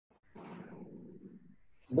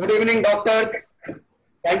Good evening, doctors.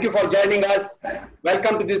 Thank you for joining us.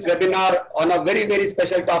 Welcome to this webinar on a very, very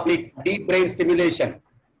special topic, deep brain stimulation.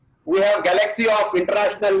 We have galaxy of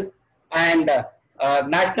international and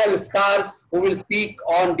national stars who will speak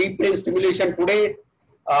on deep brain stimulation today.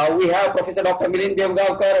 We have Professor Dr. Milind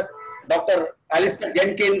Deogaonkar, Dr. Alistair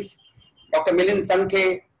Jenkins, Dr. Milind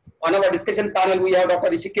Sankhe. On our discussion panel, we have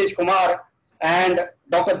Dr. Hrishikesh Kumar and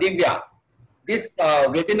Dr. Divya. This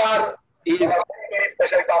webinar is a very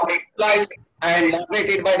special topic and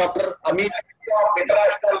moderated by Dr. Amit of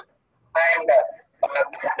international and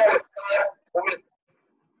national stars.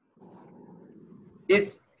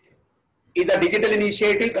 This is a digital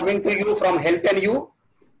initiative coming to you from Health and You,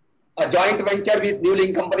 a joint venture with New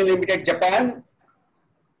Link Company Limited, Japan.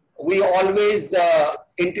 We always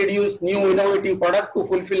introduce new innovative product to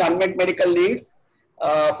fulfill unmet medical needs.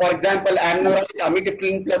 For example,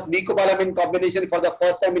 Amnurite-P plus mecobalamin combination for the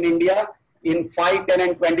first time in India in 5, 10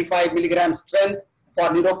 and 25 milligram strength for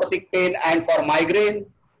neuropathic pain and for migraine.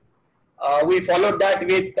 We followed that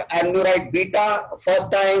with Amnurite-Beta,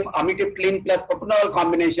 first time Amnurite-P plus propranolol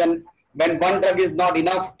combination when one drug is not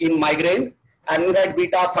enough in migraine.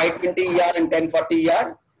 Amnurite-Beta 520 ER and 1040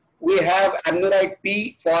 ER. We have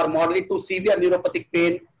Amnurite-P for moderate to severe neuropathic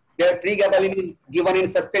pain, where pregabalin is given in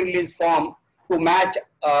sustained release form to match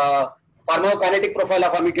pharmacokinetic profile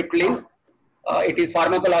of Amnurite-P. It is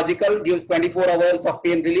pharmacological, gives 24 hours of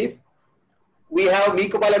pain relief. We have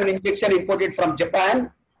mecobalamin injection imported from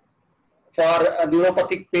Japan for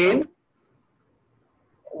neuropathic pain.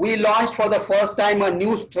 We launched for the first time a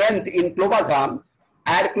new strength in clobazam,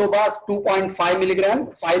 Adclobaz 2.5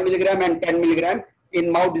 milligram, 5 milligram and 10 milligram in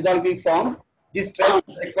mouth dissolving form. This strength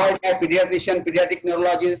is required by pediatrician, pediatric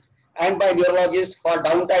neurologist and by neurologist for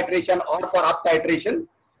down titration or for up titration.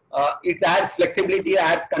 It adds flexibility,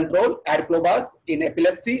 adds control, Adclobaz in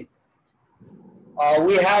epilepsy.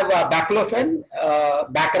 We have baclofen,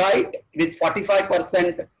 Backrite with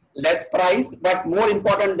 45% less price, but more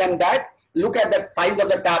important than that, look at the size of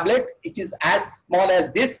the tablet. It is as small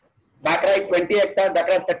as this, Backrite 20XR,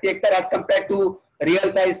 Backrite 30XR as compared to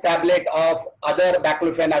real size tablet of other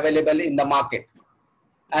baclofen available in the market.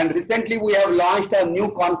 And recently we have launched a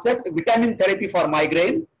new concept, vitamin therapy for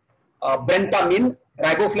migraine, Brentamin,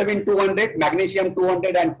 riboflavin 200, magnesium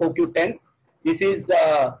 200 and CoQ10. This is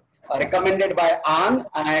recommended by AN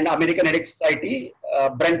and American Headache Society,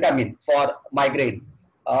 Brentamin for migraine.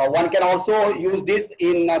 One can also use this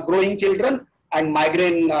in growing children and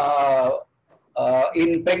migraine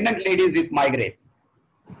in pregnant ladies with migraine.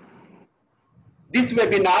 This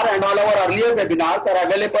webinar and all our earlier webinars are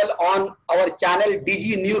available on our channel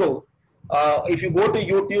DigiNeuro. If you go to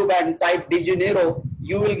YouTube and type DigiNeuro,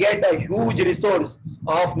 you will get a huge resource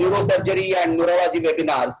of neurosurgery and neurology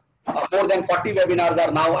webinars. More than 40 webinars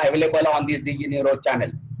are now available on this DigiNeuro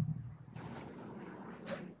channel.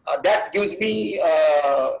 That gives me,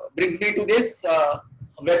 brings me to this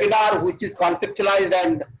webinar, which is conceptualized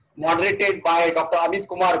and moderated by Dr. Amit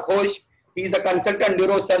Kumar Ghosh. He is a consultant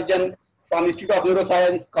neurosurgeon from Institute of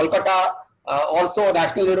Neuroscience, Kolkata, also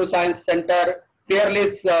National Neuroscience Center,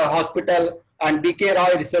 Peerless Hospital, and DK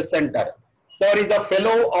Roy Research Center. Sir is a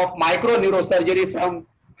fellow of micro neurosurgery from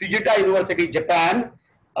Fujita University, Japan.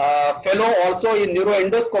 Fellow also in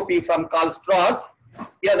neuroendoscopy from Karl Strauss.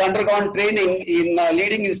 He has undergone training in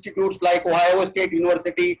leading institutes like Ohio State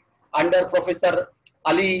University under Professor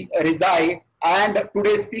Ali Rizai and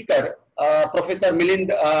today's speaker, Professor Milind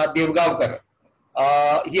Deogaonkar.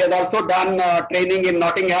 He has also done training in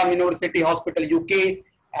Nottingham University Hospital, UK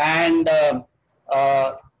and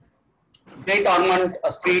Great Ormond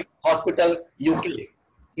Street Hospital, UK.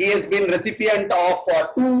 He has been recipient of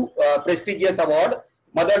two prestigious awards,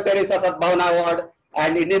 Mother Teresa Sadbhavana Award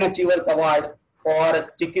and Indian Achievers Award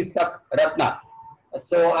for Chikitsak Ratna.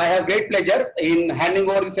 So I have great pleasure in handing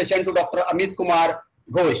over the session to Dr. Amit Kumar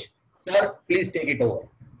Ghosh. Sir, please take it over.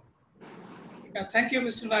 Yeah, thank you,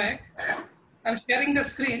 Mr. Nayak. I'm sharing the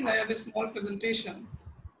screen. I have a small presentation.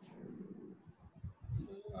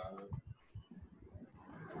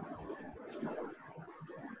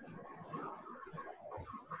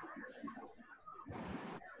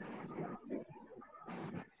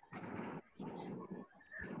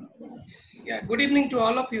 Yeah, good evening to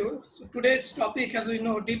all of you. So today's topic, as we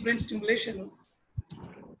know, deep brain stimulation.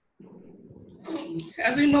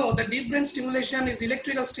 As we know, the deep brain stimulation is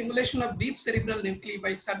electrical stimulation of deep cerebral nuclei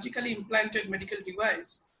by surgically implanted medical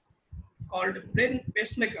device called brain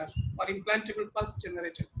pacemaker or implantable pulse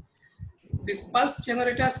generator. This pulse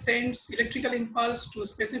generator sends electrical impulse to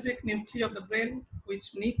specific nuclei of the brain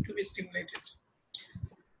which need to be stimulated.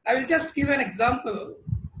 I will just give an example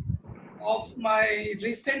of my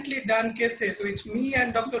recently done cases, which me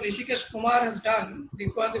and Dr. Hrishikesh Kumar has done.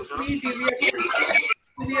 This was a pre-deviated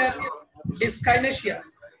severe dyskinesia,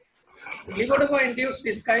 levodopa-induced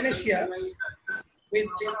dyskinesia, which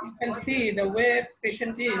you can see the way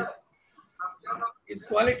patient is, his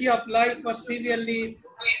quality of life was severely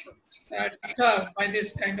disturbed by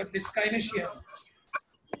this kind of dyskinesia.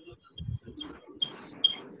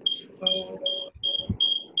 So,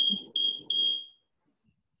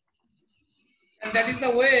 and that is the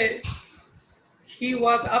way he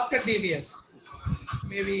was after DVS,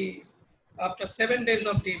 maybe after 7 days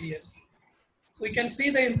of DVS. So we can see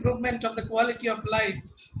the improvement of the quality of life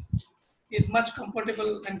is much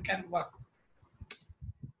comfortable and can work.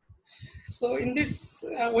 So in this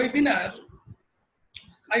webinar,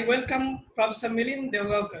 I welcome Professor Milind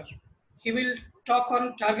Deogaonkar. He will talk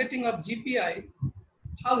on targeting of GPI,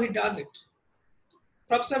 how he does it.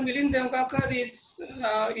 Professor Milind Deogaonkar is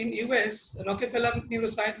in US, Rockefeller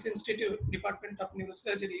Neuroscience Institute, Department of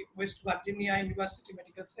Neurosurgery, West Virginia University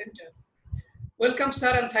Medical Center. Welcome,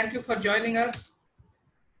 sir, and thank you for joining us.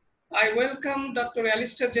 I welcome Dr.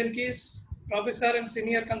 Alistair Jenkins, Professor and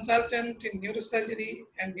Senior Consultant in Neurosurgery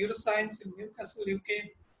and Neuroscience in Newcastle, UK.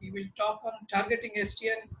 He will talk on targeting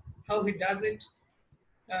STN, how he does it.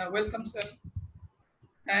 Welcome, sir.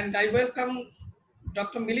 And I welcome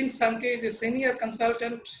Dr. Milind Sankhe is a Senior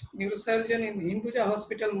Consultant Neurosurgeon in Hinduja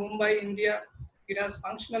Hospital, Mumbai, India. He does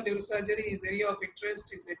functional neurosurgery. His area of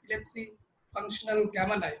interest is epilepsy, functional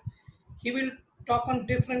gamma knife. He will talk on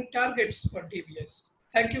different targets for DBS.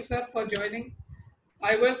 Thank you, sir, for joining.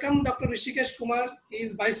 I welcome Dr. Hrishikesh Kumar. He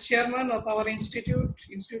is Vice Chairman of our Institute,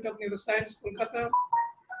 Institute of Neuroscience, Kolkata.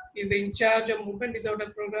 He is in charge of Movement Disorder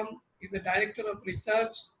Program. He is the Director of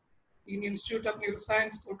Research in Institute of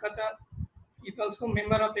Neuroscience, Kolkata. He is also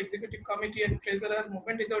member of Executive Committee and Treasurer,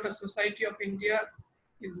 Movement Disorder Society of India.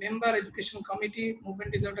 He is member Education Committee,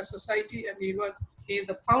 Movement Disorder Society, and he is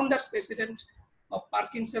the Founders President of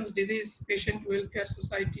Parkinson's Disease Patient Welfare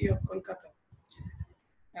Society of Kolkata.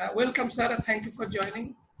 Welcome, sir, and thank you for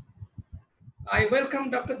joining. I welcome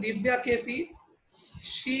Dr. Divya K P.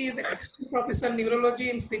 She is Assistant Professor in Neurology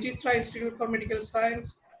in Sijitra Institute for Medical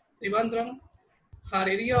Science, Trivandrum. Her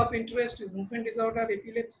area of interest is movement disorder,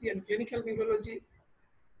 epilepsy, and clinical neurology.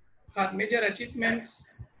 Her major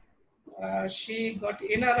achievements, she got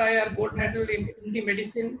NRIR Gold Medal in Hindi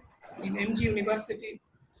Medicine in MG University,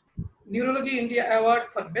 Neurology India Award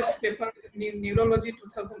for Best Paper in Neurology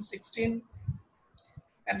 2016,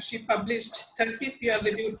 and she published 30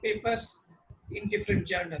 peer-reviewed papers in different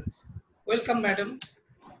journals. Welcome, madam.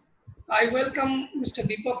 I welcome Mr.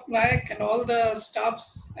 Deepak Naik and all the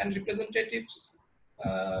staffs and representatives,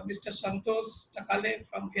 Mr. Santosh Takale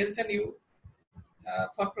from Health and You,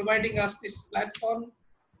 for providing us this platform.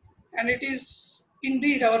 And it is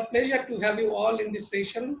indeed our pleasure to have you all in this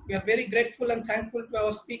session. We are very grateful and thankful to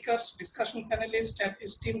our speakers, discussion panelists, and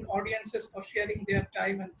esteemed audiences for sharing their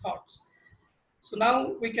time and thoughts. So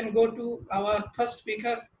now we can go to our first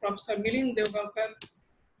speaker, Professor Milind Deogaonkar,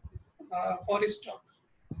 for his talk.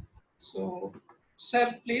 So,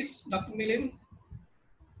 sir, please, Dr. Milind.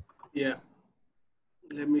 Yeah,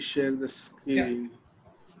 let me share the screen. Yeah.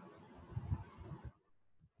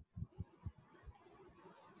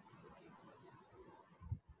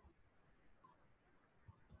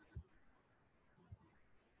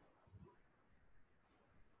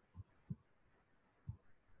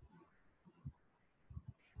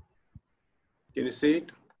 Can you see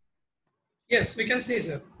it? Yes, we can see,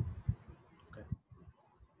 sir. Okay.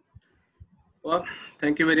 Well,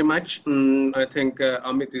 thank you very much. I think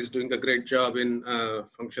Amit is doing a great job in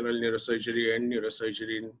functional neurosurgery and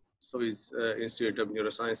neurosurgery. So is Institute of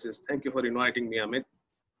Neurosciences. Thank you for inviting me, Amit.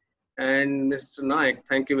 And Mr. Naik,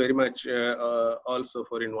 thank you very much also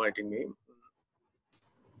for inviting me.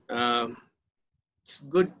 It's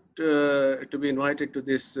good to be invited to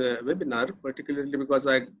this webinar, particularly because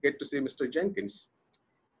I get to see Mr. Jenkins.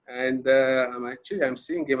 And I'm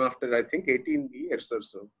seeing him after, I think, 18 years or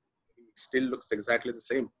so. He still looks exactly the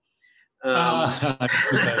same.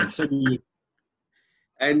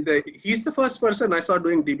 And he's the first person I saw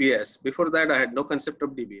doing DBS. Before that, I had no concept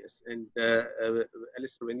of DBS. And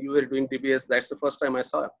Alistair, when you were doing DBS, that's the first time I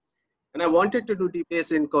saw it. And I wanted to do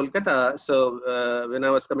DBS in Kolkata. So when I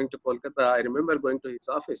was coming to Kolkata, I remember going to his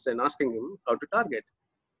office and asking him how to target.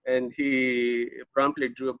 And he promptly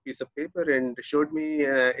drew a piece of paper and showed me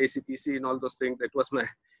ACPC and all those things. That was my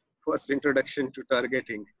first introduction to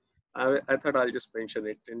targeting. I thought I'll just mention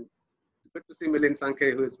it. And it's good to see Milind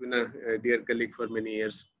Sankhe, who has been a dear colleague for many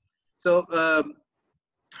years. So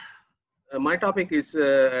my topic is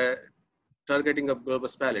targeting of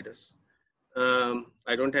globus pallidus.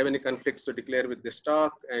 I don't have any conflicts to declare with this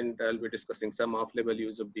talk, and I'll be discussing some off-label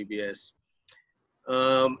use of DBS.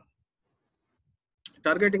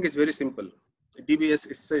 Targeting is very simple. DBS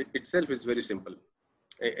itself is very simple.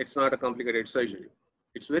 It's not a complicated surgery.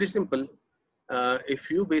 It's very simple if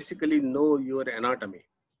you basically know your anatomy.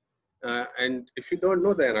 And if you don't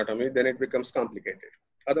know the anatomy, then it becomes complicated.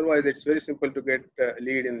 Otherwise, it's very simple to get a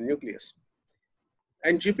lead in the nucleus.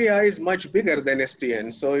 And GPI is much bigger than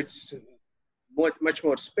STN, so it's much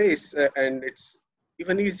more space, and it's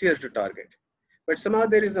even easier to target. But somehow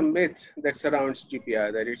there is a myth that surrounds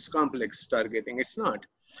GPI, that it's complex targeting. It's not.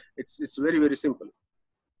 It's very, very simple.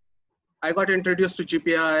 I got introduced to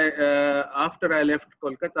GPI after I left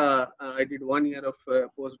Kolkata. I did 1 year of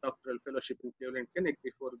postdoctoral fellowship in Cleveland Clinic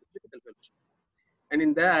before the clinical fellowship. And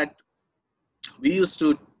in that, we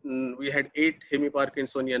had 8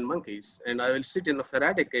 hemiparkinsonian monkeys, and I will sit in a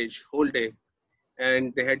Faraday cage whole day,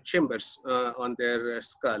 and they had chambers on their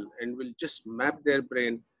skull, and we'll just map their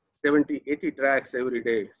brain 70, 80 tracks every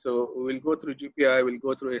day. So we'll go through GPI, we'll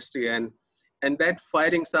go through STN, and that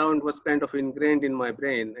firing sound was kind of ingrained in my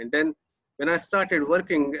brain. And then when I started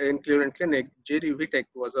working in Cleveland Clinic, Jerry Wittek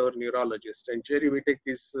was our neurologist, and Jerry Wittek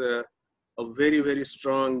is a very, very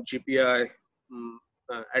strong GPI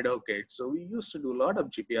advocate. So we used to do a lot of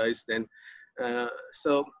GPIs then.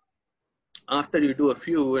 So after you do a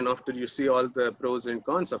few and after you see all the pros and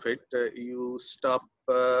cons of it, you stop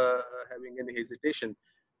having any hesitation.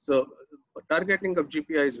 So targeting of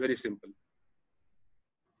GPI is very simple.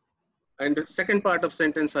 And the second part of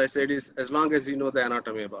sentence I said is, as long as you know the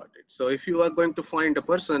anatomy about it. So if you are going to find a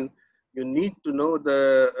person, you need to know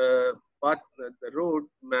the path, the road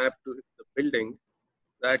map to the building.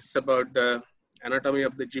 That's about the anatomy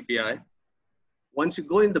of the GPI. Once you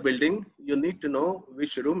go in the building, you need to know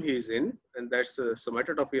which room he is in, and that's a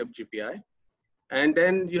somatotopy of GPI. And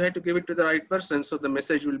then you have to give it to the right person, so the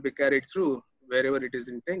message will be carried through wherever it is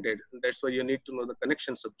intended. And that's why you need to know the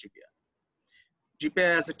connections of GPI.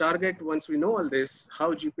 GPI as a target, once we know all this,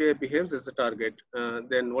 how GPI behaves as a target,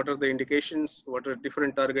 then what are the indications, what are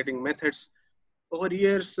different targeting methods. Over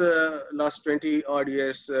years, last 20 odd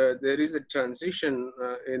years, there is a transition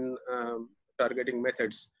in targeting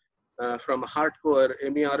methods from hardcore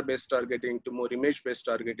MER-based targeting to more image-based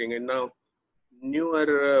targeting. And now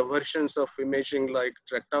newer versions of imaging like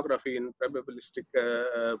tractography and probabilistic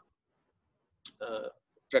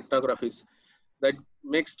tractographies that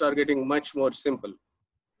makes targeting much more simple.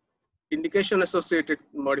 Indication-associated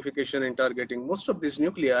modification in targeting. Most of these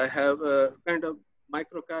nuclei have a kind of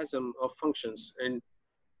microcosm of functions, and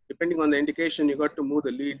depending on the indication, you got to move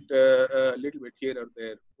the lead a little bit here or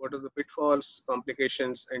there. What are the pitfalls,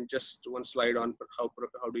 complications, and just one slide on how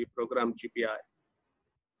do you program GPI.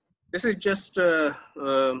 This is just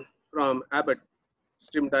from Abbott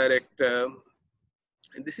StimDirect,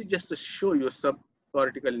 and this is just to show you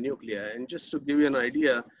subcortical nuclei, and just to give you an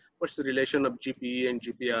idea what's the relation of GPE and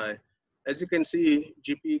GPI. As you can see,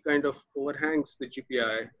 GPE kind of overhangs the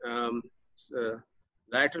GPI.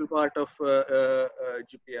 Lateral part of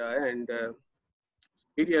GPI and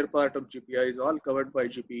superior part of GPI is all covered by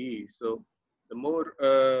GPE. So the more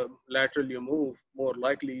lateral you move, more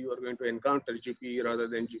likely you are going to encounter GPE rather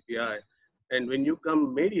than GPI. And when you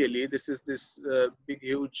come medially, this is this big,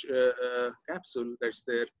 huge capsule that's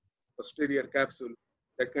there, posterior capsule,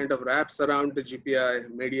 that kind of wraps around the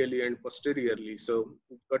GPI medially and posteriorly. So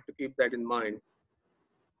you've got to keep that in mind.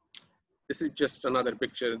 This is just another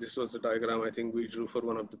picture. This was a diagram I think we drew for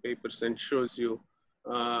one of the papers, and shows you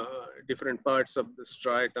different parts of the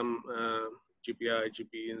striatum, GPI,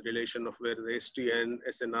 GP in relation of where the STN,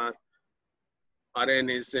 SNR, RN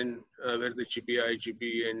is, and where the GPI,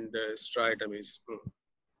 GP, and striatum is.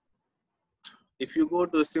 If you go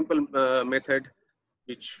to a simple method,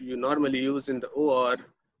 which you normally use in the OR,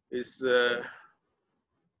 is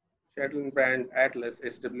Shetland Atlas,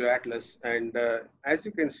 SW Atlas. And as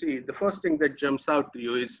you can see, the first thing that jumps out to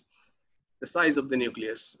you is the size of the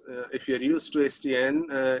nucleus. If you're used to STN,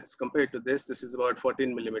 as compared to this is about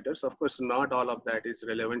 14 millimeters. Of course, not all of that is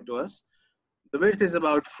relevant to us. The width is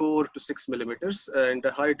about 4 to 6 millimeters, and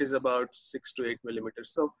the height is about 6 to 8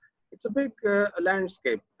 millimeters. So it's a big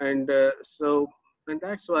landscape. And and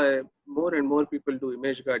that's why more and more people do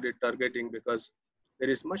image-guided targeting, because there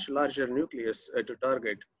is much larger nucleus to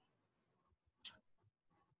target.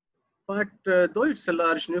 But though it's a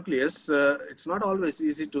large nucleus, it's not always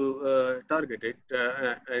easy to target it.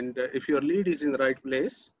 And if your lead is in the right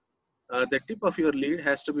place, the tip of your lead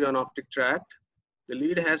has to be on optic tract. The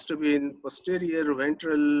lead has to be in posterior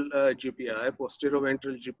ventral GPI. Posterior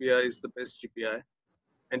ventral GPI is the best GPI.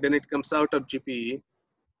 And then it comes out of GPE.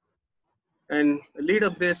 And lead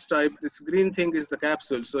of this type, this green thing is the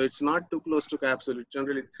capsule. So it's not too close to capsule. It's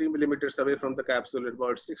generally 3 millimeters away from the capsule,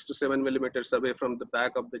 about 6 to 7 millimeters away from the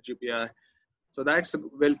back of the GPI. So that's a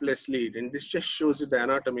well-placed lead. And this just shows you the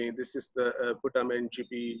anatomy. This is the putamen,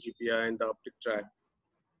 GPI, and the optic tract.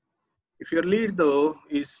 If your lead though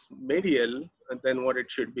is medial than what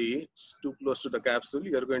it should be, it's too close to the capsule,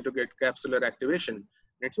 you're going to get capsular activation.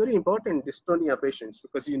 And it's very important in dystonia patients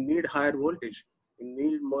because you need higher voltage. You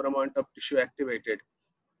need more amount of tissue activated.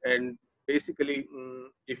 And basically,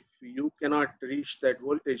 if you cannot reach that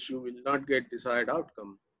voltage, you will not get desired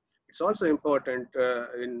outcome. It's also important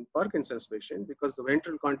in Parkinson's patient because the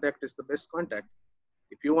ventral contact is the best contact.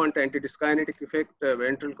 If you want antidyskinetic effect,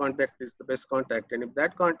 ventral contact is the best contact. And if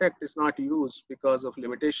that contact is not used because of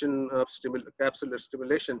limitation of capsular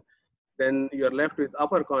stimulation, then you're left with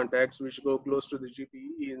upper contacts which go close to the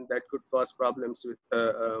GPE, and that could cause problems with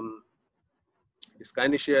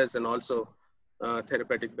dyskinesias and also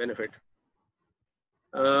therapeutic benefit.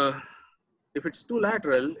 If it's too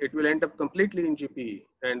lateral, it will end up completely in GPE,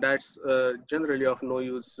 and that's generally of no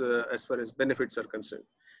use as far as benefits are concerned.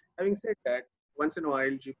 Having said that, once in a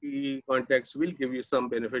while, GPE contacts will give you some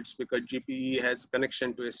benefits because GPE has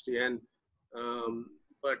connection to STN,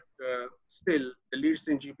 but still the leads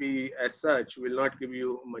in GPE as such will not give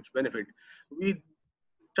you much benefit. We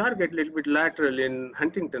target a little bit lateral in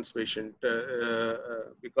Huntington's patient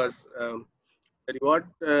because the reward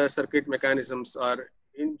circuit mechanisms are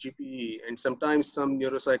in GPE, and sometimes some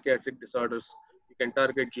neuropsychiatric disorders you can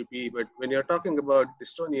target GPE, but when you're talking about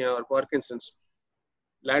dystonia or Parkinson's,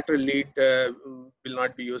 lateral lead will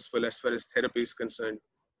not be useful as far as therapy is concerned.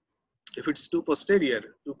 If it's too posterior,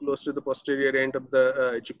 too close to the posterior end of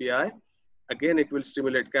the GPI, again, it will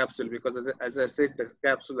stimulate capsule because as I said, the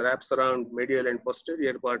capsule wraps around medial and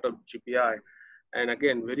posterior part of GPI. And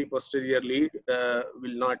again, very posterior lead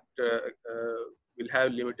will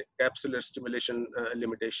have limited capsular stimulation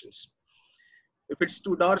limitations. If it's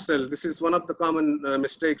too dorsal, this is one of the common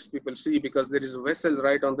mistakes people see because there is a vessel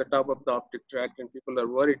right on the top of the optic tract and people are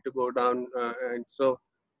worried to go down. And so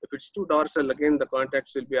if it's too dorsal, again, the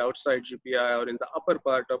contacts will be outside GPI or in the upper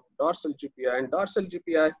part of dorsal GPI. And dorsal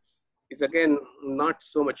GPI is again not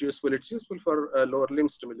so much useful. It's useful for lower limb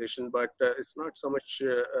stimulation, but it's not so much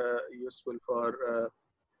useful for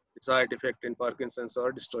desired effect in Parkinson's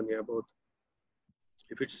or dystonia both.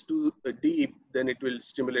 If it's too deep, then it will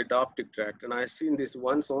stimulate the optic tract. And I've seen this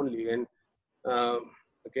once only. And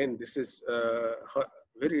again, this is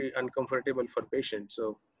very uncomfortable for patients.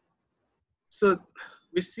 So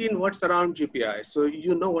we've seen what's around GPI. So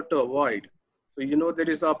you know what to avoid. So you know there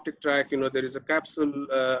is optic tract, you know there is a capsule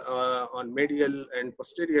on medial and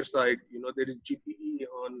posterior side, you know there is GPE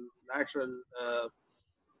on lateral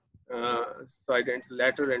side and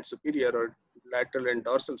lateral and superior or lateral and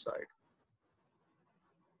dorsal side.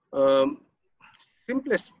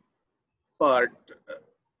 Simplest part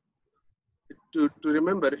to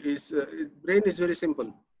remember is brain is very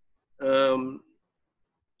simple.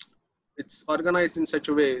 It's organized in such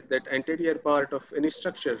a way that anterior part of any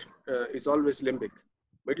structure is always limbic.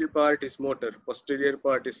 Middle part is motor, posterior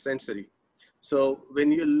part is sensory. So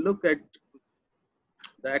when you look at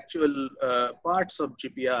the actual parts of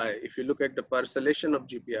GPI, if you look at the parcellation of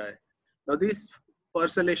GPI, now these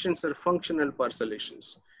parcellations are functional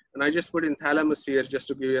parcellations. And I just put in thalamus here just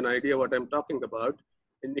to give you an idea what I'm talking about.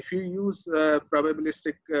 And if you use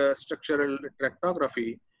probabilistic structural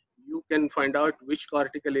tractography, you can find out which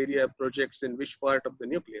cortical area projects in which part of the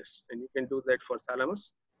nucleus. And you can do that for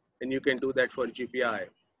thalamus, and you can do that for GPI.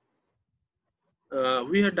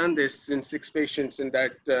 We have done this in 6 patients, and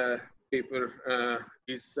that paper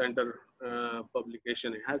is under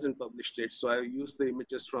publication. It hasn't published it, so I used the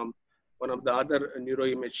images from one of the other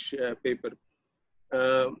neuroimage paper.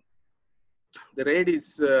 The red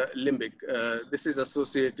is limbic. This is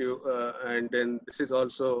associative, and then this is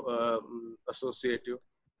also associative.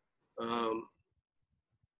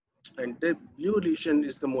 And the blue region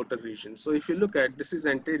is the motor region. So if you look at, this is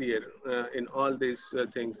anterior in all these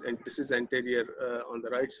things, and this is anterior on the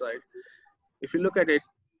right side. If you look at it,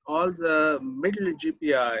 all the middle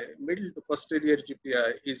GPI, middle to posterior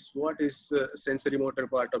GPI is what is sensory motor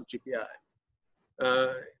part of GPI.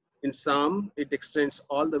 In some, it extends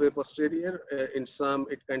all the way posterior. In some,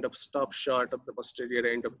 it kind of stops short of the posterior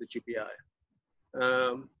end of the GPI.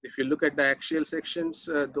 If you look at the axial sections,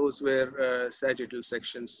 those were sagittal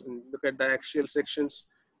sections. And look at the axial sections,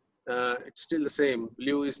 it's still the same.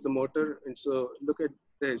 Blue is the motor. And so look at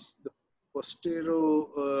this, the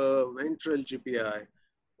postero-ventral GPI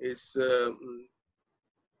is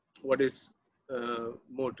what is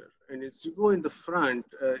motor. And as you go in the front,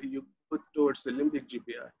 you put towards the limbic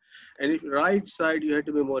GPI. And if right side, you have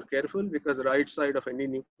to be more careful because right side of any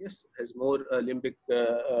nucleus has more limbic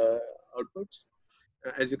outputs.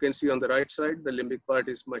 As you can see on the right side, the limbic part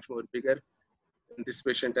is much more bigger in this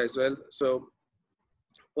patient as well. So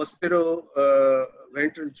postero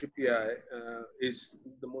ventral GPI is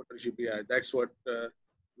the motor GPI. That's what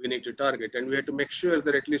we need to target. And we have to make sure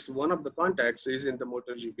that at least one of the contacts is in the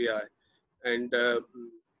motor GPI. And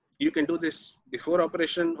you can do this before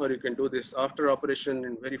operation, or you can do this after operation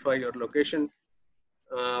and verify your location.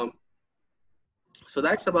 So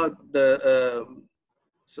that's about the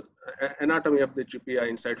anatomy of the GPI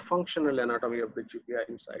inside, functional anatomy of the GPI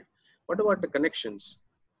inside. What about the connections?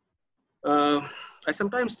 I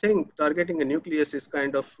sometimes think targeting a nucleus is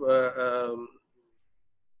kind of,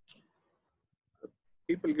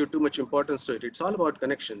 people give too much importance to it. It's all about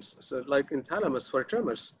connections. So like in thalamus for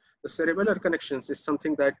tremors, the cerebellar connections is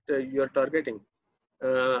something that you're targeting.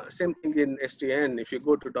 Same thing in STN. If you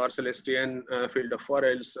go to dorsal STN field of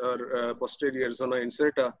Forels or posterior zona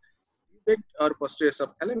incerta, you get, or posterior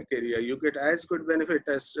subthalamic area, you get as good benefit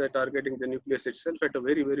as targeting the nucleus itself at a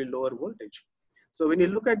very, very lower voltage. So when you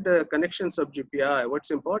look at the connections of GPI,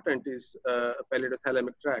 what's important is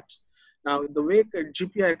pallidothalamic tracts. Now, the way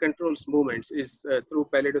GPI controls movements is through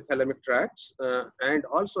pallidothalamic tracts, and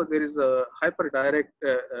also there is a hyperdirect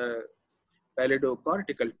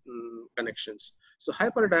pallidocortical connections. So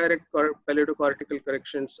hyperdirect pallidocortical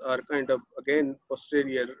connections are kind of, again,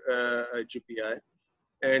 posterior GPI.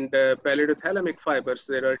 And pallidothalamic fibers,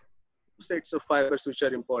 there are two sets of fibers which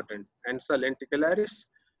are important, ansa lenticularis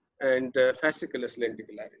and fasciculus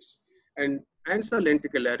lenticularis. And ansa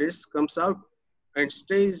lenticularis comes out and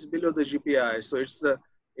stays below the GPI. So it's the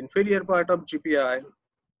inferior part of GPI.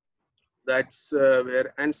 That's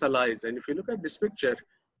where ansa lies. And if you look at this picture,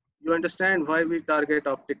 you understand why we target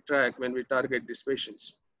optic tract when we target these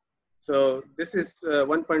patients. So this is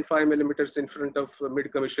 1.5 millimeters in front of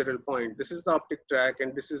mid-commissural point. This is the optic tract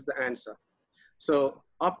and this is the ansa. So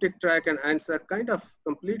optic tract and ansa kind of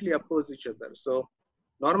completely oppose each other. So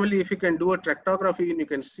normally if you can do a tractography and you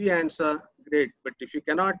can see ansa, great. But if you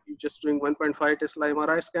cannot, you're just doing 1.5 Tesla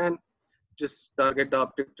MRI scan, just target the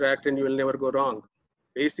optic tract and you will never go wrong.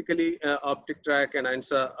 Basically, optic tract and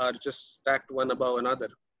ansa are just stacked one above another.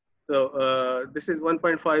 So this is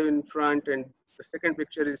 1.5 in front, and the second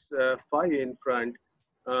picture is 5 in front.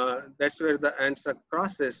 That's where the ansa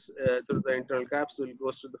crosses through the internal capsule,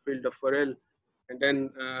 goes to the field of Forel, and then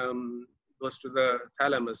goes to the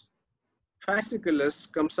thalamus.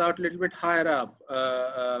 Fasciculus comes out a little bit higher up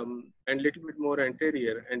and a little bit more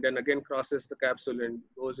anterior, and then again crosses the capsule and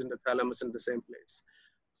goes in the thalamus in the same place.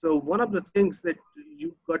 So one of the things that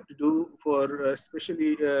you got to do for,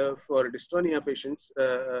 especially for dystonia patients,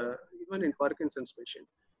 even in Parkinson's patient,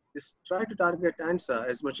 is try to target ansa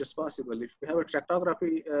as much as possible. If you have a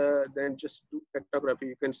tractography, then just do tractography.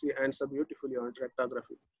 You can see ansa beautifully on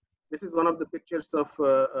tractography. This is one of the pictures of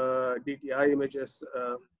DTI images,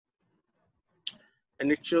 and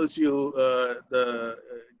it shows you the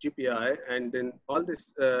GPI, and then all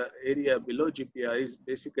this area below GPI is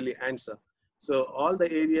basically ansa. So all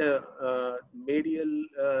the area medial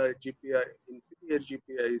GPI, inferior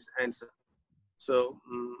GPI is ansa. So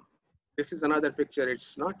this is another picture.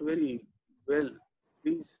 It's not very well.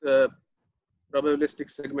 These probabilistic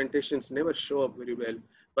segmentations never show up very well.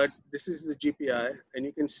 But this is the GPI, and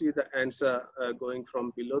you can see the ansa going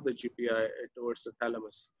from below the GPI towards the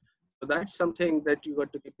thalamus. So that's something that you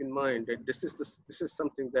got to keep in mind. That this is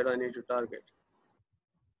something that I need to target.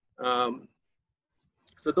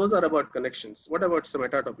 So those are about connections. What about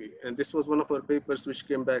somatotopy? And this was one of our papers which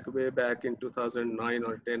came back way back in 2009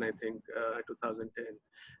 or 10, I think, 2010.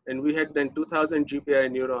 And we had done 2,000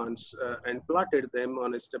 GPI neurons and plotted them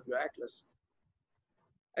on SW Atlas.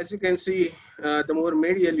 As you can see, the more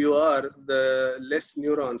medial you are, the less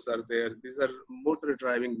neurons are there. These are motor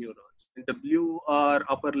driving neurons. And the blue are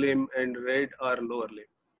upper limb and red are lower limb.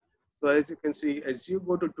 So as you can see, as you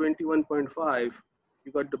go to 21.5,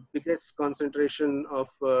 you got the biggest concentration of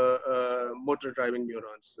motor driving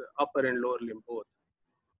neurons, upper and lower limb both.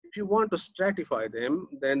 If you want to stratify them,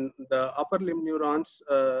 then the upper limb neurons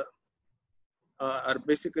are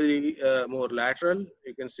basically more lateral.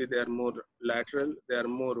 You can see they are more lateral, they are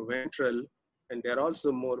more ventral, and they are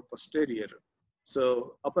also more posterior.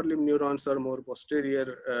 So upper limb neurons are more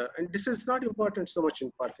posterior, and this is not important so much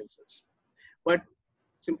in Parkinson's, but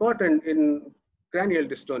it's important in cranial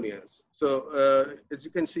dystonias. So as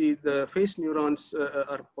you can see, the face neurons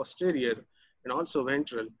are posterior and also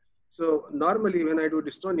ventral. So normally when I do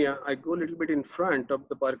dystonia, I go a little bit in front of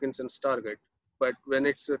the Parkinson's target. But when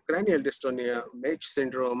it's a cranial dystonia, Mage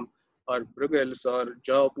syndrome, or Brueggel's or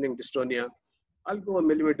jaw opening dystonia, I'll go a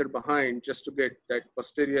millimeter behind just to get that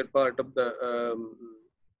posterior part of the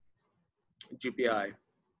GPI.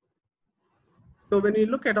 So when you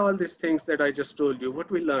look at all these things that I just told you, what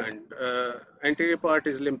we learned, anterior part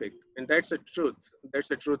is limbic, and that's a truth.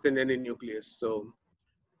 That's a truth in any nucleus. So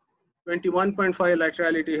 21.5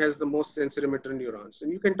 laterality has the most sensorimeter neurons,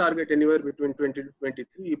 and you can target anywhere between 20 to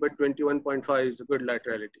 23, but 21.5 is a good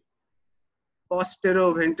laterality.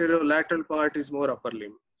 Postero-ventero-lateral part is more upper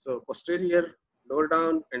limb. So posterior, lower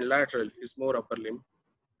down, and lateral is more upper limb.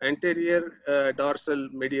 Anterior, dorsal,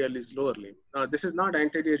 medial is lower limb. Now, this is not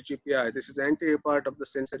anterior GPI. This is anterior part of the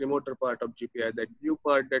sensory motor part of GPI, that blue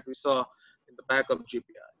part that we saw in the back of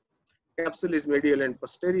GPI. Capsule is medial and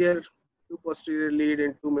posterior. 2 posterior lead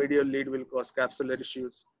and 2 medial lead will cause capsular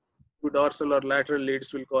issues. 2 dorsal or lateral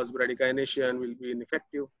leads will cause bradykinesia and will be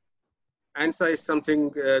ineffective. ANSA is something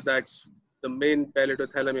that's the main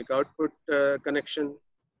pallido-thalamic output connection,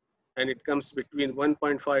 and it comes between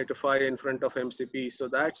 1.5 to 5 in front of MCP. So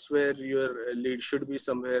that's where your lead should be,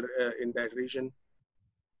 somewhere in that region.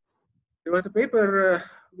 There was a paper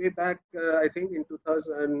way back, I think in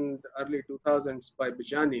 2000, early 2000s by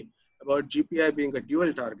Bijani about GPI being a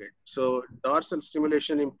dual target. So dorsal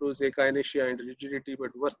stimulation improves akinesia and rigidity,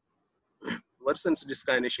 but worsens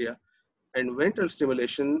dyskinesia. And ventral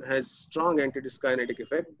stimulation has strong antidyskinetic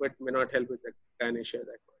effect, but may not help with akinesia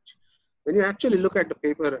that much. When you actually look at the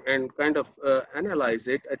paper and kind of analyze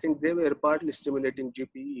it, I think they were partly stimulating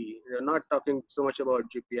GPE. They're not talking so much about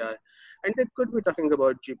GPI. And they could be talking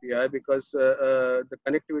about GPI because the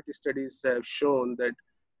connectivity studies have shown that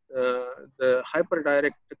the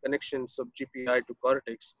hyperdirect connections of GPI to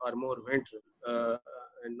cortex are more ventral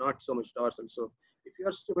and not so much dorsal. So if you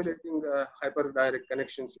are stimulating hyperdirect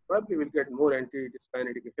connections, you probably will get more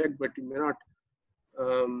antidyskinetic effect, but you may not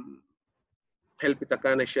help with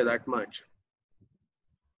akinesia that much.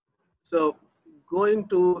 So going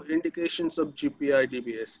to indications of GPI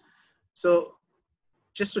DBS. So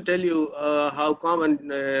just to tell you how common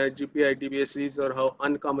GPI DBS is or how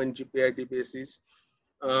uncommon GPI DBS is,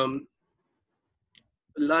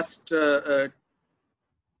 last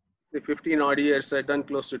 15 odd years, I've done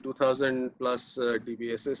close to 2,000 plus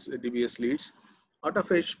DBS leads. Out of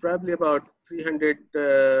which probably about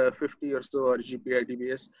 350 or so are GPI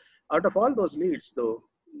DBS. Out of all those leads though,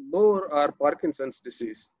 more are Parkinson's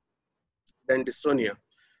disease than dystonia.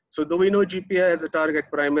 So though we know GPI as a target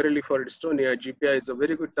primarily for dystonia, GPI is a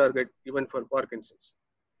very good target even for Parkinson's.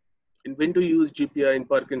 And when do you use GPI in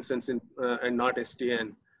Parkinson's and not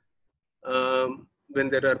STN? When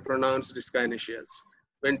there are pronounced dyskinesias.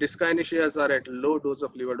 When dyskinesias are at low dose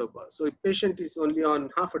of levodopa. So if patient is only on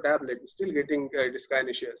half a tablet, still getting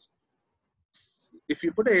dyskinesias. If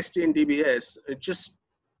you put a STN DBS, just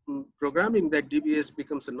programming that DBS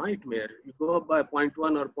becomes a nightmare. You go up by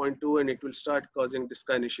 0.1 or 0.2 and it will start causing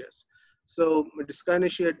dyskinesias. So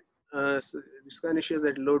dyskinesias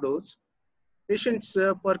at low dose. Patients,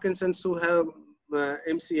 Parkinson's who have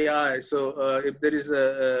MCI, so if there is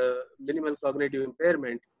a minimal cognitive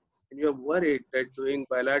impairment, and you are worried that doing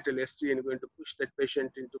bilateral STN is going to push that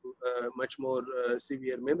patient into much more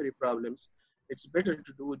severe memory problems, it's better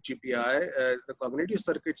to do GPI. The cognitive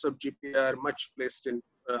circuits of GPI are much placed in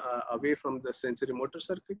away from the sensory motor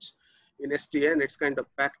circuits. In STN, it's kind of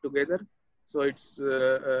packed together. So it's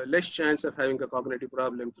less chance of having a cognitive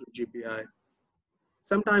problem through GPI.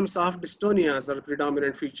 Sometimes off dystonias are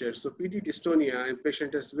predominant features. So PD dystonia, if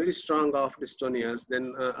patient has very strong off dystonias,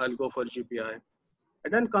 then I'll go for GPI.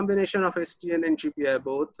 I've done combination of STN and GPI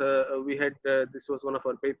both. We had, this was one of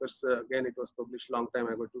our papers, again, it was published long time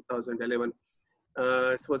ago, 2011.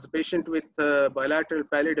 This was a patient with bilateral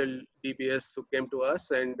pallidal DBS who came to us,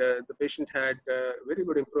 and the patient had very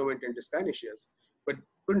good improvement in dyskinesias, but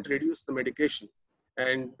couldn't reduce the medication.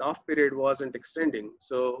 And the off period wasn't extending.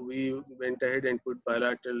 So we went ahead and put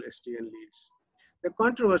bilateral STN leads. The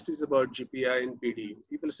controversies about GPI in PD.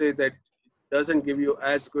 People say that it doesn't give you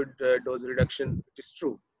as good dose reduction, which is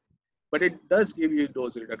true, but it does give you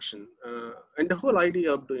dose reduction. And the whole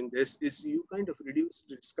idea of doing this is you kind of reduce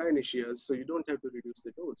the dyskinesias, so you don't have to reduce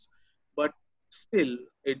the dose, but still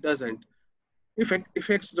it doesn't.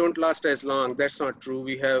 Effects don't last as long. That's not true.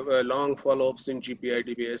 We have long follow-ups in GPI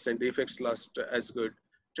DBS and the effects last as good.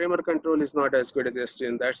 Tremor control is not as good as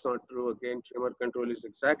STN. That's not true. Again, tremor control is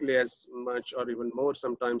exactly as much or even more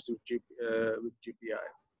sometimes with GPI.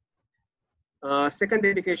 Second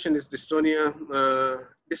indication is dystonia,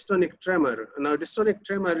 dystonic tremor. Now, dystonic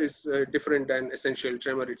tremor is different than essential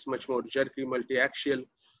tremor. It's much more jerky, multi-axial.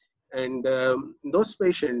 And those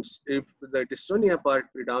patients, if the dystonia part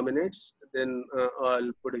predominates, then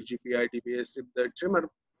I'll put a GPI DBS. If the tremor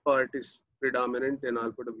part is predominant, then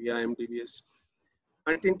I'll put a VIM DBS.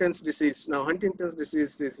 Huntington's disease. Now, Huntington's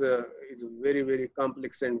disease is a very, very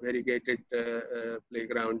complex and variegated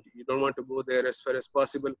playground. You don't want to go there as far as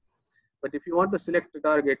possible. But if you want to select a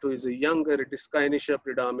target who is a younger, dyskinesia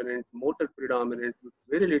predominant, motor predominant, with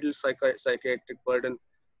very little psychiatric burden,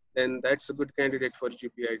 then that's a good candidate for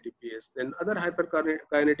GPI DPS. Then other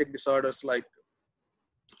hyperkinetic disorders like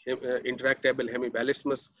intractable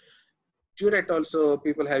hemibalismus. Tourette also,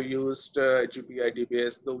 people have used GPI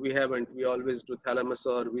DPS, though we haven't. We always do thalamus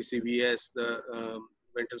or VCVS, the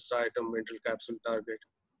ventral striatum, ventral capsule target.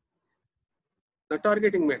 Now,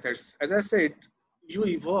 targeting methods. As I said, you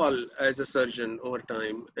evolve as a surgeon over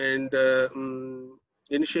time, and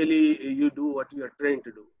initially you do what you are trained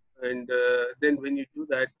to do. And then when you do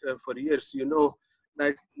that for years, you know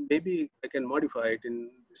that maybe I can modify it in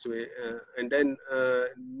this way. And then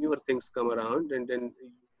newer things come around, and then you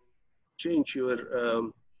change your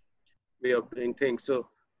way of doing things. So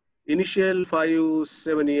initial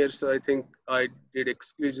 5-7 years, I think I did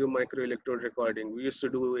exclusive microelectrode recording. We used to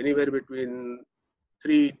do anywhere between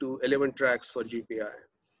 3 to 11 tracks for GPI.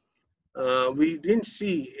 We didn't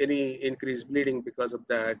see any increased bleeding because of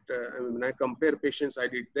that. I mean, when I compare patients I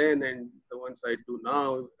did then and the ones I do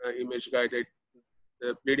now, image guided,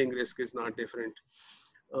 the bleeding risk is not different.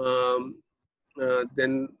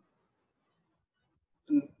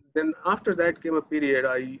 Then after that came a period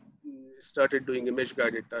I started doing image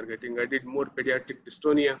guided targeting. I did more pediatric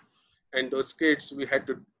dystonia, and those kids, we had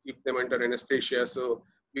to keep them under anesthesia. So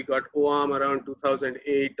we got OARM around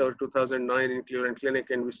 2008 or 2009 in Cleveland Clinic,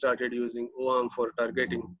 and we started using OARM for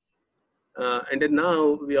targeting. And then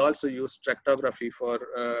now we also use tractography for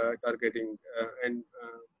targeting.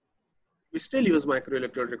 We still use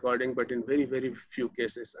microelectrode recording, but in very, very few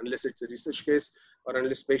cases, unless it's a research case or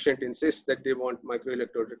unless patient insists that they want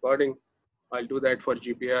microelectrode recording, I'll do that for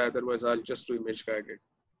GPI, otherwise I'll just do image guided.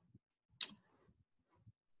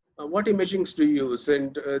 What imagings do you use?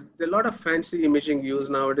 And there are a lot of fancy imaging used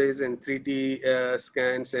nowadays, and 3D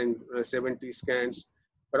scans and 7T scans,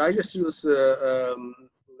 but I just use T1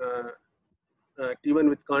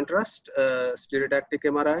 with contrast, stereotactic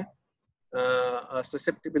MRI,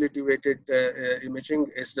 susceptibility weighted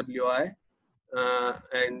imaging, SWI,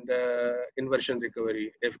 and inversion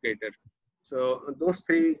recovery, FGator. So those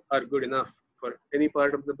three are good enough for any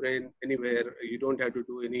part of the brain, anywhere. You don't have to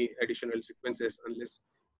do any additional sequences unless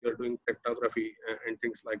you're doing spectrography and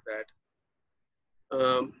things like that.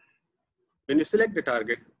 When you select the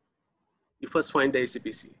target, you first find the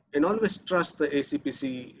ACPC, and always trust the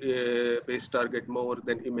ACPC based target more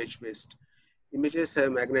than image based. Images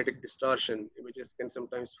have magnetic distortion. Images can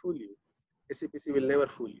sometimes fool you. ACPC will never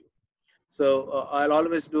fool you. So I'll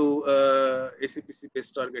always do ACPC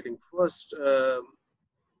based targeting first.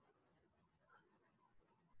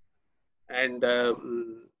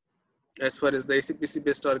 As far as the ACPC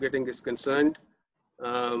based targeting is concerned,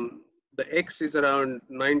 the X is around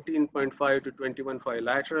 19.5 to 21.5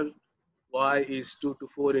 lateral, Y is 2 to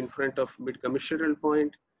 4 in front of mid-commissural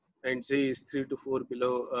point, and Z is 3 to 4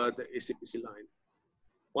 below the ACPC line.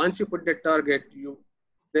 Once you put that target, you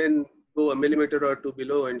then go a millimeter or two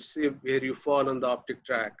below and see where you fall on the optic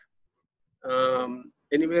tract.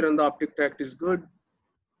 Anywhere on the optic tract is good.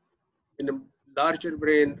 In a larger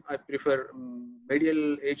brain, I prefer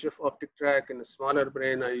medial edge of optic tract. In a smaller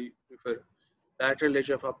brain, I prefer lateral edge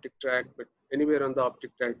of optic tract, but anywhere on the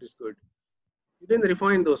optic tract is good. You then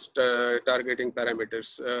refine those targeting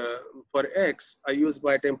parameters. For X, I use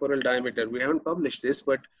bitemporal diameter. We haven't published this,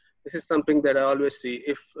 but this is something that I always see.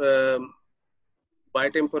 If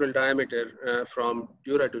bitemporal diameter from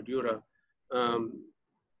dura to dura,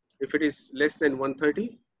 if it is less than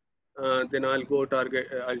 130, then I'll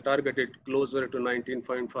target it closer to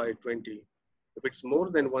 19.5, 20. If it's more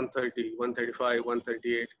than 130, 135,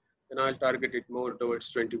 138, then I'll target it more towards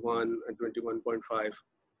 21 and 21.5.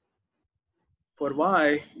 For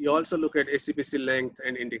Y, you also look at ACPC length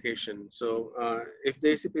and indication. So if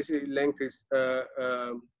the ACPC length is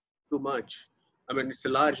too much, I mean, it's a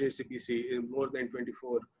large ACPC, more than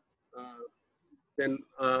 24, then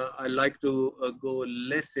I like to go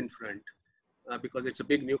less in front because it's a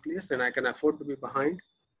big nucleus and I can afford to be behind.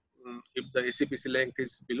 If the ACPC length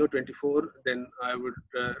is below 24, then I would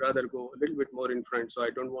rather go a little bit more in front. So I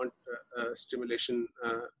don't want stimulation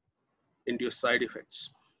induced side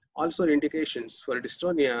effects. Also indications for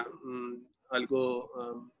dystonia, I'll go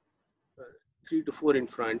 3 to 4 in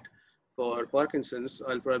front. For Parkinson's,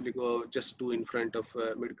 I'll probably go just 2 in front of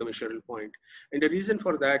mid-commissural point. And the reason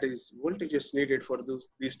for that is voltages needed for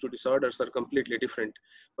these two disorders are completely different.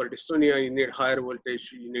 For dystonia, you need higher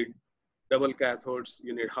voltage, you need double cathodes,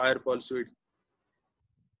 you need higher pulse width.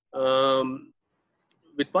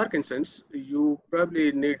 With Parkinson's, you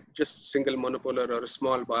probably need just single monopolar or a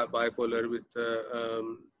small bipolar with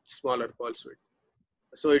smaller pulse width.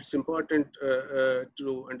 So it's important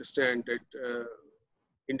to understand that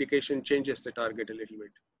indication changes the target a little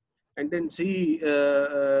bit. And then C,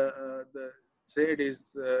 the Z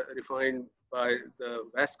is refined by the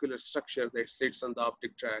vascular structure that sits on the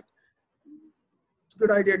optic tract. It's a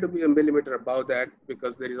good idea to be a millimeter above that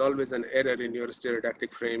because there is always an error in your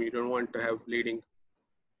stereotactic frame. You don't want to have bleeding.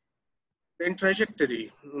 Then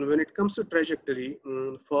trajectory. When it comes to trajectory,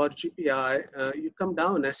 for GPI, you come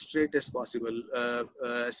down as straight as possible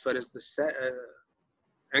as far as the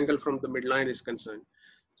angle from the midline is concerned.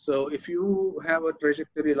 So if you have a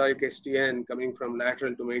trajectory like STN coming from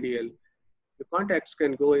lateral to medial, the contacts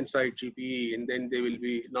can go inside GPE and then they will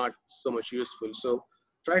be not so much useful. So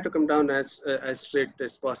try to come down as straight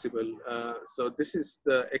as possible. So this is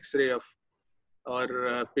the X-ray of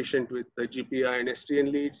our patient with the GPI and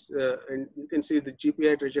STN leads. And you can see the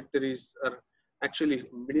GPI trajectories are actually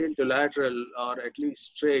medial to lateral or at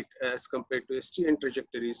least straight as compared to STN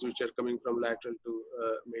trajectories, which are coming from lateral to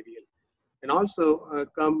medial. And also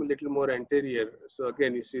come a little more anterior. So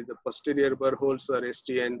again, you see the posterior burr holes are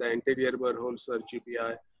STN, the anterior burr holes are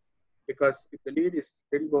GPI. Because if the lead is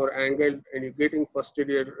a little more angled and you're getting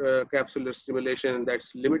posterior capsular stimulation and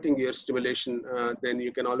that's limiting your stimulation, then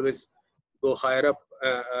you can always go higher up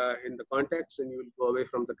in the contacts and you will go away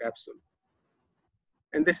from the capsule.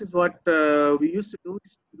 And this is what we used to do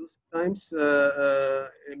sometimes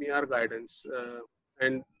MER guidance.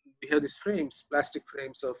 And we have these frames, plastic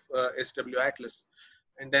frames of SW Atlas.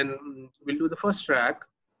 And then we'll do the first track.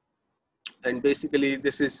 And basically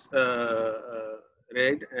this is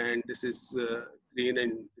red and this is green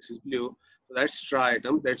and this is blue. So that's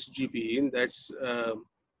striatum, that's GPE, and that's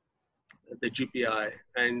the GPI.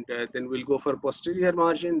 And then we'll go for posterior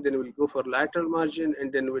margin, then we'll go for lateral margin,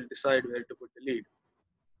 and then we'll decide where to put the lead.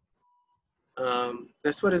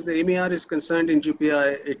 As far as the MER is concerned in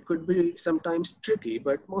GPI, it could be sometimes tricky,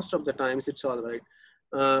 but most of the times it's all right.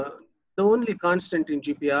 The only constant in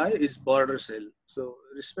GPI is border cell. So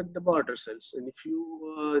respect the border cells. And if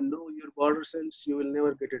you know your border cells, you will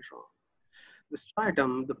never get it wrong. The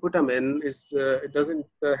striatum, the putamen, it doesn't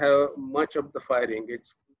have much of the firing.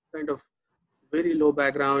 It's kind of very low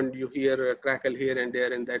background. You hear a crackle here and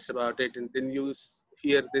there, and that's about it. And then you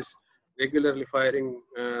hear this regularly firing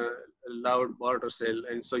loud border cell.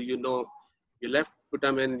 And so you know you left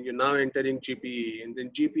putamen, you're now entering GPE. And then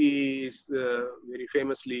GPE is very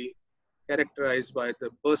famously characterized by the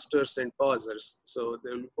bursters and pausers. So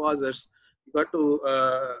the pausers, you got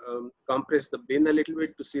to compress the bin a little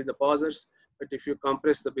bit to see the pausers. But if you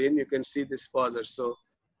compress the bin, you can see this pausers. So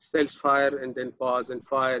cells fire and then pause and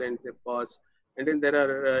fire and they pause. And then there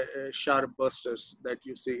are sharp bursters that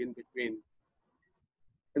you see in between.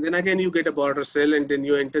 And then again, you get a border cell and then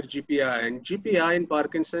you enter GPI. And GPI in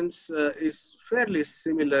Parkinson's is fairly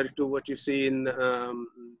similar to what you see in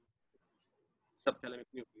subthalamic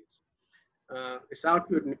nucleus. It's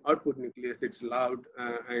output nucleus, it's loud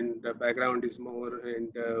and the background is more.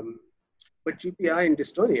 And but GPI in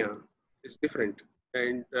dystonia is different.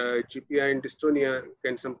 And GPI in dystonia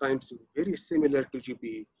can sometimes be very similar to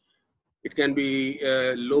GPE. It can be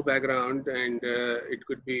low background and it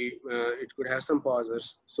could have some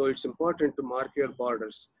pausers. So it's important to mark your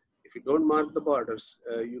borders. If you don't mark the borders,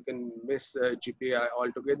 you can miss GPI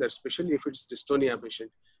altogether, especially if it's dystonia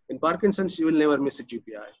patient. In Parkinson's, you will never miss a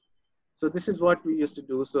GPI. So this is what we used to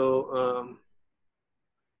do. So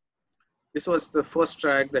this was the first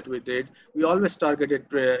track that we did. We always targeted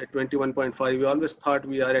 21.5. We always thought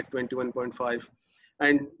we are at 21.5.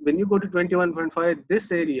 And when you go to 21.5,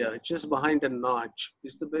 this area just behind a notch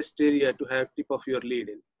is the best area to have tip of your lead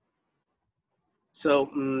in. So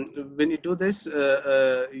when you do this,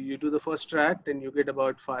 you do the first track, then you get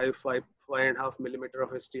about 5.5 millimeter of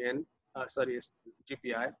STN,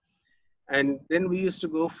 GPI. And then we used to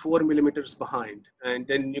go 4 millimeters behind. And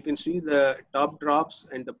then you can see the top drops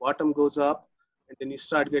and the bottom goes up. And then you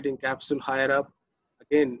start getting capsule higher up.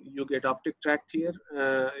 Again, you get optic tract here,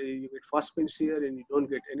 you get phospins here, and you don't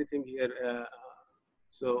get anything here.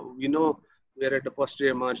 So we know we're at the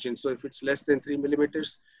posterior margin. So if it's less than 3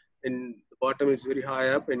 millimeters and the bottom is very high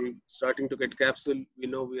up and you're starting to get capsule, we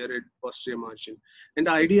know we are at posterior margin. And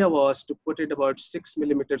the idea was to put it about 6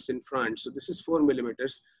 millimeters in front. So this is 4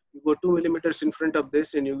 millimeters. You go 2 millimeters in front of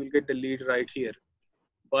this and you will get the lead right here.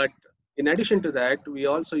 But in addition to that, we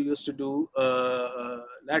also used to do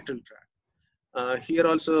lateral track. Here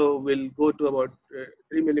also we'll go to about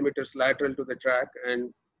 3 millimeters lateral to the track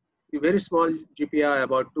and a very small GPI,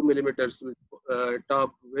 about 2 millimeters, with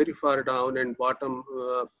top very far down and bottom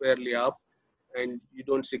fairly up, and you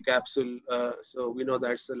don't see capsule, so we know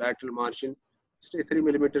that's the lateral margin. Stay 3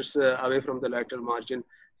 millimeters away from the lateral margin.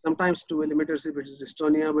 Sometimes 2 millimeters if it's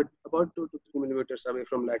dystonia, but about 2 to 3 millimeters away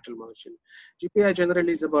from lateral margin. GPI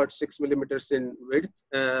generally is about 6 millimeters in width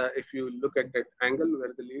if you look at that angle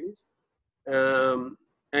where the lead is.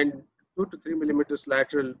 And 2 to 3 millimeters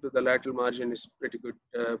lateral to the lateral margin is pretty good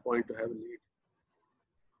point to have a lead.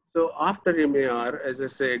 So after MAR, as I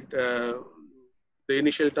said, the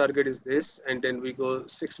initial target is this, and then we go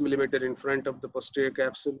 6 millimeter in front of the posterior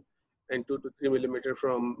capsule and 2 to 3 millimeter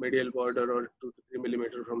from medial border or 2 to 3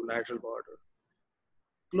 millimeter from lateral border.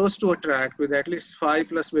 Close to a tract with at least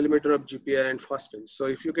 5+ millimeter of GPI and phosphins. So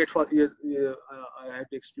if you get, I have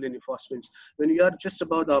to explain you phosphins. When you are just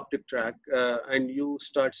above the optic tract and you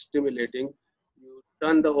start stimulating, you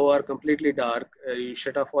turn the OR completely dark, you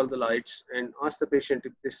shut off all the lights and ask the patient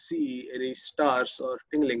if they see any stars or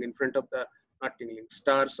tingling in front of the, not tingling,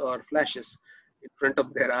 stars or flashes in front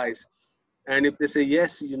of their eyes. And if they say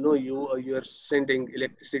yes, you know you are sending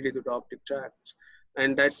electricity to the optic tracts.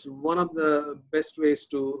 And that's one of the best ways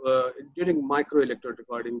to, during microelectrode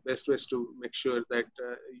recording, best ways to make sure that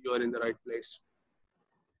you are in the right place.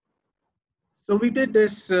 So we did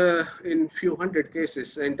this in few hundred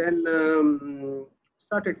cases, and then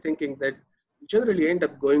started thinking that we generally end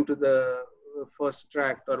up going to the first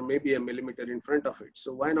tract or maybe a millimeter in front of it.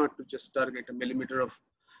 So why not to just target a millimeter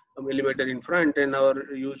in front and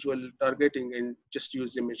our usual targeting and just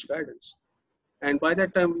use image guidance. And by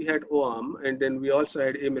that time we had OARM, and then we also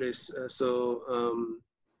had IMRIS. So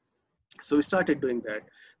we started doing that.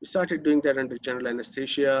 We started doing that under general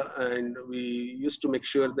anesthesia, and we used to make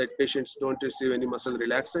sure that patients don't receive any muscle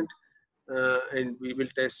relaxant. And we will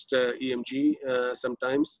test EMG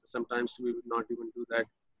sometimes. Sometimes we would not even do that.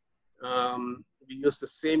 We use the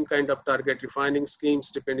same kind of target refining schemes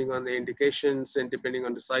depending on the indications and depending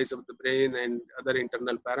on the size of the brain and other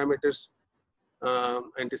internal parameters.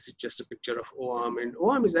 And this is just a picture of OARM, and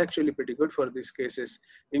OARM is actually pretty good for these cases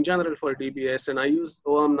in general for DBS, and I use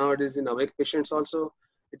OARM nowadays in awake patients also.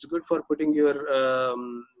 It's good for putting your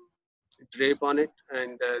drape on it,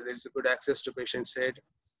 and there's a good access to patient's head,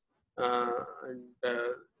 and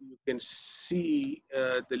you can see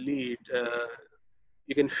the lead.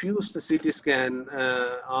 You can fuse the CT scan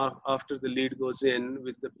after the lead goes in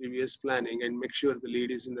with the previous planning and make sure the lead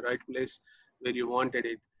is in the right place where you wanted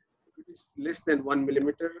it. If it is less than 1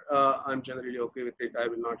 millimeter, I'm generally okay with it. I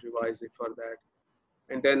will not revise it for that.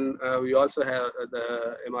 And then we also have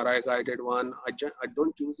the MRI guided one. I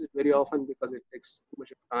don't use it very often because it takes too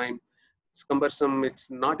much of time. It's cumbersome. It's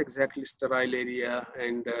not exactly sterile area,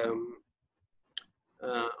 and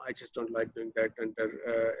I just don't like doing that under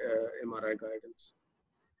MRI guidance.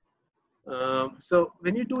 So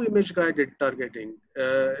when you do image guided targeting,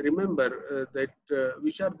 remember that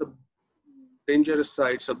which are the dangerous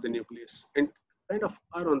sides of the nucleus, and kind of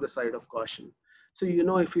are on the side of caution. So you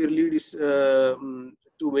know if your lead is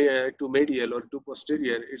too medial or too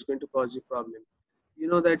posterior, it's going to cause you problem. You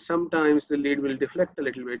know that sometimes the lead will deflect a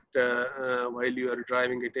little bit while you are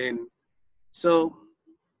driving it in. So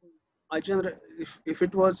I generally, if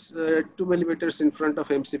it was 2 millimeters in front of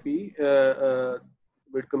MCP,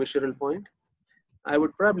 mid commissural point, I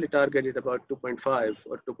would probably target it about 2.5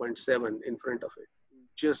 or 2.7 in front of it.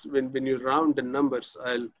 Just when you round the numbers,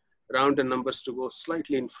 I'll round the numbers to go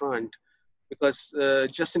slightly in front, because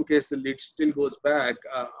just in case the lead still goes back,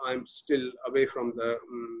 I'm still away from the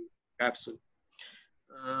capsule.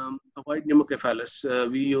 The white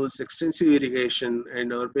pneumocephalus, we use extensive irrigation,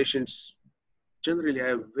 and our patients generally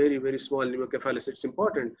have very, very small pneumocephalus. It's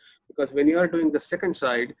important because when you are doing the second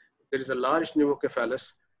side, there is a large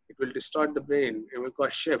pneumocephalus. It will distort the brain. It will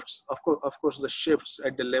cause shifts. Of course, the shifts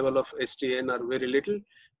at the level of STN are very little,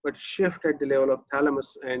 but shift at the level of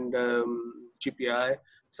thalamus and GPI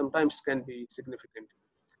sometimes can be significant.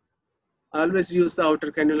 I always use the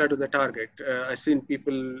outer cannula to the target. I've seen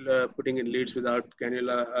people putting in leads without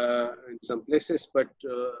cannula in some places, but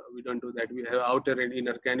we don't do that. We have outer and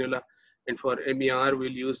inner cannula. And for MER,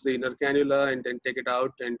 we'll use the inner cannula and then take it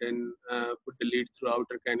out and then put the lead through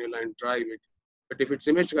outer cannula and drive it. But if it's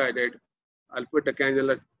image guided, I'll put the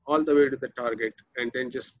cannula all the way to the target and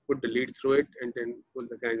then just put the lead through it and then pull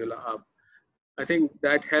the cannula up. I think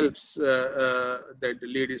that helps that the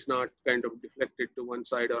lead is not kind of deflected to one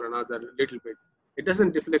side or another a little bit. It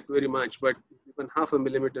doesn't deflect very much, but even 0.5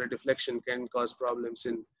 millimeter deflection can cause problems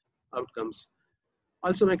in outcomes.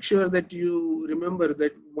 Also make sure that you remember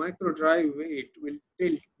that micro drive weight will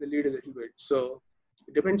tilt the lead a little bit. So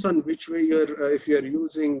it depends on which way you're, if you're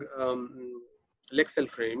using Lexel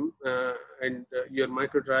frame, and your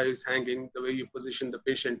microdrive is hanging, the way you position the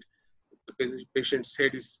patient, the patient's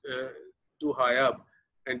head is too high up,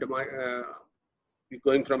 and you're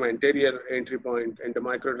going from anterior entry point, and the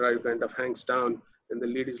microdrive kind of hangs down, and the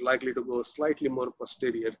lead is likely to go slightly more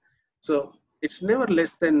posterior. So it's never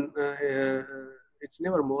less than, it's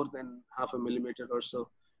never more than 0.5 millimeter or so.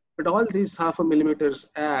 But all these 0.5 millimeters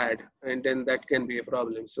add, and then that can be a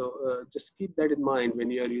problem. So just keep that in mind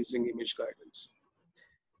when you are using image guidance.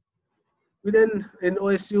 We then in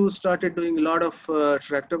OSU started doing a lot of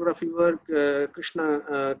tractography work.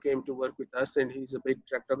 Krishna came to work with us, and he's a big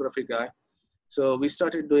tractography guy. So we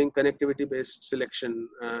started doing connectivity-based selection,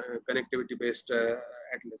 connectivity-based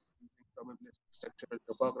atlas using probabilistic structural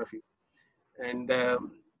topography. And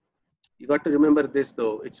you got to remember this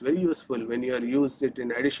though, it's very useful when you use it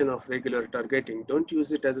in addition of regular targeting. Don't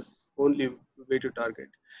use it as a only way to target,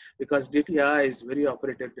 because DTI is very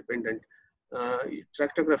operator dependent.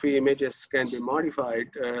 Tractography images can be modified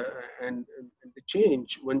and they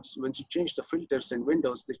change once you change the filters and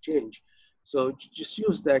windows, they change. So just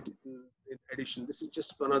use that in addition. This is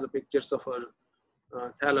just one of the pictures of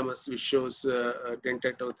our thalamus, which shows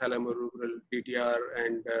dentato-thalamorural DTR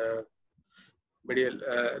and medial,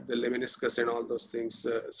 the lemniscus and all those things.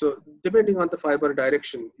 So depending on the fiber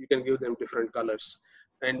direction, you can give them different colors.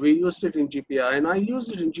 And we used it in GPI, and I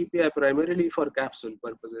used it in GPI primarily for capsule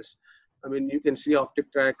purposes. I mean, you can see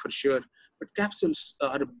optic tract for sure, but capsules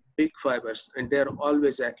are big fibers and they're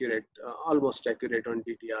always accurate, almost accurate on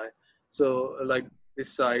DTI. So like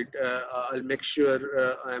this side, I'll make sure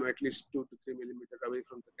I'm at least 2 to 3 millimeter away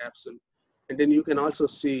from the capsule. And then you can also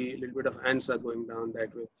see a little bit of ANSA going down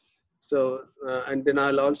that way. So, and then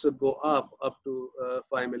I'll also go up to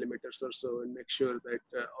 5 millimeters or so and make sure that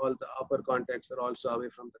all the upper contacts are also away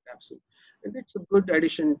from the capsule. And it's a good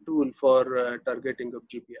addition tool for targeting of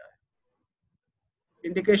GPI.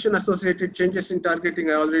 Indication associated changes in targeting,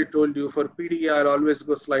 I already told you. For PD, I'll always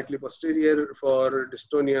go slightly posterior. For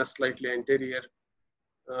dystonia, slightly anterior.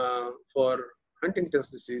 For Huntington's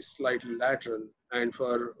disease, slightly lateral. And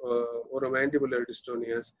for oromandibular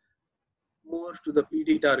dystonias, more to the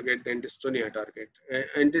PD target than dystonia target.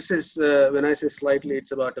 And this is, when I say slightly,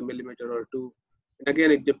 it's about 1 millimeter or 2. And again,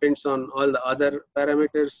 it depends on all the other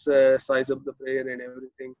parameters, size of the brain and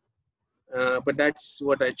everything. But that's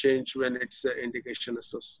what I change when it's indication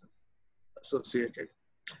associated.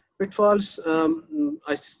 Pitfalls,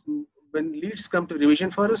 when leads come to revision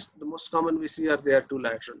for us, the most common we see are they are too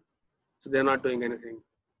lateral. So they're not doing anything,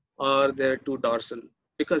 or they're too dorsal.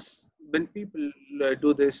 Because when people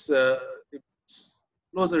do this, if it's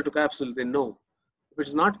closer to capsule, they know. If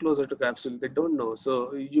it's not closer to capsule, they don't know.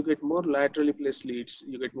 So you get more laterally placed leads,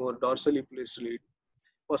 you get more dorsally placed lead.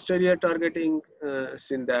 Posterior targeting,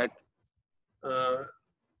 seen that.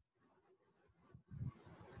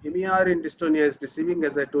 MER in dystonia is deceiving,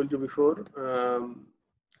 as I told you before.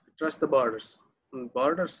 Trust the borders.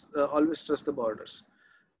 Borders, always trust the borders.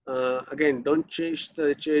 Again, don't chase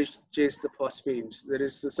the phosphines. There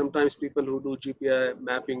is sometimes people who do GPI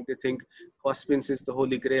mapping, they think phosphines is the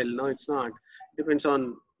holy grail. No, it's not. It depends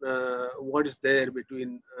on what is there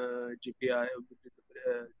between GPI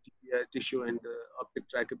tissue and the optic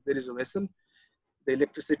tract. If there is a vessel, the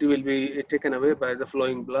electricity will be taken away by the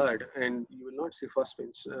flowing blood and you will not see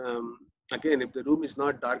phosphines. Again, if the room is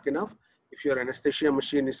not dark enough, if your anesthesia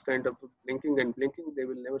machine is kind of blinking and blinking, they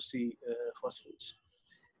will never see phosphines.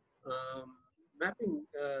 Mapping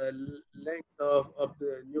length of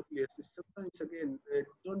the nucleus is sometimes, again,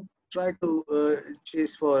 don't try to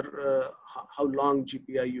chase for how long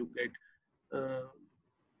GPI you get.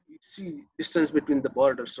 You see distance between the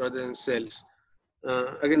borders rather than cells.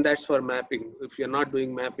 Again, that's for mapping. If you're not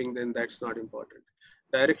doing mapping, then that's not important.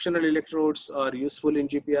 Directional electrodes are useful in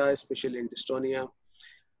GPI, especially in dystonia.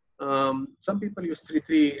 Some people use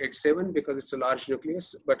 3387 because it's a large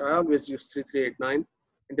nucleus, but I always use 3389.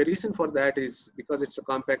 And the reason for that is because it's a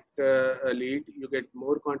compact lead, you get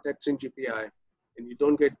more contacts in GPI and you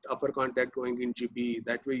don't get upper contact going in GP.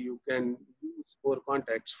 That way you can use more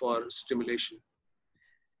contacts for stimulation.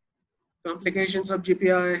 Complications of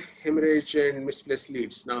GPI, hemorrhage and misplaced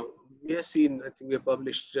leads. Now, we have seen, I think we have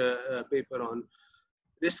published a paper on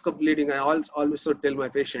risk of bleeding. I always tell my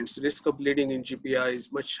patients, risk of bleeding in GPI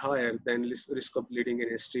is much higher than risk of bleeding in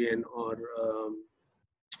STN or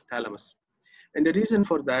thalamus. And the reason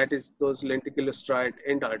for that is those lenticulostriate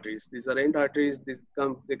end arteries. These are end arteries,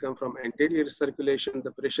 they come from anterior circulation.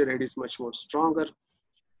 The pressure head is much more stronger.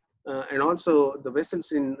 And also the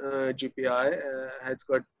vessels in GPI has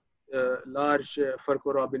got large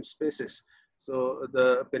Furco-Robin spaces. So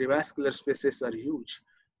the perivascular spaces are huge.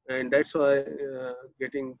 And that's why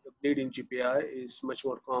getting a bleed in GPI is much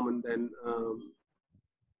more common than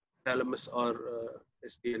thalamus or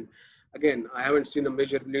STN. Again, I haven't seen a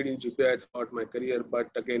major bleed in GPI throughout my career, but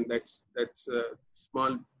again, that's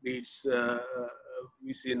small bleeds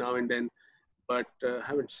we see now and then, but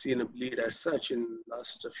haven't seen a bleed as such in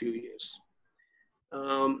last few years.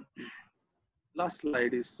 Last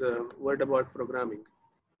slide is word about programming.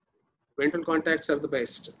 Ventral contacts are the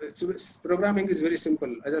best. Programming is very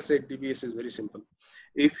simple. As I said, DBS is very simple.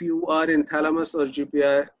 If you are in thalamus or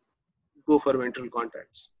GPI, go for ventral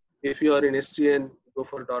contacts. If you are in STN, go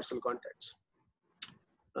for dorsal contacts.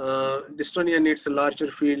 Dystonia needs a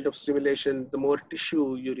larger field of stimulation. The more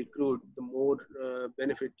tissue you recruit, the more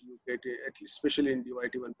benefit you get, especially in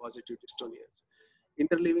DYT1 positive dystonias.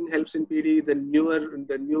 Interleaving helps in PD. The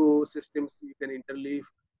new systems you can interleave,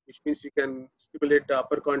 which means you can stimulate the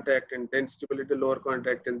upper contact and then stimulate the lower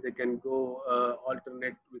contact, and they can go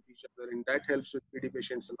alternate with each other, and that helps with PD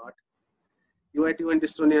patients a lot. UIT1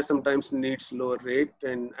 dystonia sometimes needs lower rate,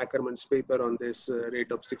 and Ackerman's paper on this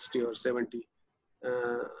rate of 60 or 70.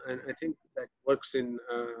 And I think that works in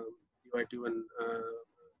UIT1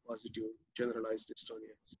 positive generalized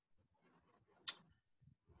dystonias.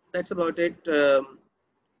 That's about it.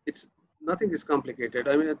 It's nothing is complicated.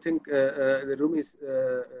 I mean, I think the Rumi's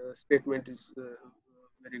statement is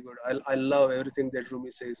very good. I love everything that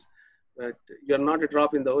Rumi says, that you're not a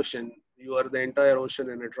drop in the ocean. You are the entire ocean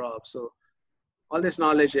in a drop. So all this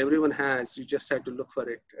knowledge everyone has, you just have to look for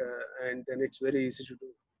it. And then it's very easy to do.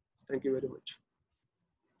 Thank you very much.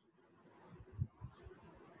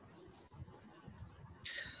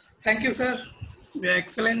 Thank you, sir.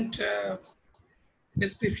 Excellent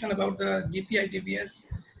description about the GPI DBS.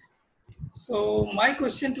 So my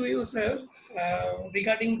question to you, sir,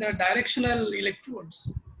 regarding the directional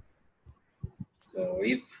electrodes. So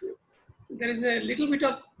if there is a little bit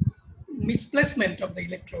of misplacement of the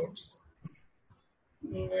electrodes,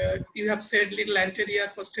 you have said little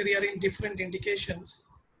anterior, posterior in different indications.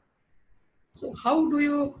 So how do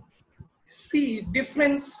you see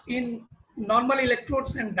difference in normal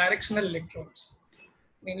electrodes and directional electrodes?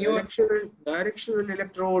 In your Directional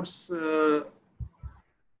electrodes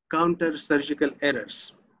counter surgical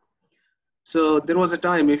errors. So there was a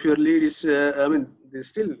time if your lead is, I mean, there's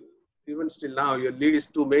still, even still now, your lead is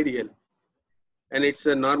too medial and it's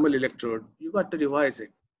a normal electrode, you got to revise it.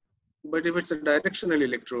 But if it's a directional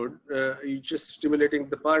electrode, you're just stimulating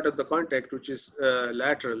the part of the contact which is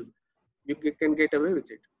lateral, you can get away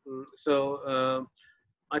with it. So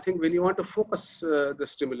I think when you want to focus the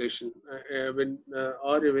stimulation,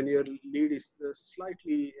 or when your lead is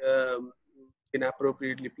slightly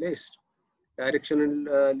inappropriately placed,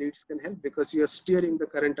 directional leads can help because you're steering the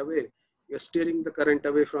current away. You're steering the current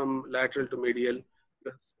away from lateral to medial.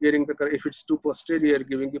 You're steering the current. If it's too posterior,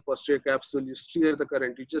 giving you posterior capsule, you steer the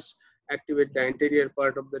current. You just activate the anterior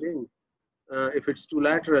part of the ring. If it's too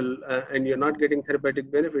lateral and you're not getting therapeutic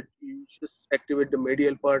benefit, you just activate the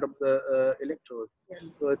medial part of the electrode.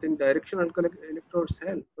 So I think directional electrodes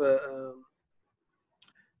help.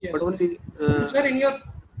 yes. But only. Sir, in your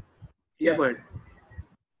go ahead.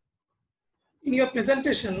 In your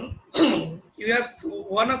presentation, you have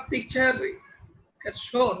one of picture has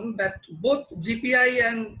shown that both GPI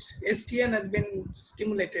and STN has been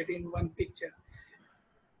stimulated in one picture.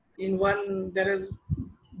 In one, there is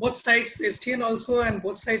both sides STN also and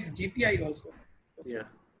both sides GPI also. Yeah.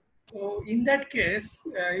 So in that case,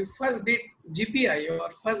 you first did GPI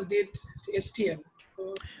or first did STN.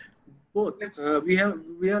 So both. We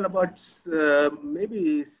have about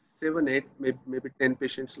maybe 7, 8, maybe 10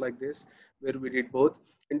 patients like this where we did both.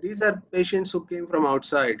 And these are patients who came from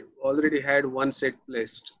outside, already had one set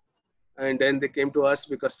placed. And then they came to us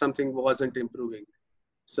because something wasn't improving.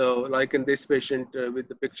 So like in this patient with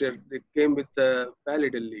the picture, they came with a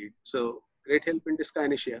pallidal lead. So great help in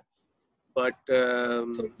dyskinesia. But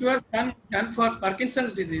so you have done for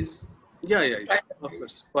Parkinson's disease? Yeah, of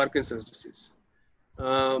course, Parkinson's disease.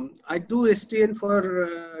 I do STN for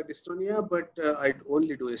dystonia, but I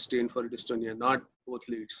only do STN for dystonia, not both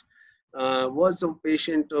leads. Was a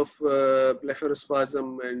patient of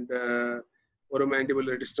blepharospasm and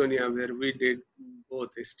oromandibular dystonia where we did both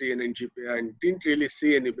STN and GPI and didn't really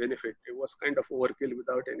see any benefit. It was kind of overkill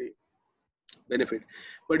without any benefit.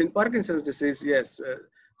 But in Parkinson's disease, yes,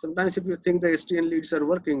 sometimes if you think the STN leads are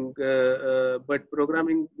working, but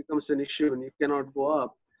programming becomes an issue and you cannot go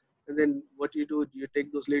up, and then what you do, you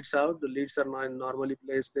take those leads out, the leads are not normally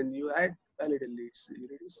placed, then you add pallidal leads, you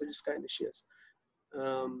reduce the dyskinesias.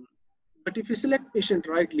 But if you select patient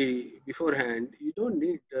rightly beforehand, you don't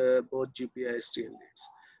need both GPI STN leads.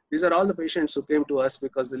 These are all the patients who came to us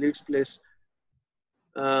because the leads placed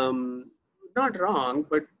Not wrong,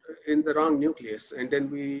 but in the wrong nucleus. And then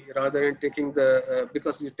we, rather than taking the,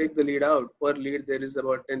 because you take the lead out, per lead there is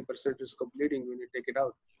about 10% risk of bleeding when you take it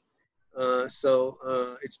out. So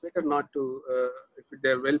it's better not to, if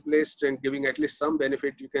they're well placed and giving at least some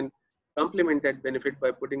benefit, you can complement that benefit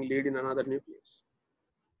by putting lead in another nucleus.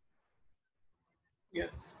 Yeah.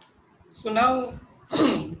 So now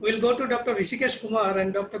we'll go to Dr. Hrishikesh Kumar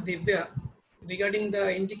and Dr. Divya regarding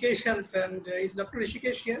the indications. And is Dr.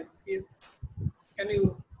 Hrishikesh here? Can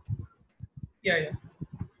you? Yeah.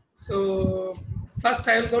 So first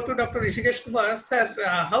I will go to Dr. Hrishikesh Kumar. Sir,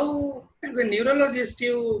 how as a neurologist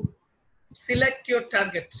you select your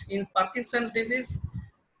target in Parkinson's disease,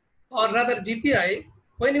 or rather GPI?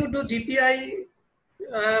 When you do GPI,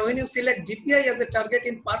 when you select GPI as a target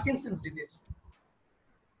in Parkinson's disease?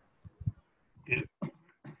 Okay.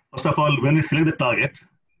 First of all, when we select the target,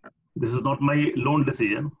 this is not my lone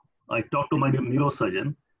decision. I talk to my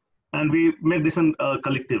neurosurgeon and we make decision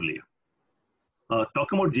collectively.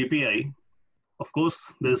 Talking about GPI, of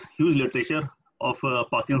course, there's huge literature of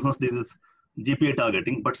Parkinson's disease GPI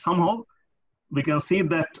targeting, but somehow we can see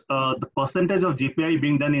that the percentage of GPI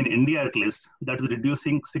being done in India at least, that is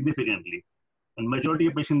reducing significantly. And majority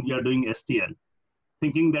of patients we are doing STN,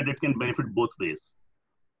 thinking that it can benefit both ways.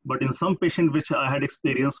 But in some patients which I had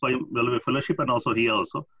experienced by fellowship and also here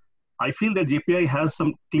also, I feel that GPI has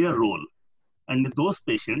some clear role. And those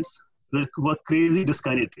patients who are crazy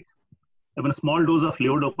dyskinetic, even a small dose of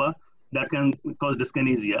levodopa that can cause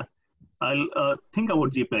dyskinesia, I'll think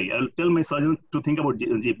about GPI. I'll tell my surgeon to think about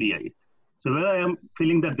GPI. So where I am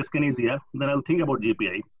feeling that dyskinesia, then I'll think about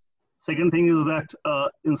GPI. Second thing is that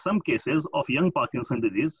in some cases of young Parkinson's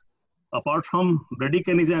disease, apart from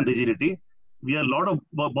bradykinesia and rigidity, we are a lot of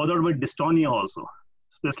bothered with dystonia also,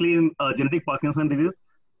 especially in genetic Parkinson's disease.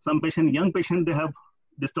 Some young patient, they have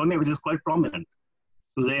dystonia which is quite prominent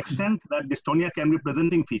to the extent that dystonia can be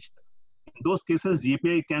presenting feature. In those cases,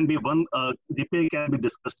 GPI can be GPI can be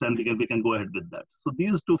discussed and we can go ahead with that. So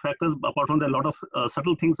these two factors, apart from that, a lot of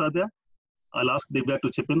subtle things are there. I'll ask Divya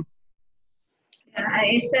to chip in.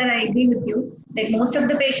 Sir, I agree with you. Like most of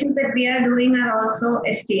the patients that we are doing are also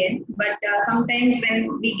STN, but sometimes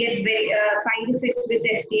when we get very, side effects with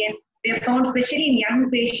STN, we have found, especially in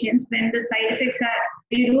young patients, when the side effects are,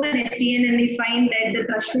 we do an STN and we find that the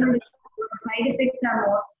threshold side effects are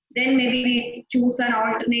more, then maybe we choose an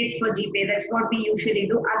alternate for GPI. That's what we usually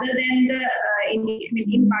do, other than the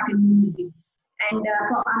in Parkinson's disease. And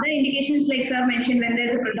for other indications, like sir mentioned, when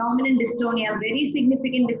there's a predominant dystonia, very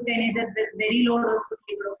significant dyskinesia with very low dose of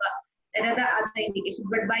levodopa, that are the other indications.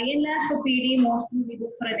 But by and large, for PD, mostly we go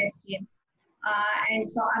for an STN.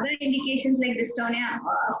 And for other indications like dystonia,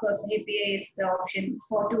 of course, GPI is the option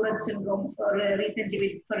for Tourette syndrome. For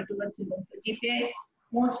recently for Tourette syndrome, so GPI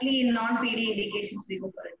mostly in non-PD indications we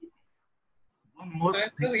go for a GPI. One more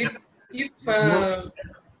thing.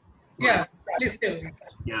 Yeah, please tell me, sir.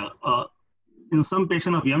 Yeah. In some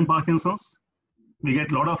patients of young Parkinson's, we get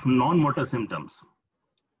a lot of non-motor symptoms.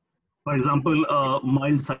 For example,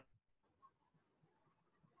 mild.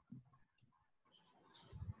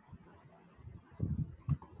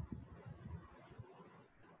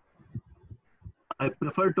 I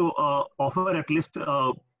prefer to offer at least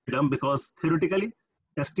because theoretically,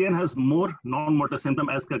 STN has more non-motor symptom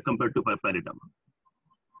as compared to pallidum.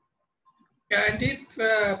 Yeah, and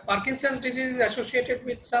if Parkinson's disease is associated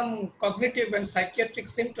with some cognitive and psychiatric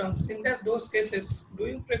symptoms, in those cases, do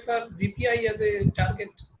you prefer GPI as a target?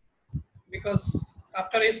 Because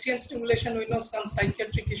after STN stimulation, we know some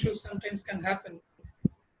psychiatric issues sometimes can happen.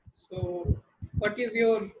 So what is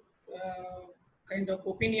your kind of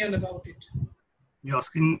opinion about it? You're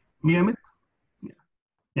asking me, Amit?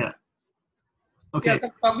 Yeah. Okay. Yeah,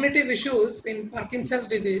 the cognitive issues in Parkinson's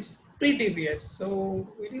disease pre-DBS. So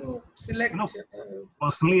will you select?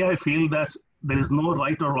 Personally, I feel that there is no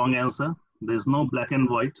right or wrong answer. There is no black and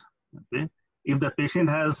white. Okay. If the patient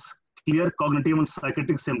has clear cognitive and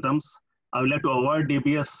psychiatric symptoms, I would like to avoid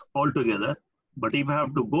DBS altogether. But if I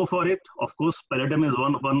have to go for it, of course, pallidum is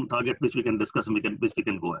one target which we can discuss and which we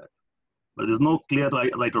can go ahead. But there's no clear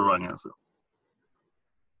right or wrong answer.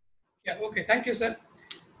 Yeah. Okay. Thank you, sir.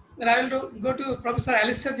 Then I will go to Professor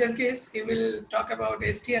Alistair Jenkins. He will talk about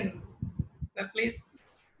STN. Sir, please.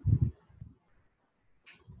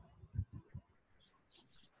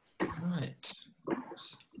 Right.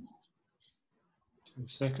 2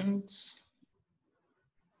 seconds.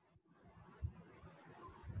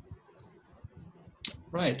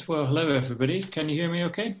 Right. Well, hello, everybody. Can you hear me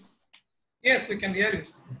okay? Yes, we can hear you.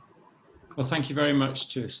 Well, thank you very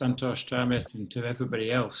much to Santosh, to Amit, and to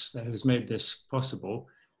everybody else who's made this possible.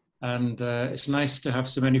 And it's nice to have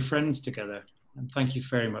so many friends together. and thank you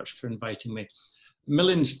very much for inviting me.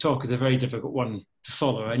 Milind's talk is a very difficult one to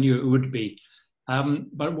follow. I knew it would be.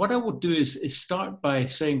 But what I will do is start by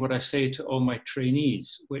saying what I say to all my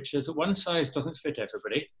trainees, which is that one size doesn't fit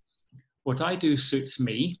everybody. What I do suits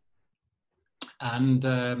me, and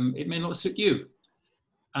it may not suit you.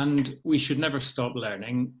 And we should never stop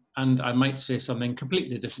learning. And I might say something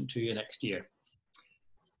completely different to you next year.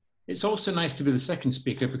 It's also nice to be the second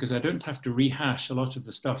speaker because I don't have to rehash a lot of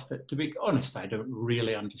the stuff that, to be honest, I don't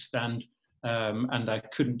really understand. And I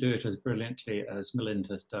couldn't do it as brilliantly as Milind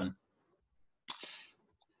has done.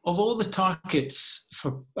 Of all the targets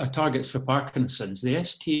for Parkinson's, the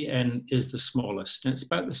STN is the smallest, and it's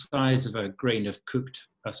about the size of a grain of cooked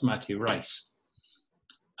basmati rice.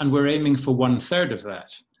 And we're aiming for 1/3 of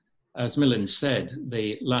that. As Milind said,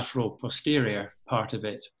 the lateral posterior part of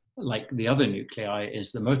it, like the other nuclei,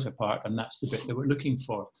 is the motor part, and that's the bit that we're looking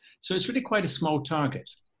for. So it's really quite a small target.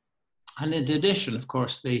 And in addition, of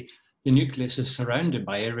course, the nucleus is surrounded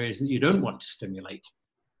by areas that you don't want to stimulate.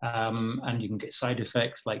 And you can get side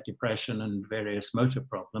effects like depression and various motor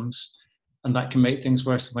problems, and that can make things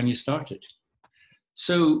worse than when you started.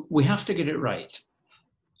 So we have to get it right.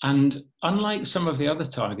 And unlike some of the other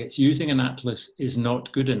targets, using an atlas is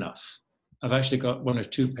not good enough. I've actually got 1 or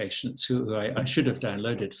 2 patients who I should have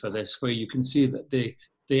downloaded for this, where you can see that the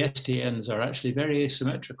STNs are actually very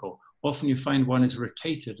asymmetrical. Often you find one is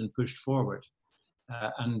rotated and pushed forward.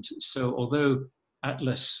 And so although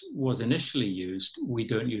Atlas was initially used, we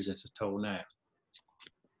don't use it at all now.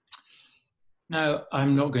 Now,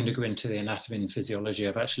 I'm not going to go into the anatomy and physiology.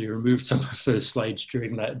 I've actually removed some of those slides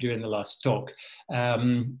during the last talk,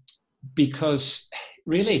 because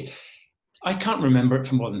really, I can't remember it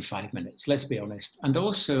for more than 5 minutes, let's be honest. And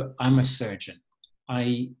also, I'm a surgeon.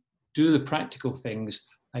 I do the practical things.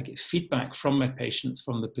 I get feedback from my patients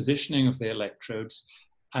from the positioning of the electrodes.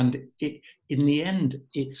 And in the end,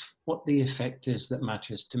 it's what the effect is that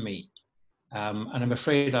matters to me. And I'm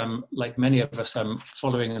afraid I'm, like many of us, I'm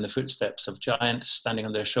following in the footsteps of giants standing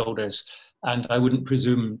on their shoulders, and I wouldn't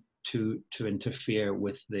presume to interfere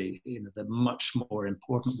with the much more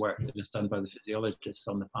important work that is done by the physiologists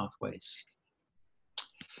on the pathways.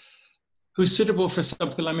 Who's suitable for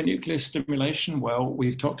subthalamic nuclear stimulation? Well,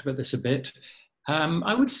 we've talked about this a bit.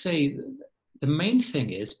 I would say the main thing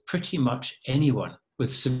is pretty much anyone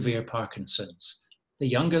with severe Parkinson's. The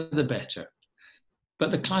younger, the better. But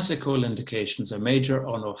the classical indications are major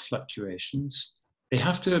on-off fluctuations. They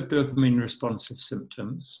have to have dopamine responsive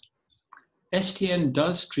symptoms. STN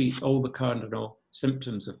does treat all the cardinal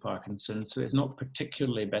symptoms of Parkinson's, so it's not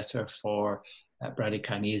particularly better for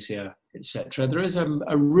bradykinesia, etc. There is a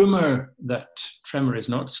rumor that tremor is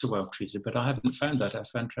not so well treated, but I haven't found that. I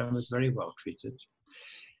found tremor is very well treated.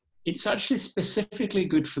 It's actually specifically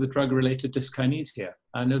good for the drug-related dyskinesia.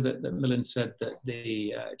 I know that Milind said that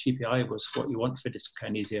the GPI was what you want for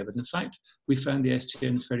dyskinesia, but in fact, we found the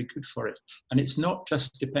STN is very good for it. And it's not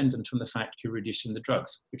just dependent on the fact you're reducing the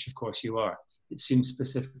drugs, which of course you are. It seems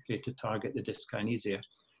specifically to target the dyskinesia.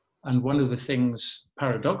 And one of the things,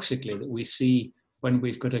 paradoxically, that we see when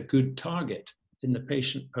we've got a good target in the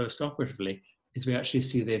patient post-operatively is we actually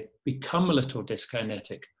see they become a little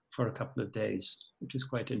dyskinetic for a couple of days, which is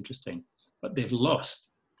quite interesting. But they've lost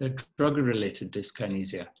their drug-related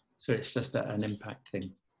dyskinesia. So it's just an impact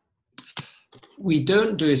thing. We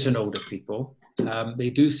don't do it in older people. They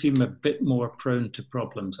do seem a bit more prone to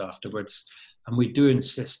problems afterwards. And we do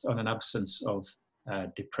insist on an absence of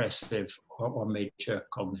depressive or major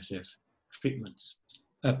cognitive treatments,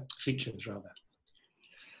 features rather.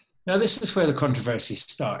 Now, this is where the controversy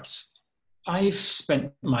starts. I've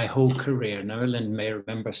spent my whole career, now Milind may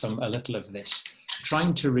remember a little of this,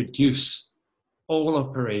 trying to reduce all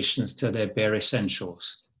operations to their bare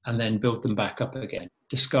essentials and then build them back up again,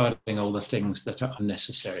 discarding all the things that are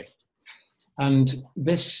unnecessary. And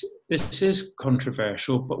this is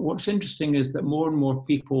controversial, but what's interesting is that more and more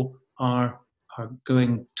people are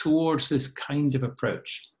going towards this kind of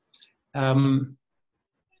approach.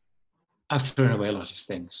 I've thrown away a lot of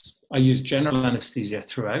things. I used general anesthesia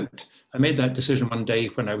throughout. I made that decision one day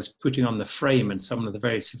when I was putting on the frame and someone with a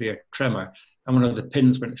very severe tremor, and one of the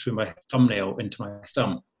pins went through my thumbnail into my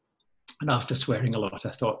thumb. And after swearing a lot,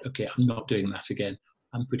 I thought, okay, I'm not doing that again.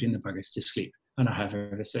 I'm putting the buggers to sleep, and I have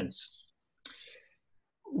ever since.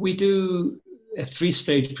 We do a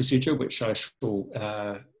 3-stage procedure, which I shall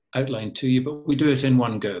outline to you, but we do it in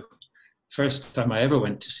one go. First time I ever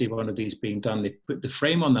went to see one of these being done, they put the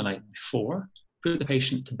frame on the night before, put the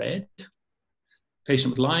patient to bed. The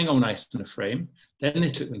patient was lying all night in a frame. Then they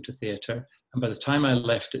took them to theatre. And by the time I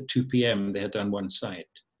left at 2 p.m., they had done one side.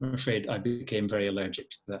 I'm afraid I became very allergic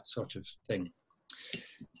to that sort of thing.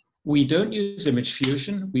 We don't use image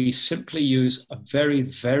fusion. We simply use a very,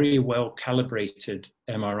 very well calibrated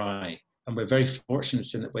MRI. And we're very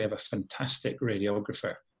fortunate in that we have a fantastic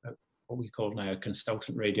radiographer, what we call now a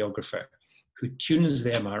consultant radiographer, who tunes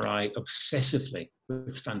the MRI obsessively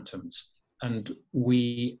with phantoms. And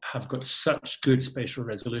we have got such good spatial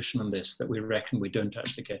resolution on this that we reckon we don't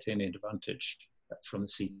actually get any advantage from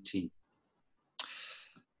the CT.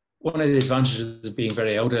 One of the advantages of being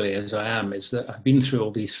very elderly as I am is that I've been through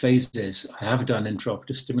all these phases. I have done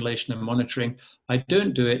intraoperative stimulation and monitoring. I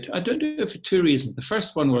don't do it for two reasons. The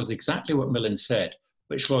first one was exactly what Milind said,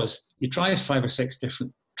 which was you try 5 or 6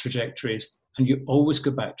 different trajectories and you always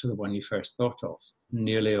go back to the one you first thought of,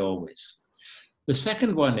 nearly always. The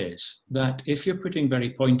second one is that if you're putting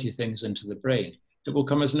very pointy things into the brain, it will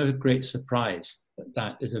come as no great surprise that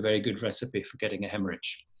that is a very good recipe for getting a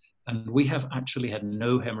hemorrhage. And we have actually had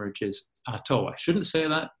no hemorrhages at all. I shouldn't say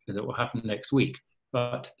that because it will happen next week,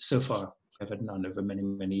 but so far I've had none over many,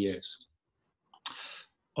 many years.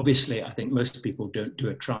 Obviously, I think most people don't do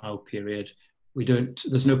a trial period.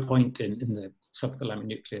 There's no point in the subthalamic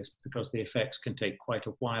nucleus because the effects can take quite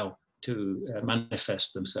a while to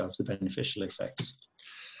manifest themselves, the beneficial effects.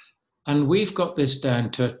 And we've got this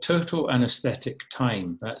down to a total anesthetic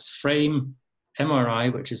time. That's frame,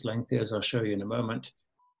 MRI, which is lengthy, as I'll show you in a moment,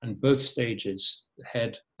 and both stages, the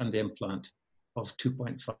head and the implant, of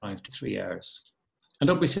 2.5 to 3 hours. And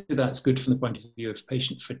obviously that's good from the point of view of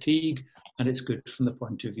patient fatigue, and it's good from the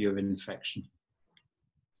point of view of infection.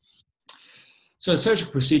 So a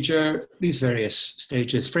surgical procedure, these various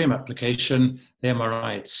stages: frame application, the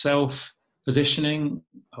MRI itself, positioning,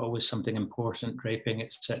 always something important, draping,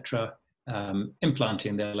 etc.,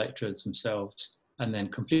 implanting the electrodes themselves, and then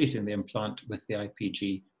completing the implant with the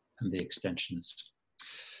IPG and the extensions.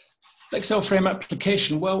 Excel frame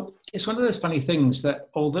application, well, it's one of those funny things that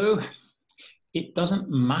although it doesn't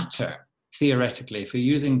matter theoretically if you're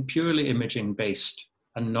using purely imaging-based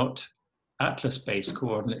and not atlas-based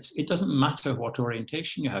coordinates, it doesn't matter what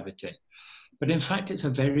orientation you have it in. But in fact, it's a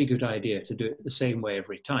very good idea to do it the same way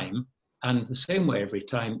every time. And the same way every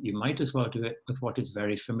time, you might as well do it with what is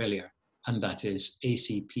very familiar, and that is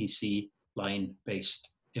ACPC line-based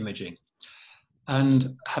imaging.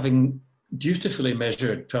 And having dutifully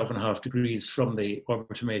measured 12.5 degrees from the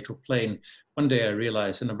orbitometrial plane, one day I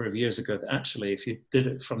realized a number of years ago that actually if you did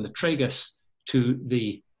it from the tragus to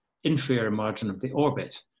the inferior margin of the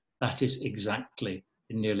orbit, that is exactly,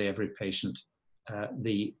 in nearly every patient,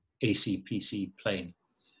 the ACPC plane.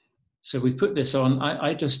 So we put this on.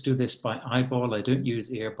 I just do this by eyeball. I don't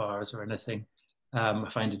use ear bars or anything. I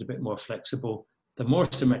find it a bit more flexible. The more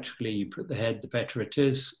symmetrically you put the head, the better it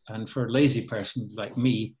is. And for a lazy person like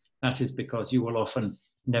me, that is because you will often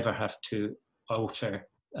never have to alter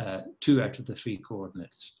 2 out of the 3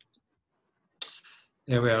 coordinates.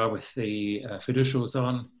 There we are with the fiducials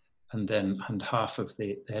on, and half of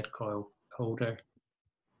the head coil holder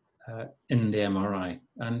in the MRI.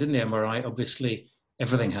 And in the MRI, obviously,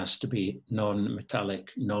 everything has to be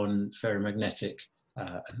non-metallic, non-ferromagnetic,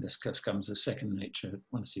 and this comes as second nature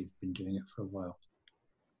once you've been doing it for a while.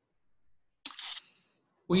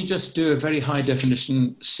 We just do a very high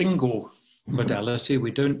definition single modality.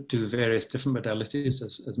 We don't do various different modalities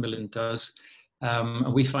as Milind does.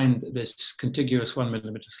 And we find that this contiguous 1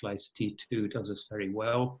 mm slice T2 does us very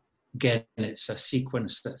well. Again, it's a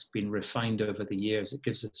sequence that's been refined over the years. It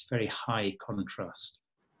gives us very high contrast.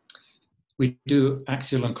 We do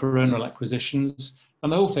axial and coronal acquisitions,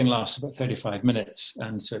 and the whole thing lasts about 35 minutes.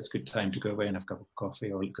 And so it's a good time to go away and have a cup of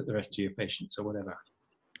coffee or look at the rest of your patients or whatever.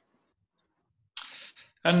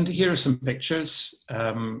 And here are some pictures.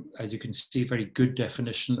 As you can see, very good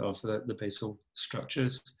definition of the basal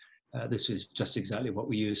structures. This is just exactly what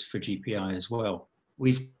we use for GPI as well.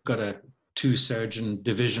 We've got a 2-surgeon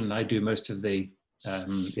division. I do most of the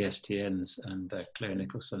STNs, and Claire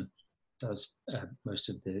Nicholson does most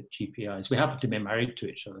of the GPIs. We happen to be married to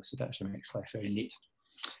each other, so that actually makes life very neat.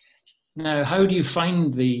 Now, how do you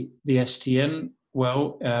find the STN?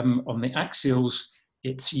 Well, on the axials,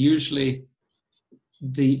 it's usually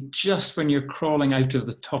just when you're crawling out of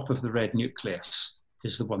the top of the red nucleus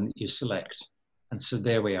is the one that you select. And so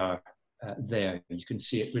there we are there. You can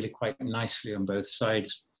see it really quite nicely on both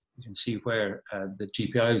sides. You can see where the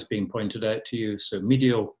GPI is being pointed out to you. So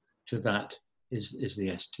medial to that is the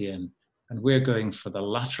STN. And we're going for the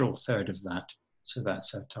lateral third of that. So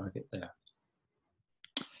that's our target there.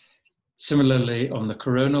 Similarly, on the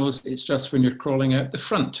coronals, it's just when you're crawling out the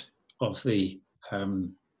front of the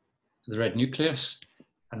red nucleus.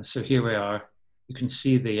 And so here we are. You can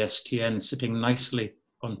see the STN sitting nicely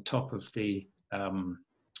on top of the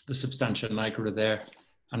substantia nigra there.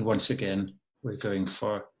 And once again, we're going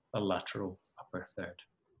for the lateral upper third.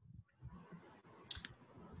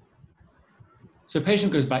 So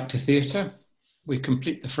patient goes back to theatre. We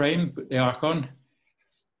complete the frame, put the arc on.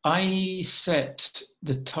 I set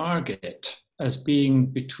the target as being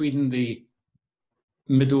between the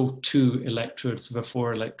middle two electrodes of a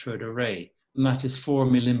 4-electrode array, and that is 4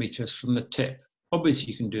 millimeters from the tip.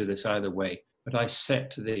 Obviously, you can do this either way, but I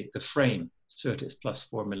set the frame so that it's plus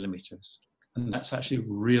 4 millimeters. And that's actually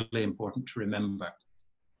really important to remember.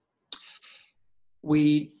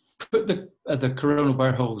 We put the coronal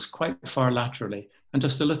burr holes quite far laterally and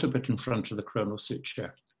just a little bit in front of the coronal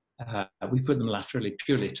suture. We put them laterally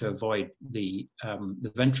purely to avoid the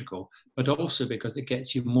ventricle, but also because it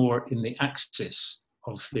gets you more in the axis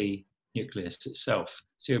of the nucleus itself.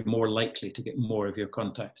 So you're more likely to get more of your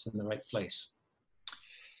contacts in the right place.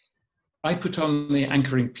 I put on the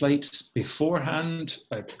anchoring plates beforehand.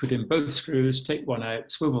 I put in both screws, take one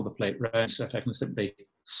out, swivel the plate round so that I can simply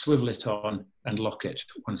swivel it on and lock it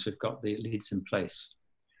once we've got the leads in place.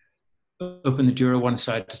 Open the dura one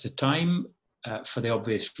side at a time for the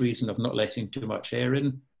obvious reason of not letting too much air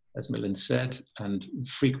in, as Milind said, and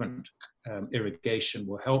frequent irrigation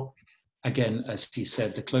will help. Again, as he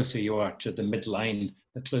said, the closer you are to the midline,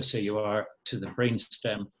 the closer you are to the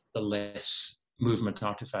brainstem, the less movement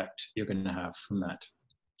artifact you're going to have from that.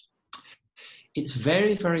 It's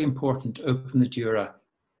very, very important to open the dura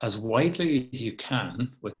as widely as you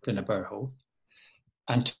can within a burr hole,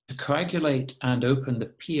 and to coagulate and open the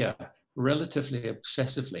pia relatively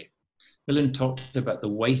obsessively. Milind talked about the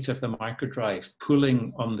weight of the microdrive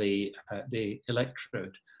pulling on the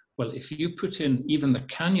electrode. Well, if you put in even the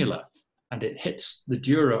cannula and it hits the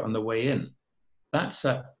dura on the way in, that's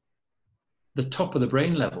at the top of the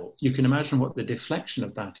brain level. You can imagine what the deflection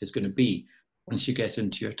of that is going to be once you get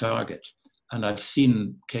into your target. And I've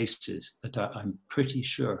seen cases that I'm pretty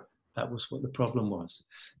sure that was what the problem was.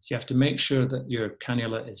 So you have to make sure that your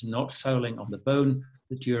cannula is not fouling on the bone,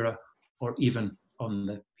 the dura, or even on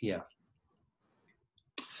the pia.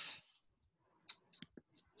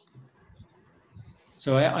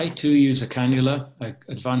 So I too use a cannula. I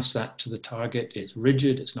advance that to the target. It's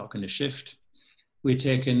rigid, it's not going to shift. We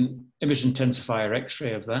take an image intensifier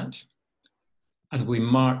X-ray of that, and we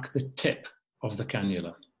mark the tip of the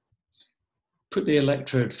cannula. Put the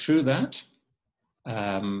electrode through that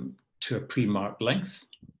to a pre-marked length,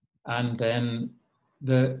 and then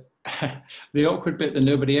the awkward bit that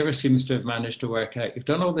nobody ever seems to have managed to work out. You've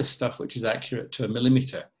done all this stuff which is accurate to a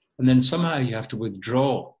millimeter, and then somehow you have to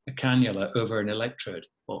withdraw a cannula over an electrode.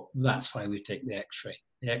 Well, that's why we take the X-ray.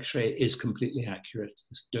 The X-ray is completely accurate.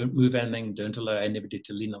 Just don't move anything, don't allow anybody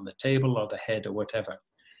to lean on the table or the head or whatever.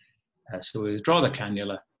 So we withdraw the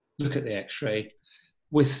cannula, look at the X-ray.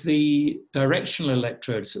 With the directional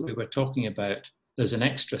electrodes that we were talking about, there's an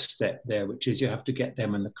extra step there, which is you have to get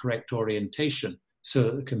them in the correct orientation so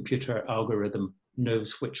that the computer algorithm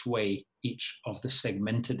knows which way each of the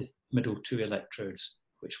segmented middle two electrodes,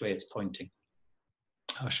 which way it's pointing.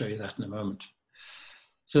 I'll show you that in a moment.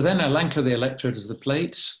 So then I'll anchor the electrode as the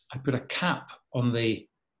plates. I put a cap on the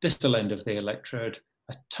distal end of the electrode.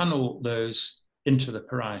 I tunnel those into the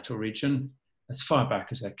parietal region as far back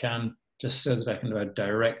as I can, just so that I can have a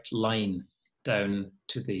direct line down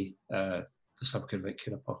to the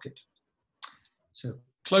subclavicular pocket. So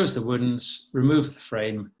close the wounds, remove the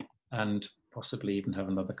frame, and possibly even have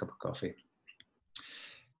another cup of coffee.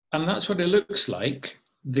 And that's what it looks like.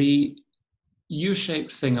 The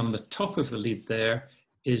U-shaped thing on the top of the lead there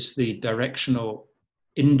is the directional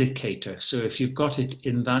indicator. So if you've got it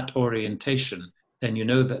in that orientation, then you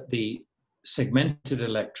know that the segmented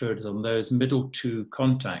electrodes on those middle two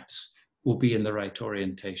contacts will be in the right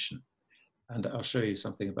orientation. And I'll show you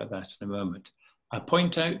something about that in a moment. I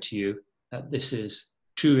point out to you that this is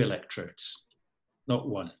 2 electrodes, not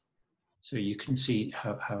 1. So you can see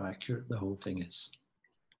how accurate the whole thing is.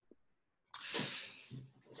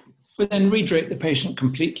 We then redrape the patient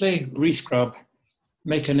completely, rescrub,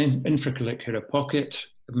 make an infraclavicular pocket,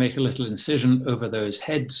 make a little incision over those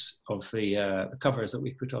heads of the covers that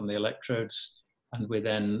we put on the electrodes, and we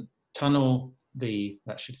then tunnel the,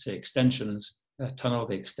 that should say extensions, tunnel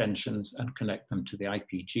the extensions and connect them to the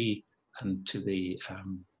IPG and to the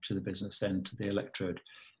business end, to the electrode.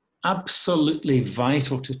 Absolutely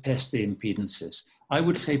vital to test the impedances. I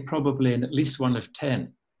would say probably in at least 1 of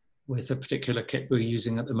 10 with a particular kit we're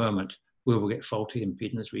using at the moment, we will get faulty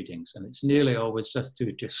impedance readings. And it's nearly always just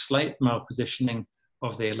due to slight malpositioning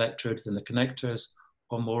of the electrodes and the connectors,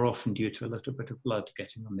 or more often due to a little bit of blood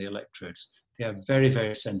getting on the electrodes. They are very,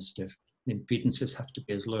 very sensitive. The impedances have to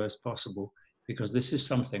be as low as possible, because this is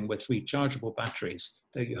something with rechargeable batteries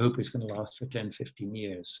that you hope is going to last for 10, 15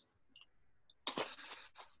 years.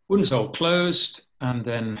 Wounds all closed, and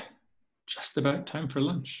then just about time for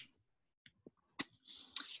lunch.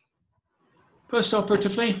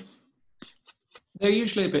 Post-operatively, they're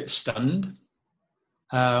usually a bit stunned.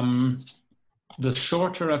 The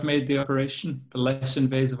shorter I've made the operation, the less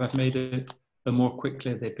invasive I've made it, the more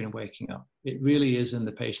quickly they've been waking up. It really is in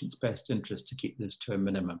the patient's best interest to keep this to a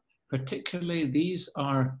minimum. Particularly, these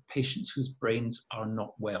are patients whose brains are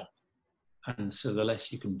not well. And so the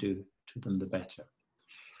less you can do to them, the better.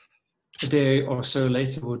 A day or so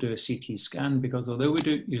later, we'll do a CT scan, because although we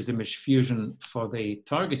don't use image fusion for the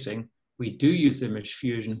targeting, we do use image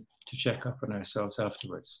fusion to check up on ourselves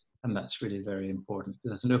afterwards. And that's really very important.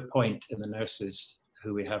 There's no point in the nurses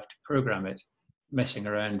who we have to program it messing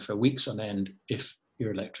around for weeks on end if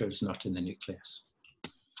your electrode is not in the nucleus.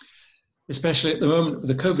 Especially at the moment with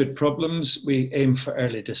the COVID problems, we aim for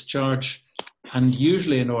early discharge. And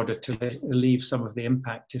usually in order to leave some of the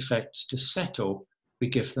impact effects to settle, we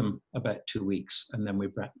give them about 2 weeks, and then we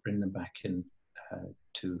bring them back in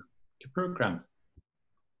to program.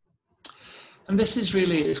 And this is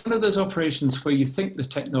really, it's one of those operations where you think the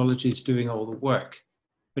technology is doing all the work,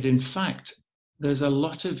 but in fact, there's a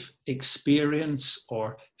lot of experience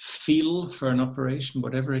or feel for an operation,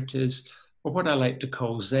 whatever it is, or what I like to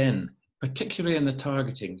call Zen, particularly in the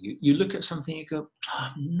targeting. You look at something, you go,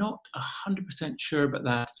 I'm not 100% sure about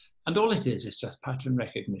that. And all it is just pattern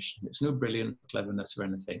recognition. It's no brilliant cleverness or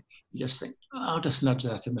anything. You just think, oh, I'll just nudge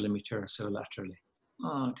that a millimeter or so laterally.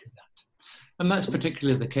 Oh, I'll do that. And that's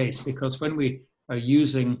particularly the case because when we are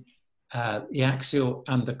using the axial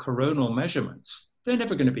and the coronal measurements, they're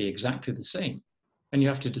never going to be exactly the same. And you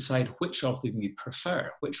have to decide which of them you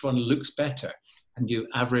prefer, which one looks better. And you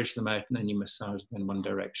average them out and then you massage them in one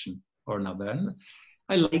direction or another. And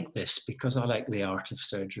I like this because I like the art of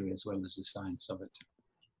surgery as well as the science of it.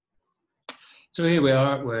 So here we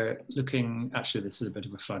are, we're looking, actually this is a bit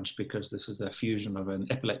of a fudge because this is a fusion of an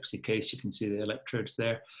epilepsy case. You can see the electrodes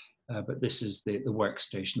there, but this is the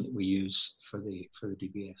workstation that we use for the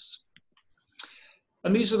DBS.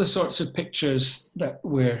 And these are the sorts of pictures that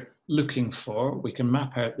we're looking for. We can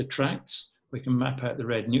map out the tracts, we can map out the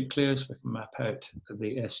red nucleus, we can map out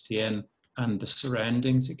the STN and the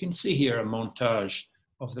surroundings. You can see here a montage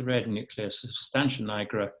of the red nucleus, the substantia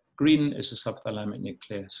nigra. Green is the subthalamic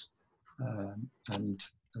nucleus. And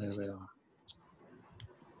there we are.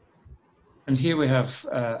 And here we have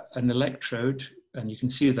an electrode, and you can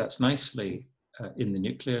see that's nicely in the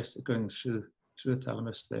nucleus, going through the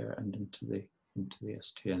thalamus there and into the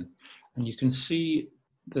STN. And you can see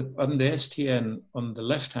on the STN on the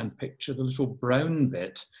left-hand picture, the little brown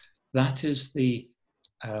bit, that is the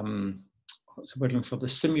what's the word for the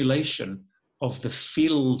simulation of the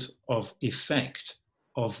field of effect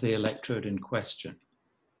of the electrode in question.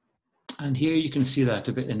 And here you can see that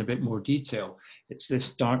in a bit more detail. It's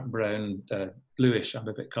this dark brown, bluish, I'm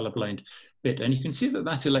a bit colorblind bit. And you can see that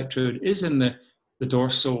that electrode is in the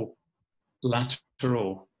dorsal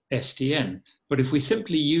lateral STN. But if we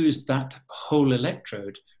simply used that whole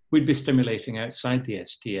electrode, we'd be stimulating outside the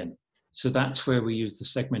STN. So that's where we use the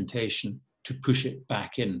segmentation to push it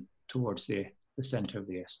back in towards the center of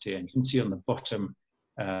the STN. You can see on the bottom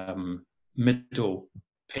middle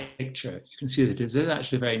picture, you can see that it is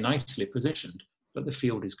actually very nicely positioned, but the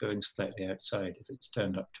field is going slightly outside if it's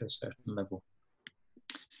turned up to a certain level.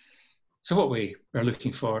 So what we are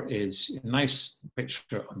looking for is a nice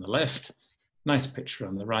picture on the left, nice picture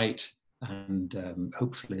on the right, and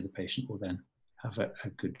hopefully the patient will then have a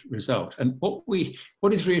good result. And what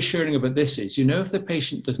is reassuring about this is, you know, if the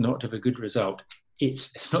patient does not have a good result,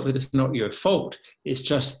 it's not that it's not your fault, it's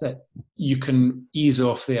just that you can ease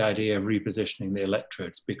off the idea of repositioning the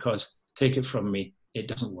electrodes, because take it from me, it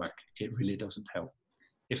doesn't work. It really doesn't help.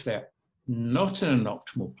 If they're not in an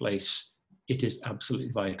optimal place, it is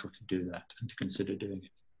absolutely vital to do that and to consider doing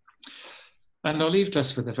it. And I'll leave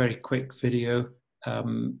just with a very quick video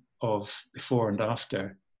of before and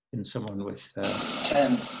after in someone with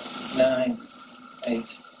 10, 9, 8,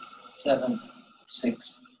 7,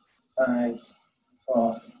 6, 5,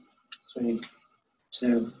 4, 3,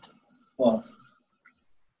 2, 1.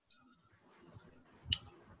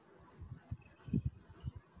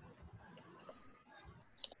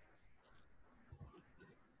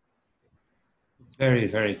 Very,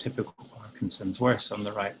 very typical Parkinson's, worse on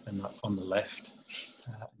the right than on the left.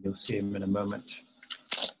 You'll see him in a moment.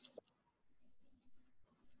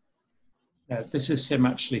 This is him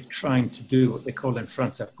actually trying to do what they call in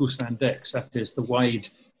France a pouce index, that is the wide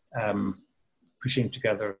pushing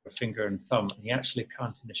together a finger and thumb. And he actually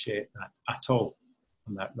can't initiate that at all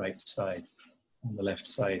on that right side. On the left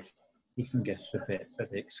side, he can get it a bit, but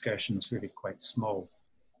the excursion is really quite small.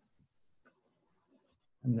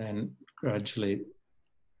 And then gradually,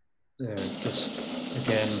 there, just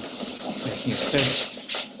again, making a test.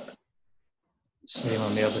 Same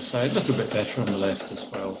on the other side, a little bit better on the left as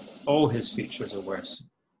well. All his features are worse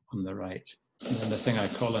on the right. And then the thing I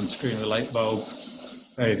call unscrewing the light bulb,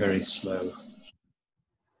 very, very slow.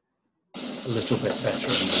 A little bit better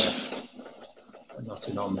on the left, but not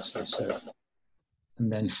enormously so.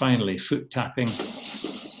 And then finally, foot tapping.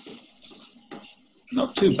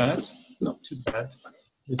 Not too bad, not too bad.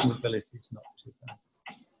 His mobility is not too bad.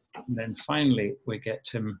 And then finally, we get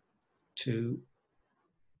him to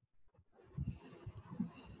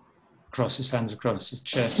cross his hands across his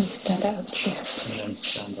chest. And stand out of the chair. And then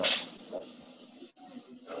stand up.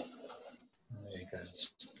 There he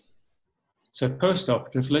goes. So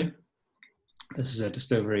post-operatively, this is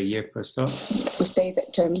just over a year post-op. We say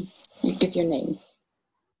that you give your name.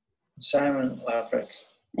 Simon Laverick.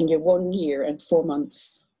 And you're 1 year and 4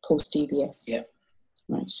 months post-DBS. Yeah.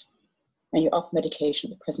 Right. And you're off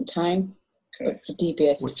medication at the present time. Correct. But the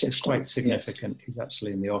DBS Which is quite significant. Yes. He's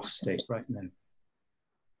actually in the off state right now.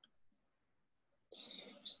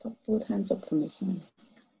 Just put both hands up for me, Simon.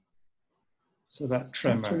 So that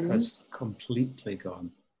tremor has completely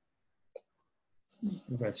gone.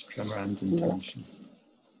 The rest tremor and intention.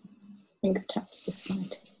 Finger taps this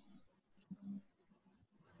side.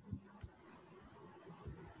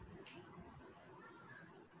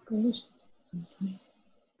 Good.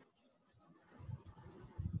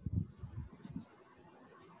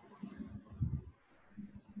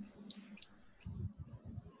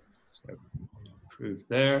 So improve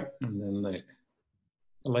there, and then the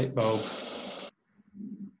light bulb.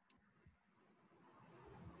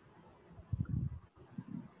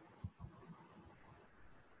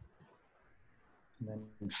 And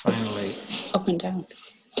then finally, up and down.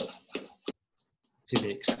 See, the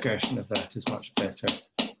excursion of that is much better.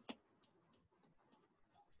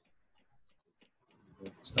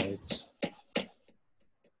 Both sides.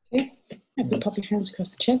 Okay, and we'll pop your hands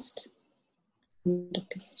across the chest and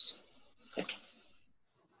up your nose.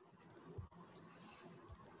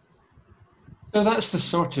 So that's the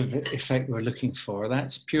sort of effect we're looking for.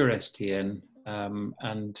 That's pure STN,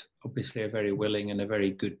 and obviously a very willing and a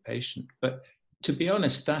very good patient. But to be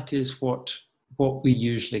honest, that is what we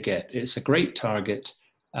usually get. It's a great target.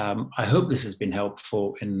 I hope this has been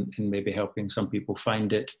helpful in maybe helping some people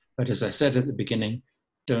find it. But as I said at the beginning,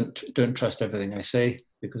 don't trust everything I say,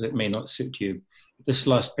 because it may not suit you. This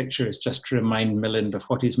last picture is just to remind Milind of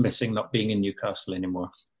what he's missing not being in Newcastle anymore.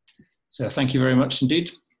 So thank you very much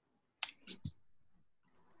indeed.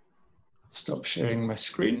 Stop sharing my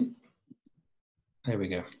screen. There we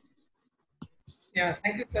go. Yeah,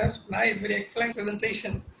 thank you, sir. Nice, very excellent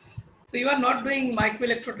presentation. So you are not doing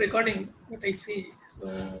microelectrode recording, what I see.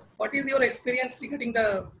 So what is your experience regarding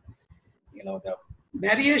the, the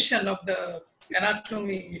variation of the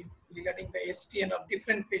anatomy regarding the STN of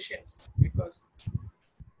different patients? Because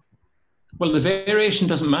well, the variation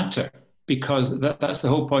doesn't matter, because that's the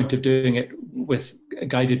whole point of doing it with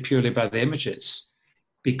guided purely by the images.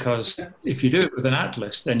 Because if you do it with an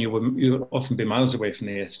atlas, then you'll often be miles away from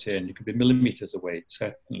the STN. You could be millimeters away,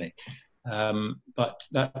 certainly. But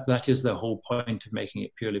that is the whole point of making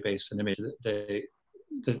it purely based on image.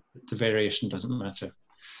 The variation doesn't matter.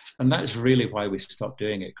 And that's really why we stopped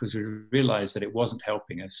doing it, because we realized that it wasn't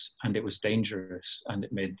helping us, and it was dangerous, and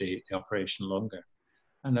it made the operation longer.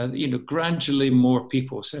 And gradually more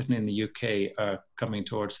people, certainly in the UK, are coming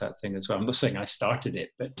towards that thing as well. I'm not saying I started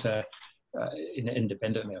it, but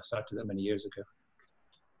independently, I started that many years ago.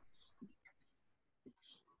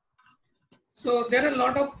 so there are a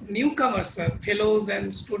lot of newcomers, fellows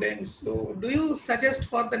and students. So do you suggest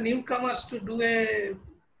for the newcomers to do a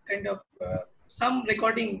kind of some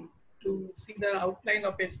recording to see the outline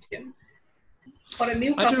of STN? For a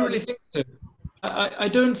newcomer, I don't really think so. I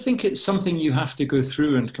don't think it's something you have to go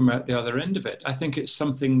through and come out the other end of it. I think it's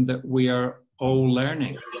something that we are all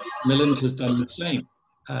learning. Milind has done the same.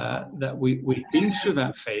 That we've been through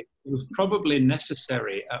that phase. It was probably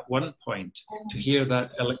necessary at one point to hear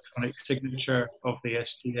that electronic signature of the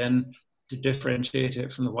STN, to differentiate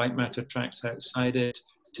it from the white matter tracts outside it,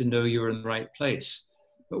 to know you're in the right place.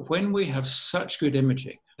 But when we have such good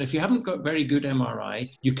imaging, if you haven't got very good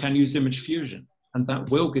MRI, you can use image fusion, and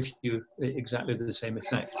that will give you exactly the same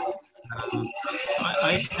effect.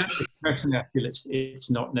 I personally, I feel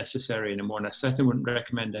it's not necessary anymore, and I certainly wouldn't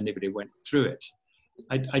recommend anybody went through it.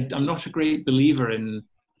 I'm not a great believer in,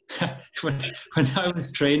 when I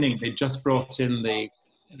was training, they just brought in the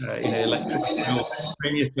electric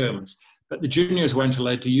craniotherms, but the juniors weren't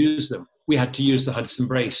allowed to use them. We had to use the Hudson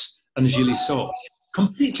brace and the Gilly saw.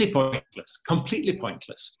 Completely pointless, completely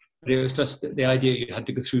pointless. But it was just the idea you had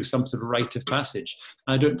to go through some sort of rite of passage.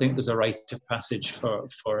 I don't think there's a rite of passage for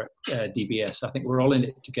DBS. I think we're all in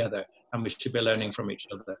it together, and we should be learning from each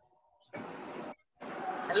other.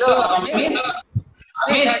 Hello, Amit.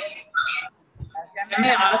 Amit, can I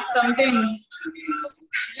ask something?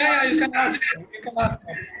 Yeah, you can ask. You can ask.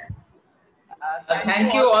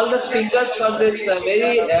 Thank you all the speakers for this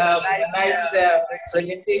very nice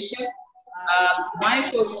presentation. My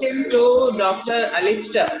question to Dr.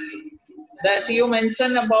 Alistair, that you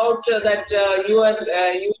mentioned about that you are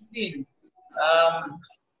using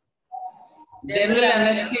general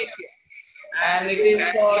anesthesia, and it is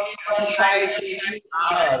for 5 to 6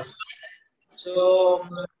 hours. So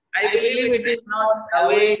I believe it is not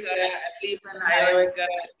awake, asleep and awake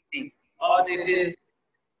thing, or it is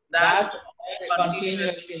that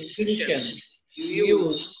continuous infusion you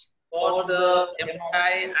use for the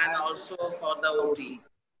MRI and also for the OT.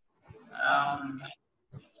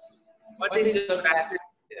 What is your practice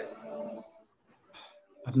there?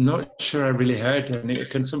 I'm not sure I really heard any.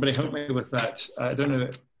 Can somebody help me with that? I don't know.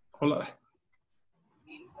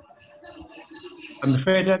 I'm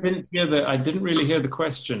afraid I didn't hear the. I didn't really hear the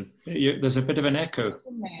question. There's a bit of an echo.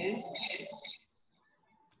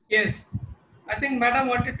 Yes, I think Madam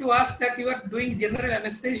wanted to ask that you are doing general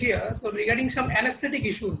anesthesia, so regarding some anesthetic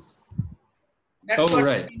issues. That's oh, what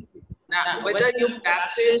right. Now, whether you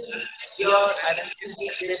practice your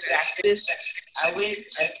anesthesia practice awake,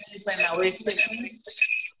 asleep and awake patient,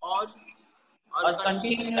 or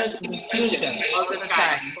continuous infusion all the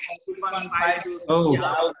time, 2.5 to 3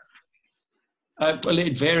 hours. Well,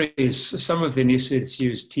 it varies. Some of the anesthetists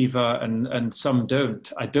use TIVA and some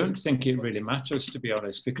don't. I don't think it really matters, to be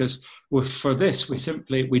honest, because for this,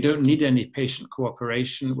 we don't need any patient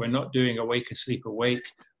cooperation. We're not doing awake, asleep, awake.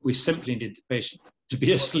 We simply need the patient to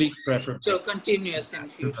be asleep, preferably. So continuous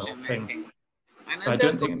infusion, I think. I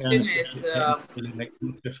don't think question is, really makes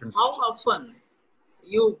a difference. how often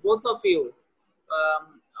you, both of you,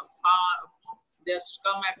 just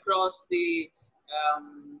come across the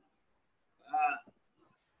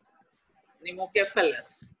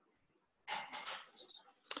pneumocephalus?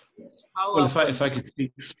 Well, if I could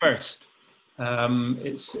speak first,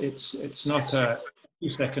 it's not a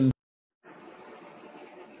 2-second.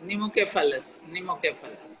 Pneumocephalus.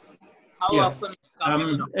 How often it's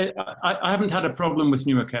coming? I haven't had a problem with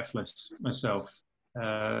pneumocephalus myself.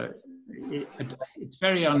 It's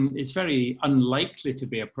very unlikely to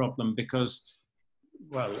be a problem because,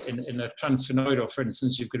 well, in a transsphenoidal, for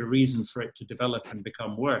instance, you've got a reason for it to develop and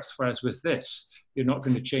become worse. Whereas with this, you're not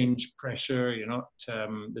going to change pressure. You're not.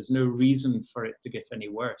 There's no reason for it to get any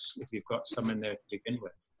worse if you've got some in there to begin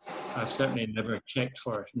with. I've certainly never checked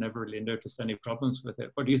for it. Never really noticed any problems with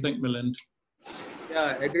it. What do you think, Milind?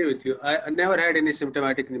 Yeah, I agree with you. I never had any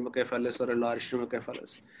symptomatic pneumocephalus or a large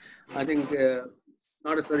pneumocephalus. I think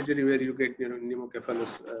not a surgery where you get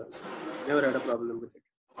pneumocephalus. Never had a problem with it.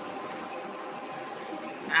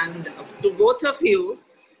 And to both of you,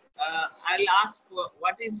 I'll ask,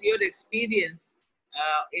 what is your experience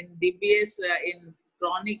in DBS in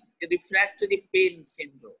chronic refractory pain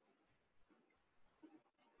syndrome?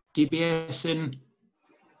 DBS in?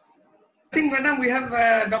 I think, Madam, we have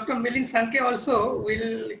Dr. Milind Sankhe also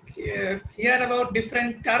will hear about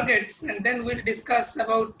different targets, and then we'll discuss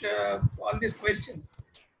about all these questions.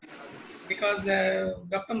 Because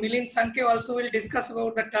Dr. Milind Sankhe also will discuss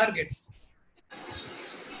about the targets.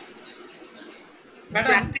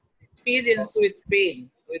 Madam, experience with pain.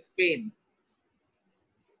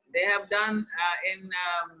 They have done in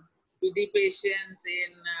PD patients,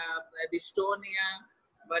 in dystonia,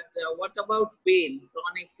 but what about pain,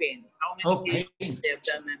 chronic pain? How many patients they have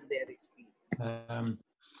done and their experience?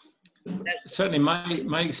 Certainly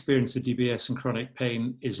my experience of DBS and chronic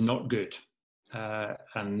pain is not good.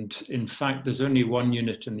 And in fact, there's only one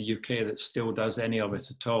unit in the UK that still does any of it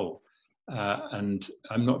at all. And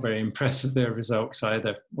I'm not very impressed with their results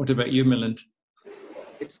either. What about you, Milind?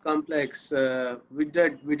 It's complex. We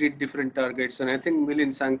did different targets, and I think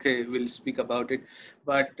Milind Sankhe will speak about it.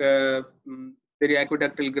 But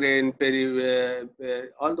periaqueductal grain,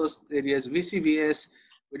 all those areas, VCVS,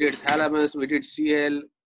 we did thalamus, we did CL.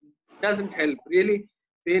 Doesn't help really.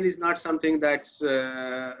 Pain is not something that's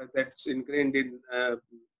ingrained in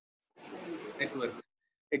network.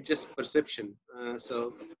 It's just perception.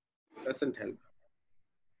 So doesn't help.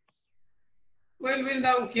 Well, we'll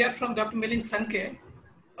now hear from Dr. Milind Sankhe.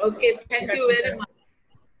 Okay, thank you very much.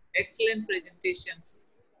 Excellent presentations.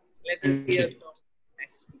 Let us hear from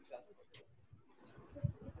next speaker.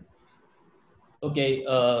 Okay,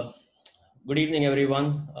 good evening,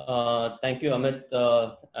 everyone. Thank you, Amit.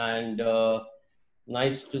 And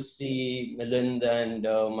Nice to see Milind and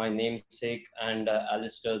my namesake and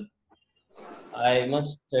Alistair. I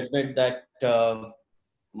must admit that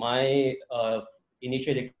my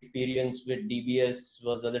initial experience with DBS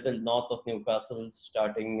was a little north of Newcastle,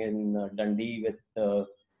 starting in Dundee with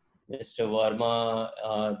Mr.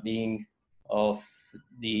 Verma being of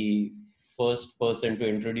the first person to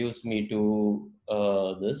introduce me to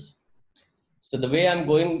this. So the way I'm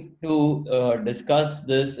going to discuss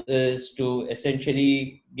this is to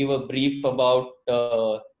essentially give a brief about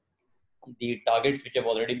the targets which have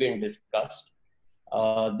already been discussed.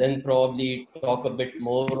 Then probably talk a bit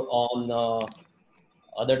more on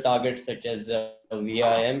other targets such as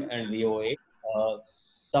VIM and VOA.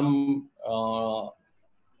 Some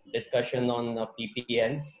discussion on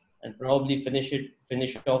PPN, and probably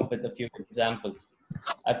finish off with a few examples.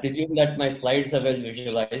 I presume that my slides are well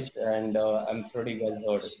visualized and I'm pretty well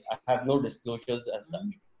heard. I have no disclosures as such.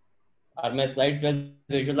 Are my slides well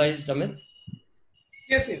visualized, Amit?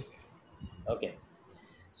 Yes, yes. Okay.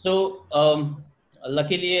 So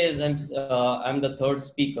luckily, as I'm the third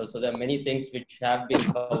speaker, so there are many things which have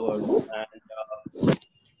been covered, and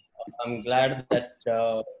I'm glad that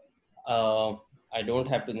I don't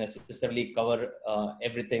have to necessarily cover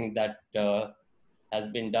everything that has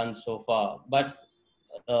been done so far. But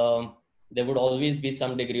there would always be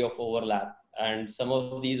some degree of overlap, and some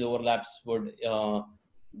of these overlaps would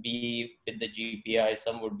be with the GPI,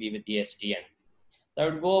 some would be with the STN. So I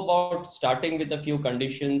would go about starting with a few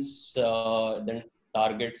conditions, then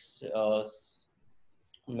targets,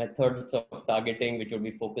 methods of targeting, which would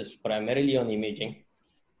be focused primarily on imaging.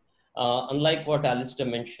 Unlike what Alistair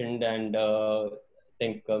mentioned, and I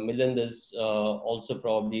think Milind has also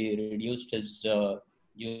probably reduced his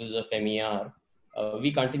use of MER.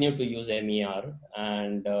 We continue to use MER,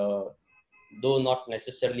 and though not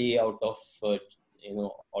necessarily out of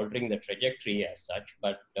altering the trajectory as such,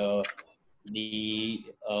 but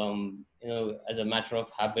as a matter of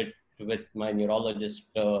habit with my neurologist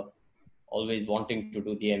always wanting to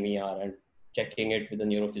do the MER and checking it with the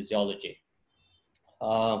neurophysiology.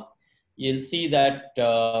 You'll see that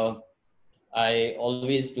I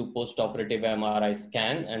always do post-operative MRI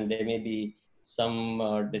scan, and there may be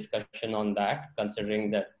some discussion on that,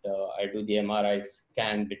 considering that I do the MRI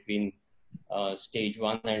scan between stage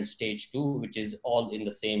 1 and stage 2, which is all in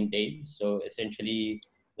the same day. So essentially,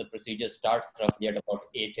 the procedure starts roughly at about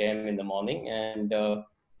 8 a.m. in the morning, and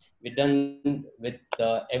we're done with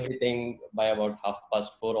everything by about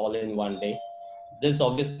 4:30, all in one day. This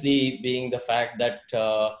obviously being the fact that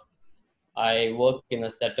I work in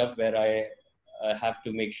a setup where I have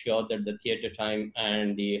to make sure that the theater time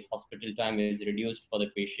and the hospital time is reduced for the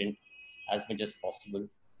patient as much as possible.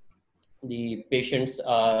 The patients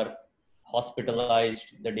are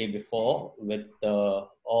hospitalized the day before with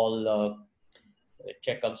all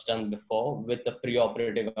checkups done before, with the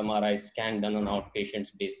preoperative MRI scan done on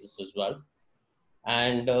outpatients basis as well.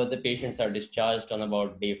 And the patients are discharged on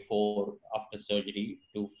about day 4 after surgery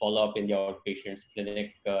to follow up in the outpatients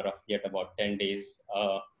clinic roughly at about 10 days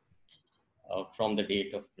from the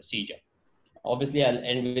date of procedure. Obviously, I'll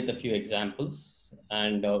end with a few examples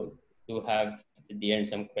and to have at the end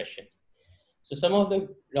some questions. So some of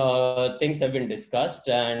the things have been discussed,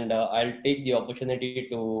 and I'll take the opportunity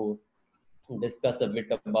to discuss a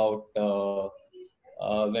bit about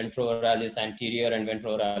ventrovalis anterior and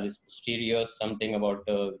ventrovalis posterior, something about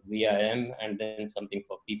VIM, and then something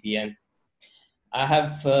for PPN. I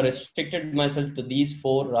have restricted myself to these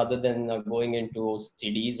 4 rather than going into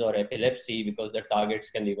OCDs or epilepsy, because the targets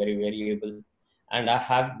can be very variable. And I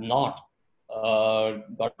have not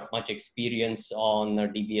got much experience on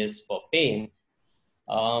DBS for pain.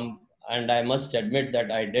 And I must admit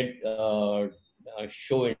that I did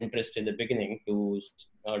show interest in the beginning to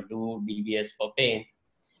do DBS for pain,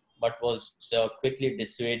 but was quickly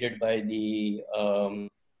dissuaded by the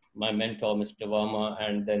my mentor, Mr. Verma,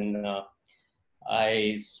 and then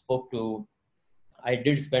I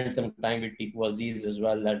did spend some time with Tipu Aziz as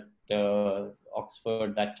well at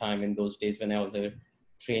Oxford that time, in those days when I was a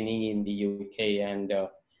trainee in the UK, and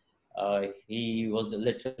he was a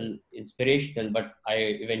little inspirational, but I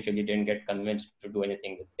eventually didn't get convinced to do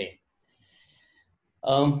anything with pain.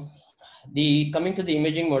 Coming to the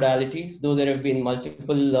imaging modalities, though there have been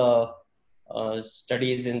multiple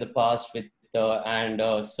studies in the past with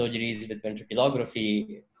surgeries with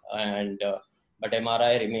ventriculography, but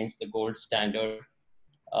MRI remains the gold standard.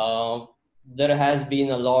 There has been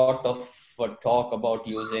a lot of talk about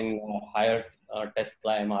using higher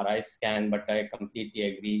Tesla MRI scan, but I completely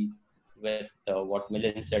agree with what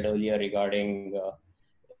Milind said earlier regarding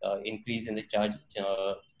increase in the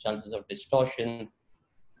chances of distortion,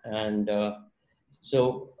 and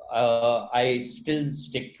So I still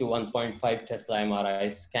stick to 1.5 Tesla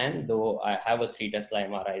MRI scan, though I have a 3 Tesla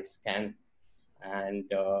MRI scan.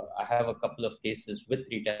 And I have a couple of cases with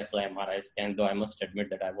 3 Tesla MRI scan, though I must admit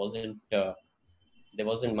that there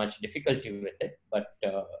wasn't much difficulty with it, but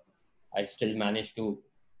I still managed to,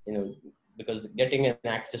 because getting an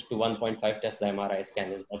access to 1.5 Tesla MRI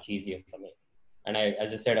scan is much easier for me. And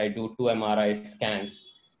as I said, I do 2 MRI scans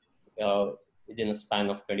within a span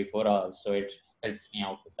of 24 hours. So it helps me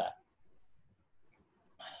out with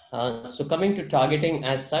that. So coming to targeting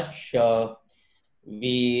as such,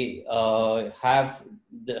 we have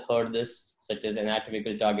heard this, such as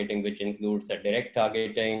anatomical targeting, which includes a direct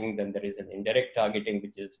targeting. Then there is an indirect targeting,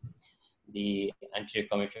 which is the anterior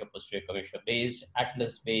commissure, posterior commissure based,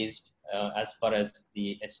 atlas based. As far as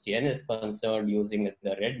the STN is concerned, using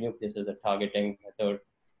the red nucleus as a targeting method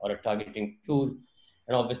or a targeting tool.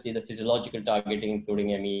 And obviously the physiological targeting, including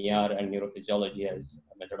MER and neurophysiology as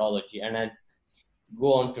a methodology. And I'll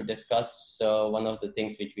go on to discuss one of the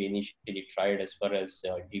things which we initially tried as far as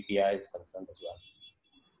GPI is concerned as well.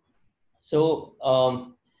 So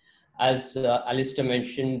as Alistair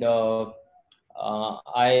mentioned,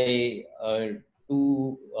 I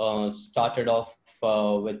too started off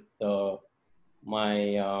with my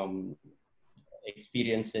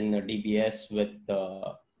experience in DBS with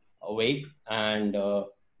Awake, and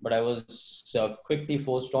but I was quickly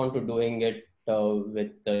forced on to doing it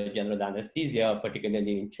with general anesthesia,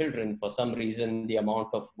 particularly in children. For some reason, the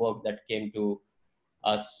amount of work that came to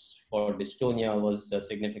us for dystonia was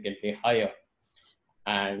significantly higher.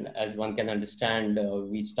 And as one can understand,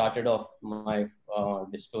 we started off, my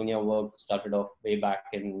dystonia work started off way back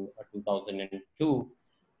in 2002,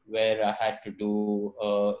 where I had to do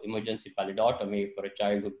emergency pallidotomy for a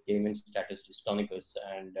child who came in status dystonicus,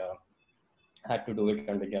 and had to do it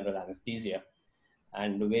under general anesthesia.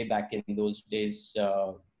 And way back in those days,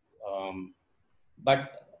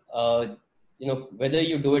 whether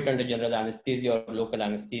you do it under general anesthesia or local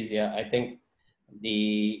anesthesia, I think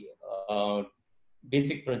the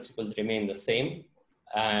basic principles remain the same.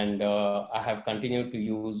 And I have continued to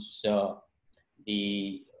use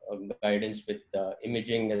the guidance with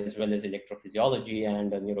imaging as well as electrophysiology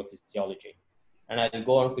and neurophysiology. And I'll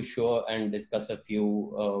go on to show and discuss a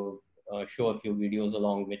few, show a few videos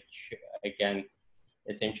along which I can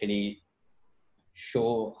essentially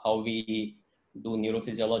show how we do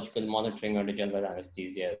neurophysiological monitoring under general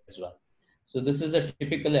anesthesia as well. So this is a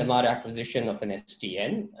typical MR acquisition of an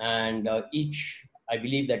STN, and I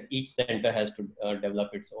believe that each center has to develop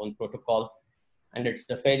its own protocol, and it's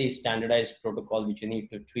a fairly standardized protocol which you need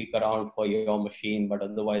to tweak around for your machine, but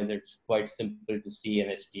otherwise it's quite simple to see an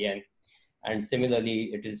STN. And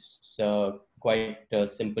similarly, it is quite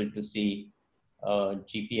simple to see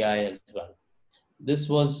GPI as well. This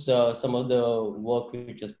was some of the work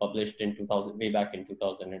which was published in way back in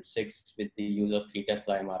 2006 with the use of 3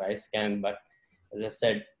 Tesla MRI scan. But as I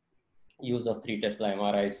said, use of 3 Tesla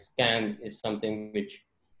MRI scan is something which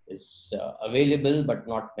is available, but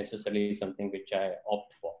not necessarily something which I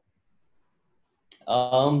opt for.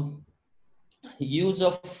 Use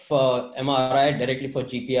of MRI directly for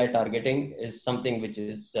GPI targeting is something which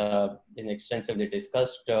is been extensively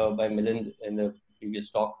discussed by Milind in the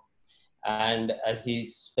previous talk. And as he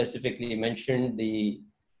specifically mentioned, the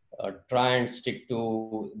try and stick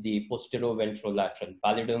to the posteroventrolateral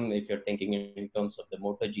pallidum if you're thinking in terms of the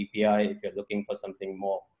motor GPI. If you're looking for something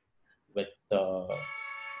more with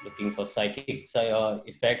looking for psychic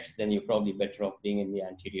effects, then you're probably better off being in the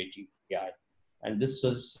anterior GPI. And this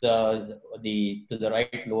was to the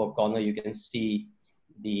right lower corner, you can see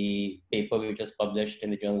the paper which was published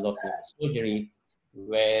in the Journal of Neurosurgery,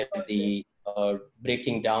 where the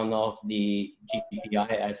breaking down of the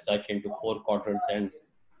GPI as such into 4 quadrants and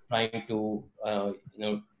trying to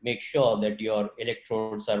make sure that your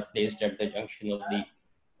electrodes are placed at the junction of the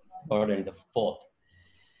 3rd and the 4th.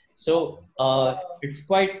 So it's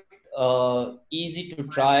quite easy to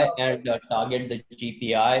try and target the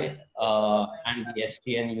GPI and the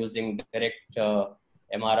STN using direct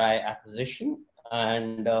MRI acquisition,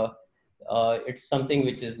 and it's something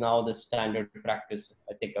which is now the standard practice,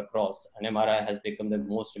 I think, across. And MRI has become the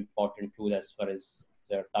most important tool as far as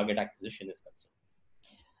target acquisition is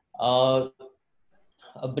concerned.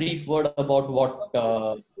 A brief word about what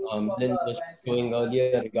Milind was showing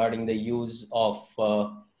earlier regarding the use of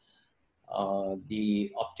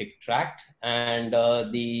the optic tract, and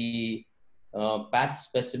the path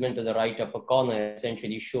specimen to the right upper corner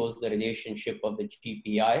essentially shows the relationship of the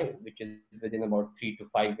GPI, which is within about 3 to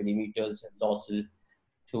 5 millimeters dorsal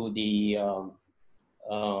to the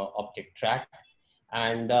optic tract.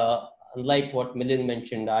 And unlike what Milind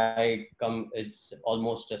mentioned, I come is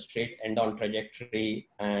almost a straight end-on trajectory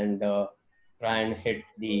and try and hit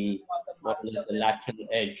the more or less the lateral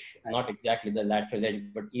edge, not exactly the lateral edge,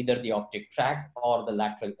 but either the optic tract or the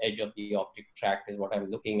lateral edge of the optic tract is what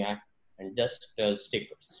I'm looking at, and just stay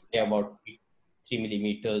about 3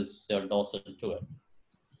 millimeters dorsal to it.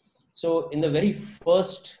 So in the very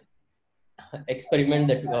first experiment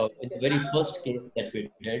that, in the very first case that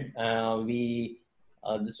we did,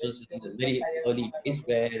 this was in the very early days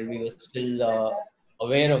where we were still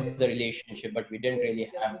aware of the relationship, but we didn't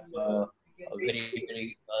really have a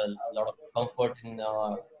very lot of comfort in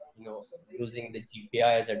using the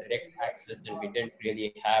GPI as a direct access, and we didn't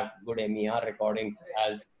really have good MER recordings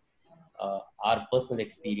as our personal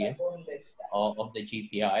experience of the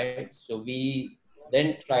GPI. So we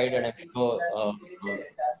then tried, and I'm sure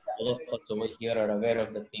all of us over here are aware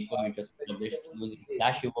of the paper which was published using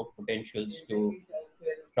flashover potentials to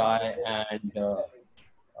try and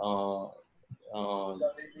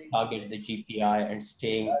target the GPI and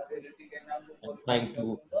trying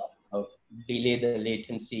to delay the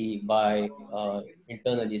latency by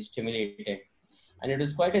internally stimulating. And it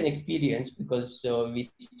was quite an experience because we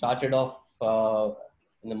started off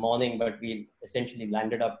in the morning, but we essentially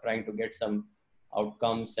landed up trying to get some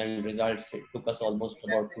outcomes and results. It took us almost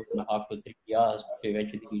about 2.5 to 3 years to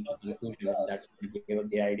eventually reach a conclusion, and that's what gave us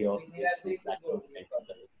the idea of platform.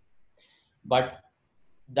 But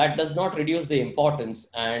that does not reduce the importance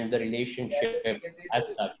and the relationship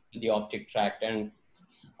as such to the optic tract. And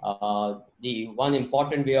the one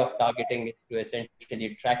important way of targeting is to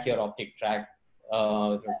essentially track your optic tract,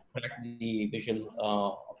 track the visual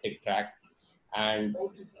optic tract, and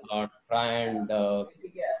try and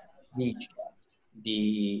reach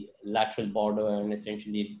the lateral border and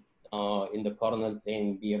essentially in the coronal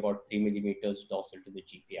plane be about 3 millimeters dorsal to the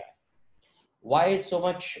GPI. Why so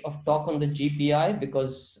much of talk on the GPI?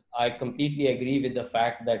 Because I completely agree with the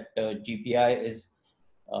fact that GPI is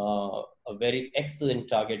a very excellent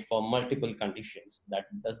target for multiple conditions. That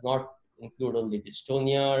does not include only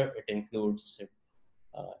dystonia, it includes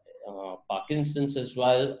Parkinson's as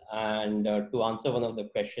well. And to answer one of the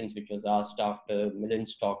questions which was asked after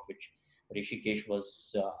Milind's talk, which Hrishikesh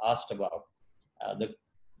was asked about,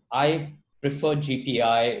 I prefer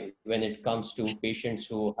GPI when it comes to patients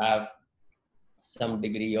who have some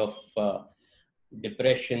degree of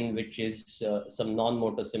depression, which is some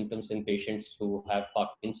non-motor symptoms in patients who have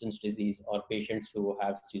Parkinson's disease or patients who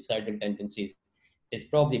have suicidal tendencies. It's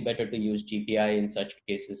probably better to use GPI in such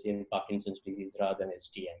cases in Parkinson's disease rather than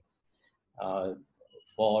STN.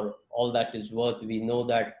 For all that is worth, we know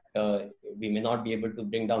that we may not be able to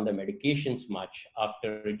bring down the medications much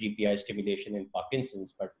after GPI stimulation in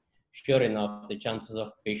Parkinson's, but sure enough, the chances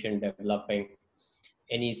of patient developing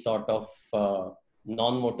any sort of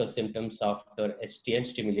non-motor symptoms after STN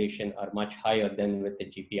stimulation are much higher than with the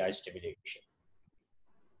GPI stimulation.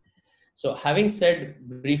 So having said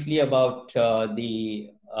briefly about the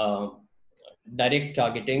direct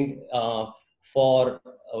targeting for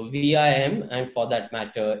VIM and for that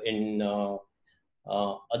matter in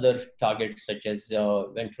other targets such as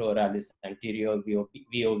ventrolaris anterior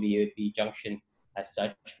VOVAP junction as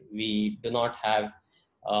such, we do not have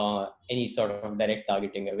any sort of direct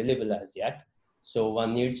targeting available as yet. So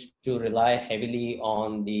one needs to rely heavily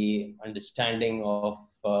on the understanding of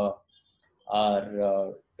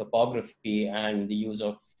our topography and the use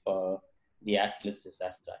of the atlases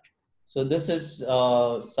as such. So this is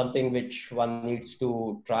something which one needs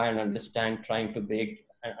to try and understand, trying to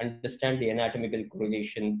understand the anatomical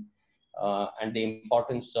correlation and the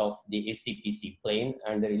importance of the ACPC plane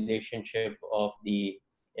and the relationship of the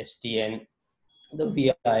STN, the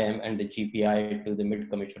VIM and the GPI to the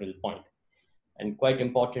mid-commissural point. And quite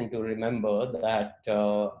important to remember that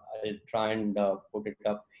I'll try and put it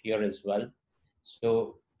up here as well.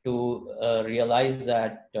 So to realize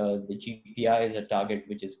that the GPI is a target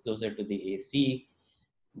which is closer to the AC,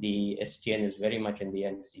 the STN is very much in the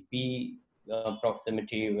MCP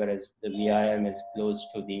proximity, whereas the VIM is close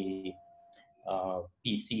to the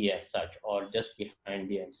PC as such, or just behind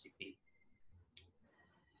the MCP.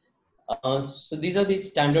 So these are the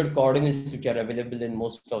standard coordinates which are available in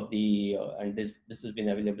most of the, and this has been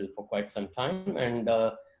available for quite some time, and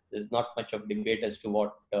there's not much of debate as to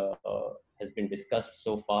what has been discussed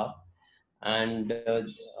so far. And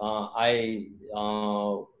I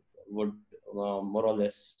would more or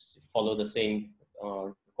less follow the same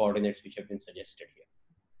coordinates which have been suggested here.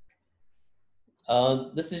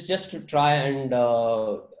 This is just to try and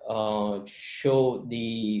show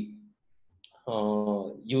the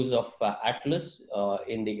use of Atlas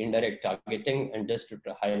in the indirect targeting, and just to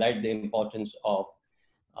highlight the importance of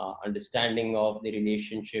understanding of the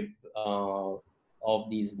relationship of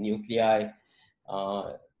these nuclei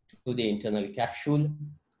to the internal capsule,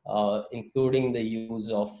 including the use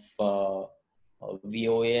of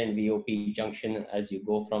VOA and VOP junction as you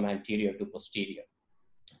go from anterior to posterior.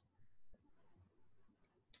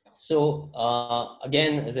 So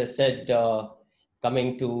again, as I said,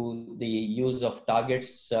 coming to the use of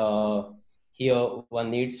targets, here one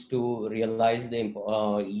needs to realize the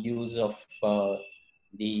use of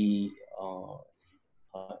the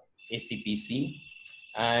ACPC,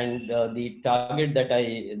 and the target that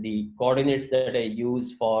the coordinates that I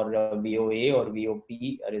use for VOA or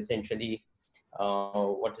VOP are essentially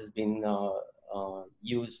what has been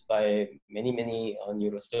used by many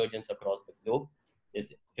neurosurgeons across the globe.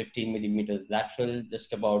 Is 15 millimeters lateral,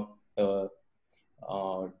 just about 0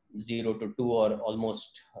 to 2 or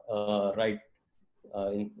almost right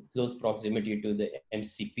in close proximity to the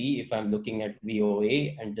MCP if I'm looking at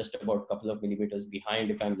VOA, and just about a couple of millimeters behind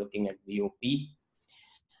if I'm looking at VOP.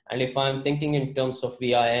 And if I'm thinking in terms of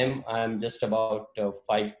VIM, I'm just about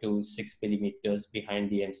 5 to 6 millimeters behind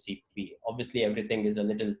the MCP. Obviously, everything is a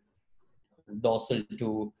little dorsal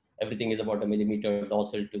to, everything is about a millimeter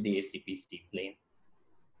dorsal to the ACPC plane.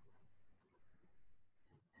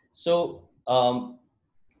 So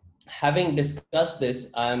having discussed this,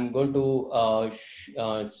 I'm going to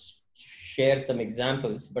share some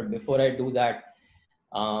examples. But before I do that,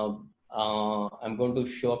 I'm going to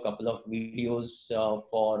show a couple of videos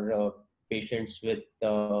for patients with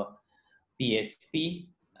PSP.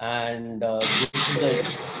 And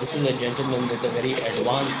this is a gentleman with a very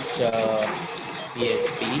advanced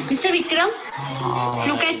PSP. Mr. Vikram,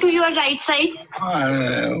 look at to your right side.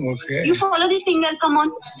 Okay. You follow this finger, come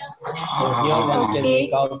on. So here one can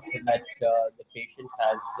make out that the patient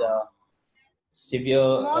has severe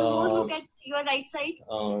more look at your right side.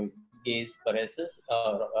 Gaze paresis,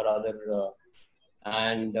 or rather,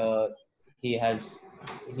 and he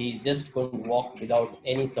just couldn't walk without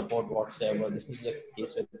any support whatsoever. This is the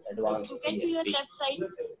case with advanced PSP.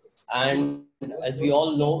 And as we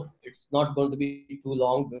all know, it's not going to be too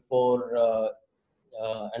long before,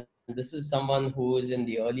 and this is someone who is in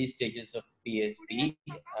the early stages of PSP,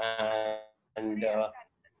 and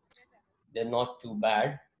they're not too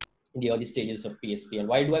bad in the early stages of PSP. And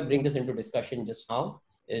why do I bring this into discussion just now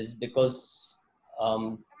is because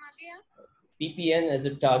PPN as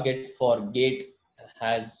a target for gait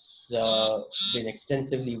has been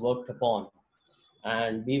extensively worked upon.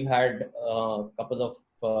 And we've had a couple of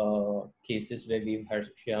cases where we've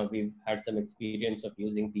had some experience of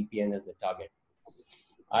using PPN as the target.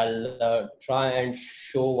 I'll try and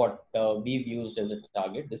show what we've used as a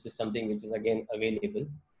target. This is something which is again available.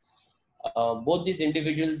 Both these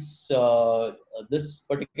individuals, this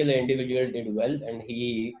particular individual did well, and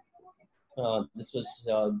he,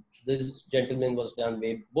 this gentleman was done,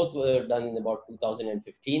 both were done in about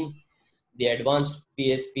 2015. The advanced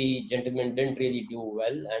PSP gentleman didn't really do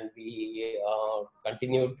well, and we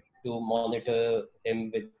continued to monitor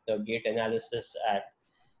him with the gait analysis at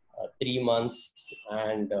 3 months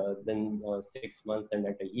and then 6 months and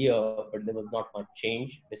at a year, but there was not much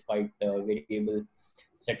change despite variable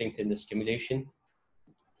settings in the stimulation.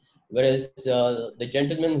 Whereas the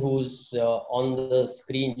gentleman who's on the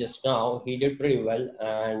screen just now, he did pretty well,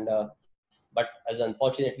 and but as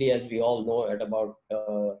unfortunately, as we all know, at about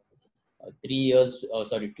 2 years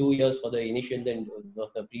for the initial,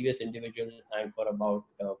 the previous individual, and for about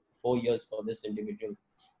 4 years for this individual,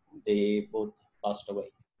 they both passed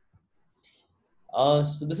away.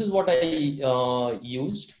 So this is what I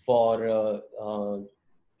used for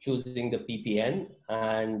choosing the PPN,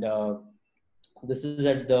 and this is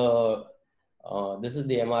at the this is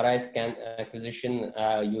the MRI scan acquisition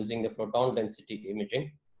using the proton density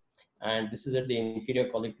imaging, and this is at the inferior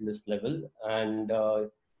colliculus level, and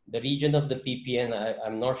the region of the PPN,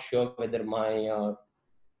 I'm not sure whether my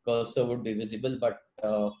cursor would be visible, but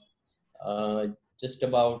just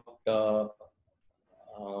about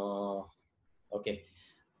okay,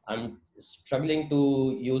 I'm struggling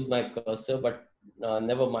to use my cursor, but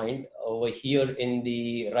never mind. Over here in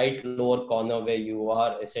the right lower corner, where you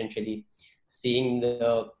are essentially seeing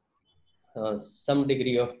the some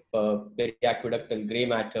degree of periaqueductal gray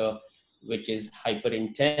matter, which is hyper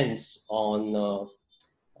intense on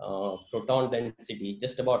proton density,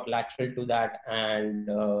 just about lateral to that, and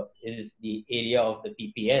is the area of the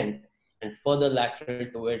PPN, and further lateral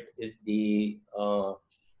to it is the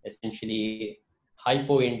essentially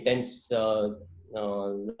hypo-intense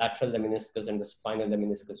lateral lemniscus and the spinal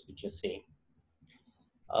lemniscus, which you're seeing.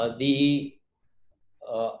 The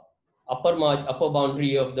upper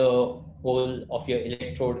boundary of the hole of your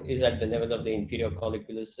electrode is at the level of the inferior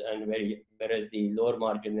colliculus, and whereas the lower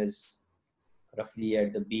margin is roughly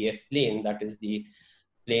at the BF plane, that is the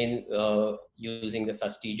plane using the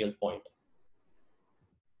fastigial point.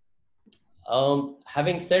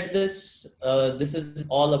 Having said this, this is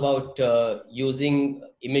all about using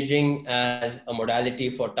imaging as a modality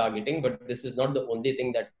for targeting, but this is not the only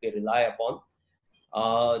thing that we rely upon.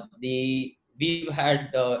 We've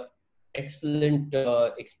had excellent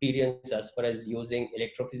experience as far as using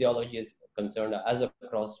electrophysiology is concerned, as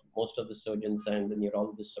across most of the surgeons and the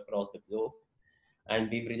neurologists across the globe. And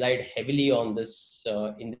we've relied heavily on this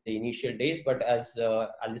in the initial days, but as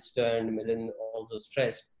Alistair and Milind also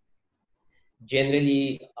stressed,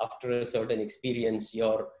 generally after a certain experience,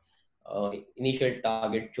 your initial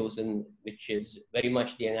target chosen, which is very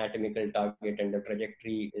much the anatomical target, and the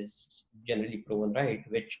trajectory is generally proven right,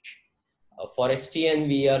 which for STN,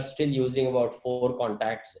 we are still using about 4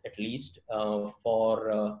 contacts at least.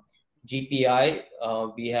 For GPI,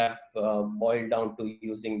 we have boiled down to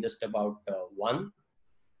using just about 1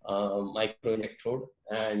 microelectrode,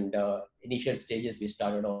 and initial stages we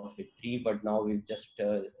started off with 3, but now we've just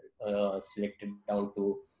selected down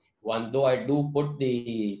to 1, though I do put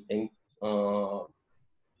the thing, the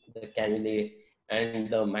cannulae and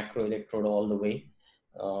the macro electrode all the way,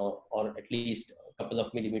 or at least a couple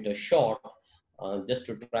of millimeters short, just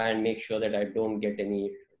to try and make sure that I don't get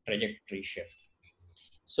any trajectory shift.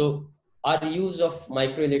 So our use of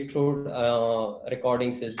microelectrode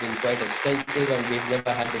recordings has been quite extensive, and we've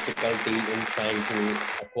never had difficulty in trying to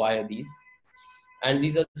acquire these. And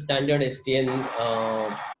these are standard STN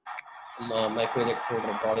microelectrode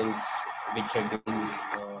recordings, which have been,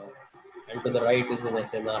 and to the right is an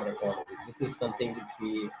SNR recording. This is something which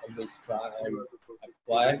we always try and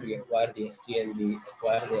acquire. We acquire the STN, we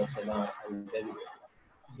acquire the SNR, and then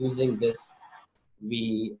using this,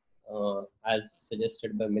 we, as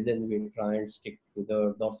suggested by Milind, we try and stick to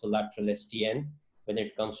the dorsolateral STN when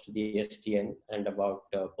it comes to the STN, and about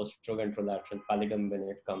posteroventrolateral pallidum when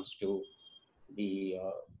it comes to the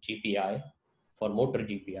GPI, for motor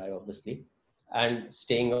GPI obviously, and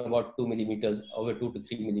staying about 2 millimeters, over 2 to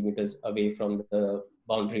 3 millimeters away from the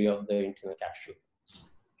boundary of the internal capsule,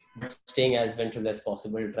 but staying as ventral as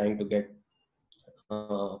possible, trying to get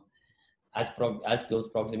as close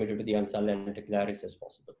proximity to the ansa lenticularis as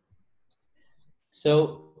possible.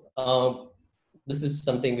 So this is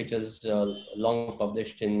something which is long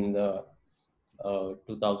published in the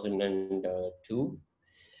 2002.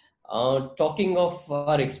 Talking of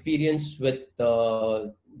our experience with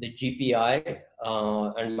the GPI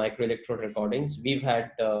and microelectrode recordings, we've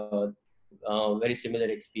had very similar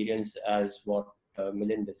experience as what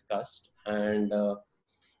Milind discussed, and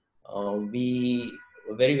we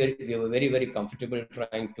were very comfortable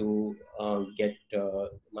trying to get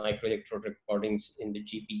microelectrode recordings in the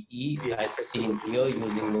GPE, as seen here,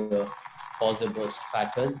 using the pause burst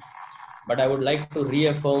pattern. But I would like to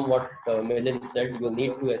reaffirm what Milind said. You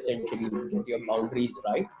need to essentially get your boundaries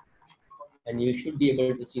right, and you should be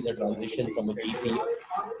able to see the transition from a GPE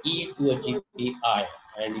to a GPI,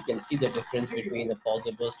 and you can see the difference between a pause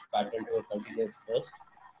burst pattern to a continuous burst.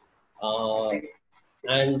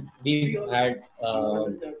 And we've had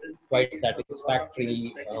quite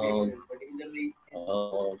satisfactory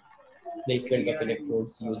placement of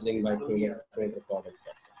electrodes using microelectrode recordings.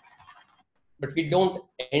 But we don't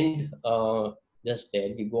end just there.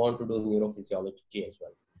 We go on to do neurophysiology as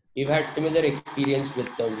well. We've had similar experience with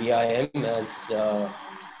the VIM as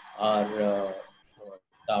our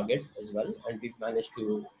target as well, and we've managed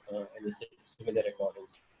to elicit similar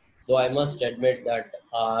recordings. So I must admit that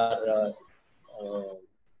our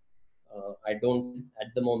I don't,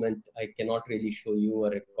 at the moment, I cannot really show you a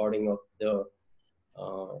recording of the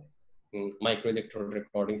microelectrode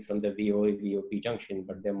recordings from the VOA-VOP junction,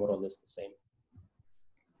 but they're more or less the same.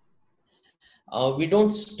 We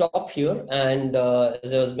don't stop here, and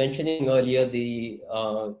as I was mentioning earlier,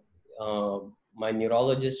 my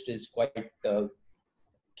neurologist is quite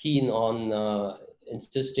keen on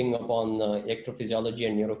insisting upon electrophysiology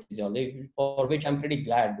and neurophysiology, for which I'm pretty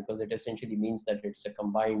glad, because it essentially means that it's a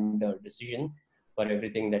combined decision for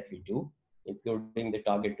everything that we do, including the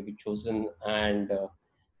target to be chosen and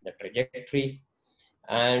the trajectory.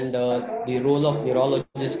 And the role of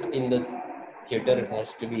neurologist in the theater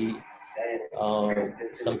has to be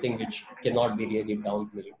something which cannot be really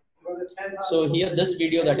downplayed. So here, this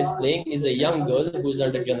video that is playing is a young girl who's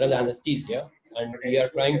under general anesthesia, and we are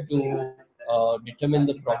trying to determine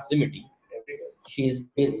the proximity. She's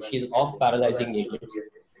off paralyzing agents,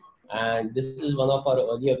 and this is one of our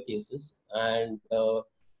earlier cases, and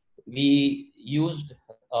we used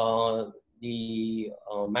the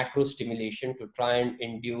macro stimulation to try and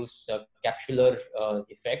induce capsular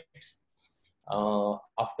effects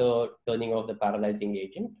after turning off the paralyzing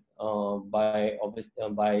agent by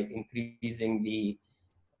increasing the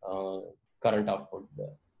current output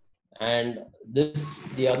there. And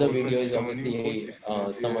the other video is obviously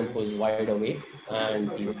someone who's wide awake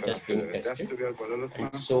and he's just being tested.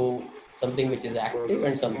 And so something which is active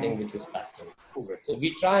and something which is passive. So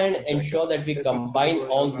we try and ensure that we combine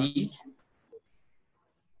all these.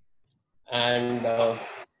 And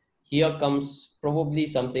here comes probably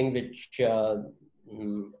something which I'm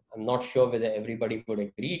not sure whether everybody would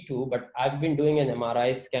agree to, but I've been doing an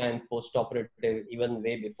MRI scan post-operative even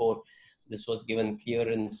way before this was given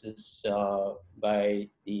clearances by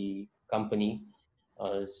the company,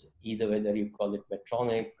 either whether you call it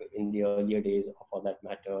Medtronic in the earlier days, or for that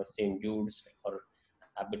matter, St. Jude's or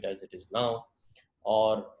Abbott as it is now,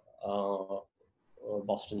 or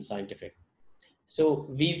Boston Scientific. So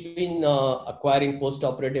we've been acquiring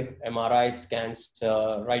post-operative MRI scans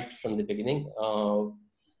right from the beginning.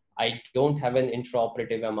 I don't have an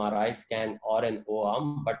intraoperative MRI scan or an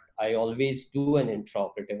O-arm, but I always do an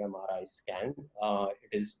intraoperative MRI scan.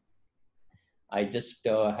 I just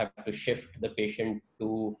have to shift the patient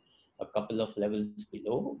to a couple of levels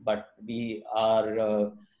below, but we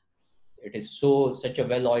are, it is such a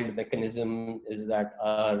well-oiled mechanism is that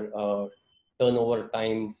our turnover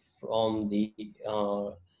time from the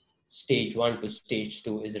stage 1 to stage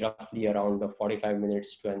 2 is roughly around 45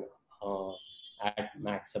 minutes to at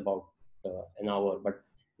max about an hour, but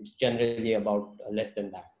it's generally about less than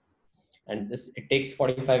that. And it takes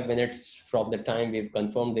 45 minutes from the time we've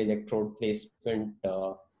confirmed the electrode placement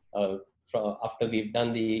after we've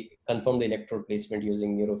done confirmed the electrode placement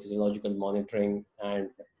using neurophysiological monitoring and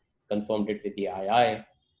confirmed it with the II.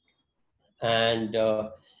 And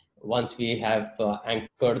once we have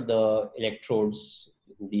anchored the electrodes,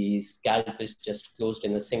 the scalp is just closed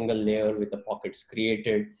in a single layer with the pockets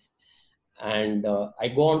created. And I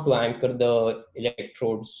go on to anchor the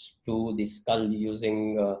electrodes to the skull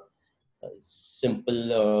using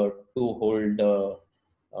simple two-hole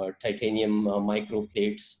titanium micro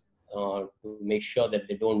plates to make sure that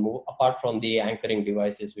they don't move, apart from the anchoring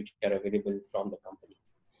devices which are available from the company.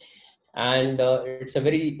 And it's a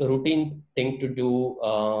very routine thing to do,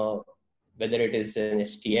 whether it is an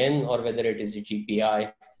STN or whether it is a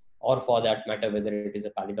GPI, or for that matter, whether it is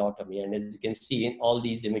a pallidotomy. And as you can see in all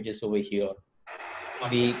these images over here,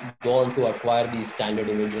 we go on to acquire these standard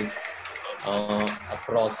images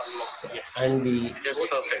across, and we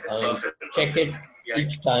check it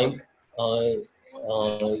each time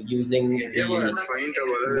using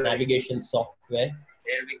the navigation software.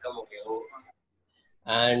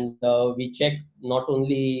 And we check not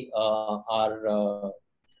only our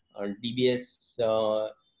DBS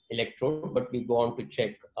electrode, but we go on to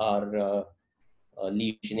check our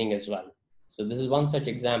lesioning as well. So this is one such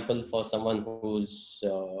example for someone who's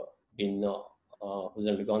who's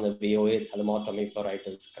undergone a VOA thalamotomy for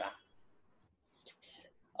Reiter's cramp.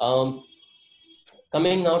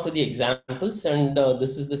 Coming now to the examples, and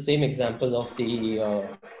this is the same example of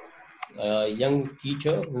the young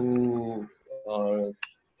teacher who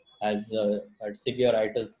has had severe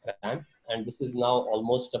Reiter's cramp, and this is now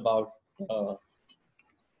almost about,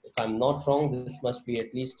 if I'm not wrong, this must be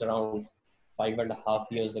at least around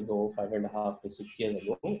 5.5 years ago, 5.5 to 6 years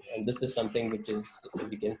ago. And this is something which is,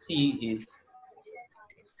 as you can see, is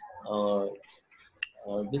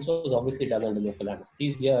this was obviously done under local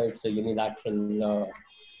anesthesia. It's a unilateral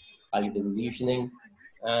palliative lesioning,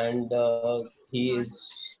 and he is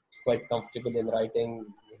quite comfortable in writing,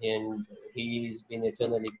 and he's been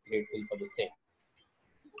eternally grateful for the same.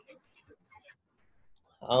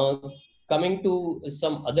 Coming to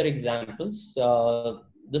some other examples,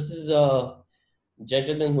 this is a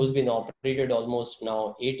gentleman who's been operated almost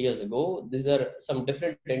now 8 years ago. These are some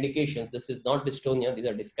different indications. This is not dystonia, these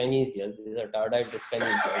are dyskinesias. These are tardive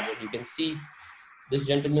dyskinesias. As you can see, this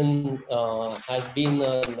gentleman has been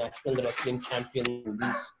a national wrestling champion.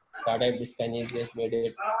 These tardive dyskinesias made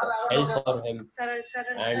it hell for him.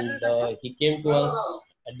 And he came to us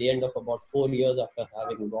at the end of about 4 years after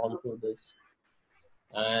having gone through this.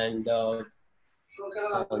 And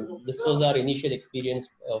this was our initial experience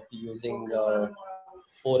of using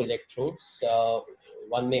 4 electrodes.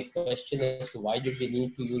 One may question as to why did we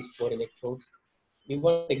need to use 4 electrodes. We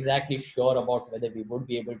weren't exactly sure about whether we would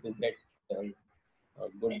be able to get a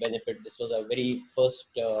good benefit. This was our very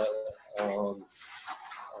first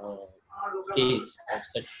case of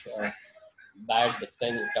such bad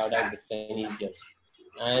tardive dyskinesias.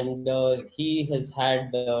 And he has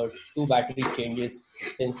had 2 battery changes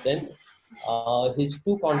since then. His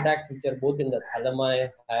two contacts, which are both in the thalami,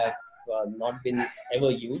 have not been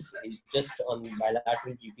ever used. He's just on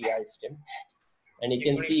bilateral GPI stim. And you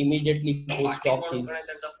can see immediately post-op,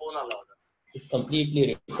 he's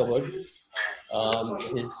completely recovered.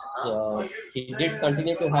 He did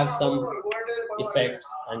continue to have some effects,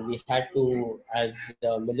 and we had to, as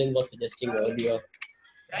Milind was suggesting earlier,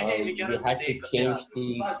 we had to change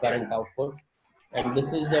the current output. And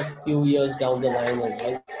this is a few years down the line as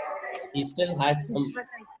well. He still has some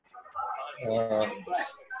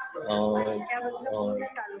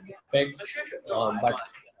effects, but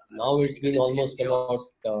now it's been almost about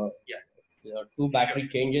 2 battery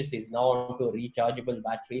changes. He's now onto a rechargeable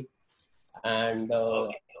battery, and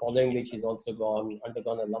following which he's also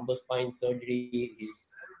undergone a lumbar spine surgery.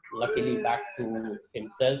 He's luckily back to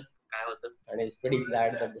himself, and he's pretty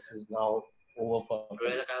glad that this is now over for him.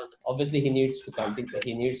 Obviously, he needs to continue.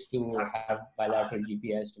 He needs to have bilateral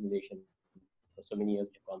GPI stimulation for so many years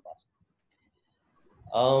have gone past.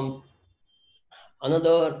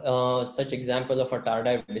 Another such example of a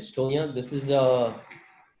tardive dystonia. This is a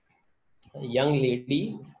young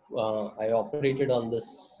lady. I operated on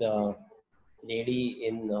this lady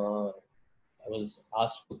in. I was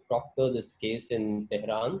asked to proctor this case in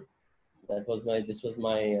Tehran. This was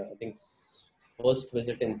my I think first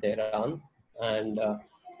visit in Tehran, and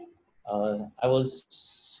I was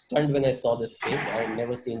stunned when I saw this case. I had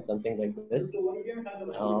never seen something like this.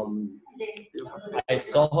 I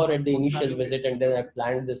saw her at the initial visit, and then I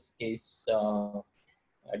planned this case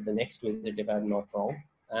at the next visit, if I'm not wrong.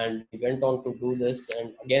 And we went on to do this,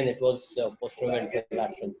 and again, it was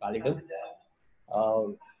posteroventrolateral pallidum.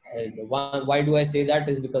 Why do I say that?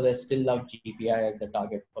 Is because I still love GPI as the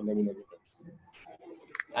target for many, many things.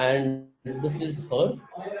 And this is her.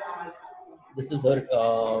 This is her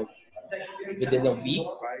within a week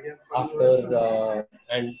after,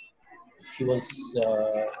 and she was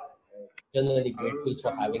generally grateful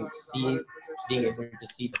for being able to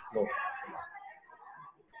see the flow.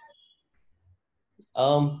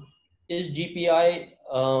 Is GPI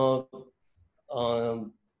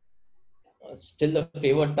still a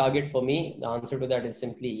favored target for me? The answer to that is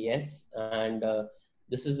simply yes. And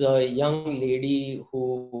this is a young lady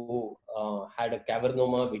who had a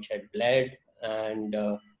cavernoma which had bled, and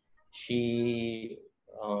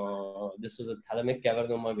this was a thalamic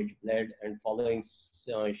cavernoma which bled, and following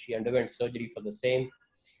she underwent surgery for the same,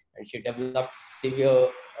 and she developed severe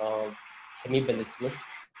hemibilismus.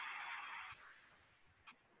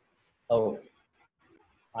 Oh,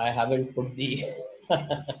 I haven't put the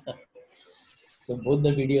so both the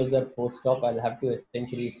videos are post-op. I'll have to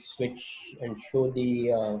essentially switch and show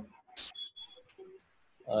the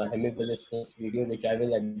hemibilismus video, which I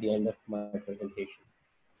will at the end of my presentation.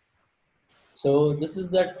 So this is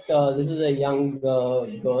this is a young girl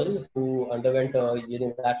who underwent a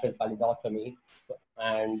unilateral pallidotomy,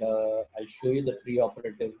 and I'll show you the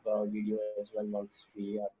pre-operative video as well once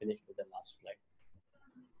we are finished with the last slide.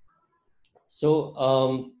 So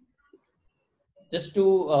just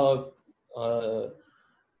to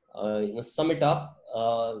sum it up,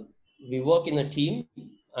 we work in a team,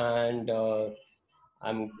 and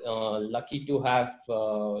I'm lucky to have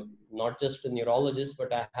not just a neurologist,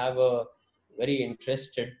 but I have a very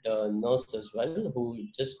interested nurse as well, who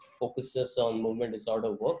just focuses on movement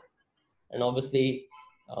disorder work. And obviously,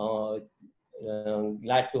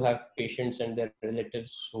 glad to have patients and their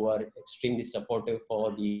relatives who are extremely supportive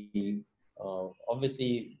for the,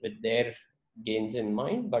 obviously with their gains in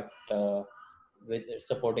mind, but with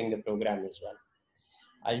supporting the program as well.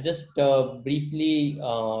 I'll just briefly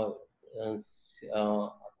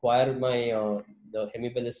acquire my the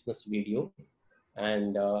hemibilismus video,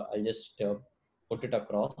 and I'll just put it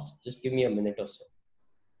across. Just give me a minute or so.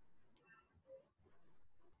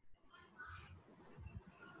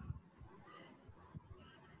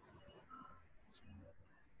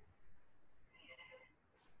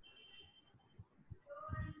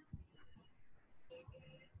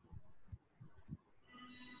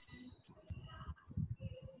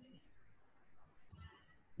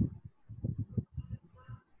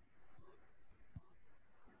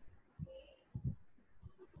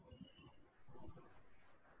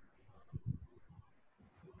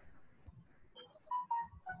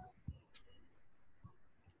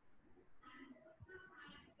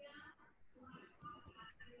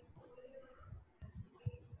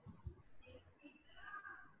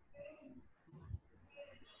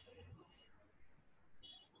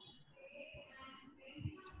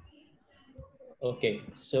 Okay,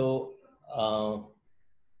 so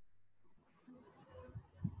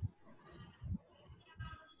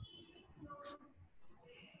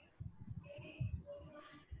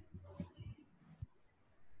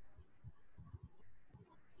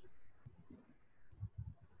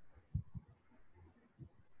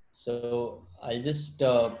So I'll just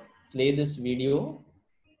play this video.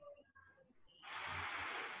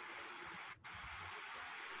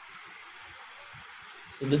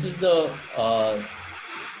 So this is the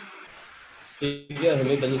severe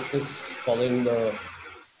hematosis following the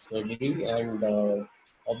surgery, and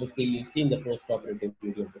obviously you've seen the post-operative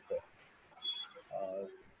video before.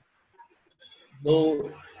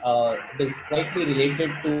 Though it is slightly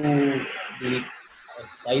related to the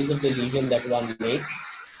size of the lesion that one makes,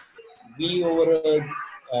 we over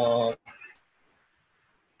a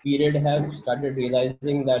period have started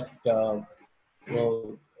realizing that you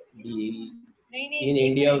know, in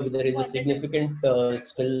India there is a significant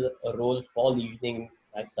still a role for lesioning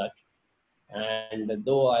as such. And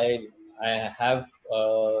though I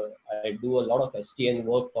do a lot of STN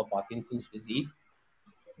work for Parkinson's disease,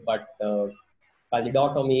 but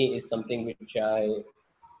palidotomy is something which I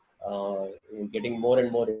am getting more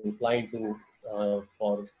and more inclined to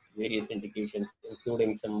for various indications,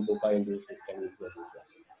 including some dopa-induced dyskinesias as well.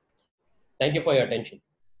 Thank you for your attention.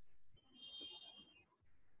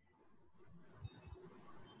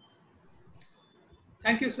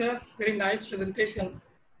 Thank you, sir. Very nice presentation.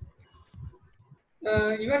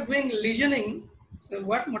 You are doing lesioning. So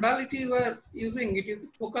what modality you are using? It is the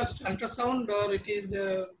focused ultrasound or it is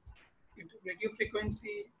radio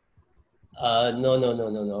frequency?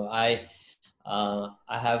 No. I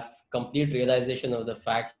have complete realization of the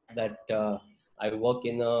fact that I work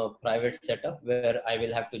in a private setup where I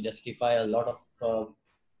will have to justify a lot of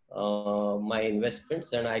my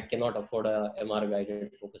investments, and I cannot afford a MR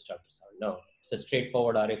guided focused ultrasound. No, it's a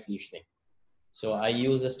straightforward RF lesioning. So I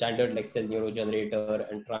use a standard Lexel neuro generator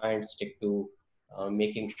and try and stick to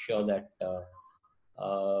making sure that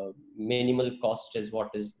minimal cost is what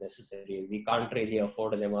is necessary. We can't really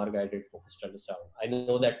afford an MR guided focused ultrasound. I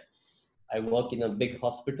know that I work in a big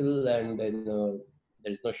hospital and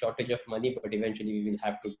there is no shortage of money, but eventually we will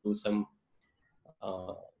have to do some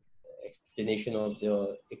explanation of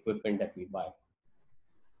the equipment that we buy.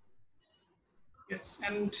 Yes,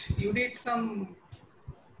 and you did some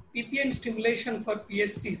PPN stimulation for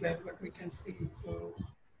PSPs, that's what we can see. So,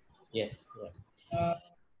 yes, yeah.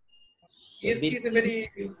 PSP is a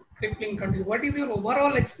very crippling condition. What is your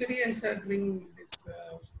overall experience doing this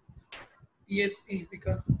PSP?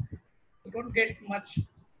 Because you don't get much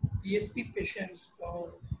PSP patients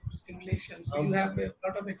for stimulation. So you have a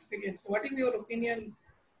lot of experience. So what is your opinion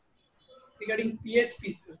regarding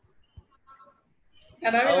PSP, sir?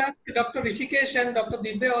 And I will ask Dr. Hrishikesh and Dr.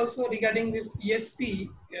 Divya also regarding this PSP.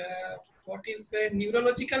 What is a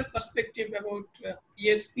neurological perspective about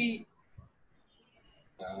PSP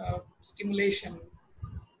stimulation?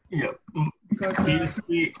 Yeah, because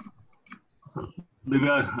PSP,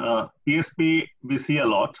 PSP we see a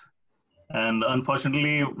lot, and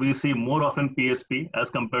unfortunately we see more often PSP as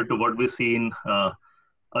compared to what we see in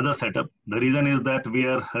other setup. The reason is that we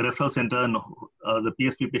are a referral center and the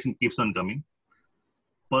PSP patient keeps on coming.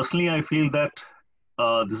 Personally, I feel that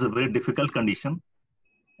this is a very difficult condition,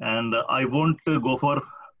 and I won't go for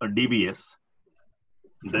a DBS.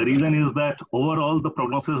 The reason is that overall the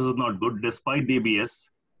prognosis is not good. Despite DBS,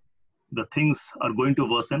 the things are going to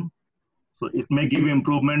worsen. So it may give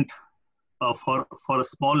improvement for a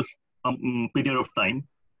small period of time.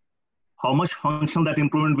 How much function that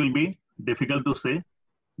improvement will be, difficult to say,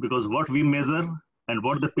 because what we measure and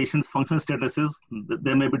what the patient's function status is,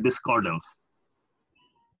 there may be discordance.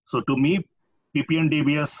 So to me, PPN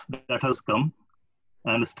DBS that has come,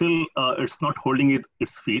 and still it's not holding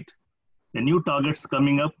its feet. The new targets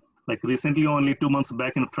coming up, like recently only 2 months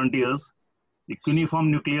back in Frontiers, the cuneiform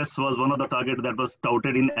nucleus was one of the targets that was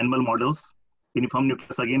touted in animal models. Cuneiform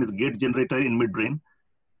nucleus again is gate generator in midbrain.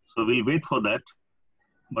 So we'll wait for that.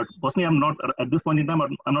 But personally, I'm not, at this point in time,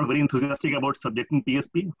 I'm not very enthusiastic about subjecting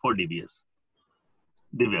PSP for DBS.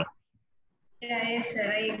 Divya. Yeah, yes,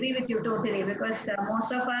 sir. I agree with you totally because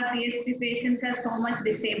most of our PSP patients are so much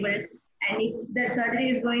disabled, and if the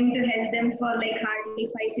surgery is going to help them for like hardly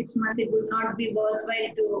 5-6 months, it would not be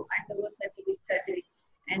worthwhile to undergo such a big surgery.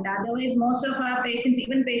 And otherwise, most of our patients,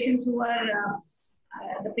 even patients who are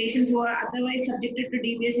the patients who are otherwise subjected to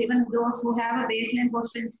DBS, even those who have a baseline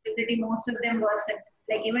post-instability, most of them worsen.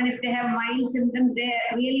 Like even if they have mild symptoms, they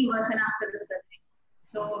really worsen after the surgery.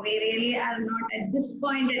 So we really are not at this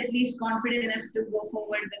point at least confident enough to go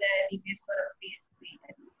forward with a DBS for a PSP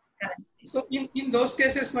at this current stage. So in those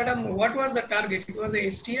cases, madam, what was the target? It was a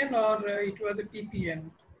STN or it was a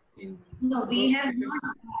PPN? No, we have not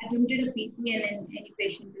attempted a PPN in any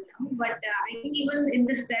patient now, but I think even in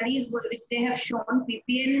the studies which they have shown,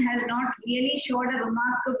 PPN has not really showed a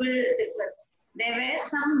remarkable difference. There were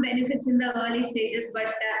some benefits in the early stages,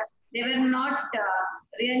 but they were not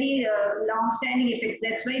really long-standing effect.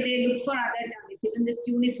 That's why they look for other targets. Even this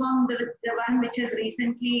uniform, the one which has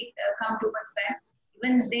recently come 2 months back,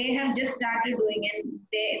 even they have just started doing it.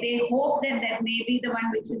 They hope that that may be the one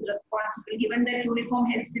which is responsible, given that uniform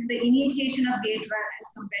helps in the initiation of gait run as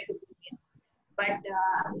compared to PPN. But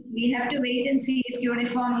we have to wait and see if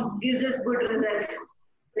uniform gives us good results,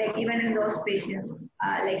 like even in those patients.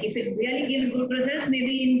 Like if it really gives good results,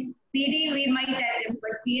 maybe in PD we might attempt,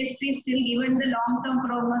 but PSP still, given the long-term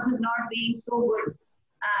prognosis not being so good,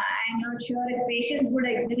 I'm not sure if patients would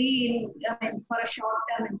agree in, for a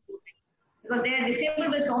short-term improvement, because they are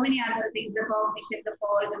disabled by so many other things, the cognition, the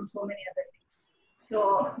falls, and so many other things. So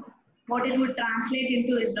what it would translate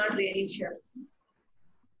into is not really sure.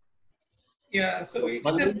 Yeah, so it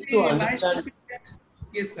One is needs to very nice to understand, see that.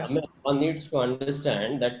 Yes, sir. one needs to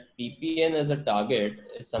understand that PPN as a target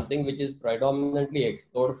is something which is predominantly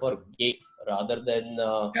explored for gait rather than.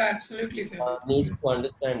 Yeah, absolutely, sir. One needs to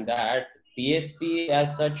understand that PSP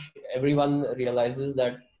as such, everyone realizes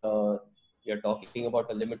that we are talking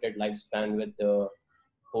about a limited lifespan with the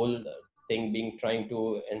whole thing being trying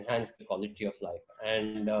to enhance the quality of life.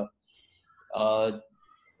 And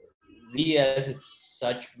we as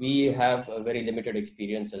such, we have a very limited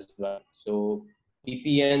experience as well. So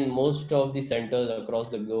PPN, most of the centers across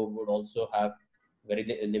the globe would also have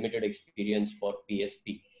very limited experience for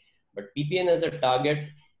PSP. But PPN as a target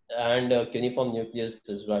and cuneiform nucleus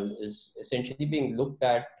as well is essentially being looked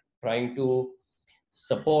at, trying to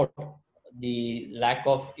support the lack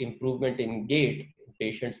of improvement in gait in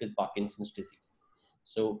patients with Parkinson's disease.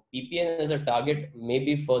 So PPN as a target may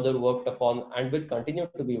be further worked upon and will continue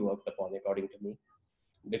to be worked upon, according to me,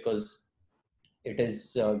 because it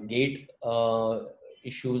is gait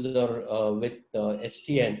issues or with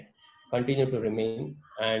STN continue to remain,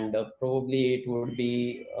 and probably it would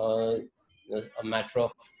be a matter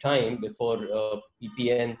of time before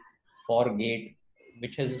PPN for gait,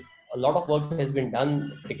 which has a lot of work has been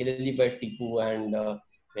done, particularly by TIPU and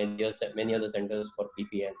many other centers for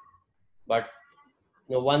PPN. But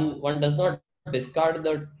one does not discard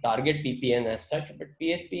the target PPN as such, but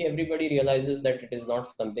PSP, everybody realizes that it is not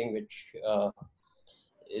something which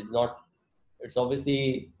is not, it's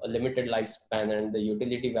obviously a limited lifespan, and the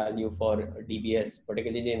utility value for DBS,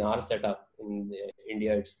 particularly in our setup in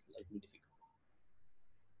India, it's slightly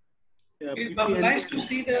difficult. It's nice to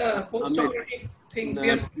see the post-operative things.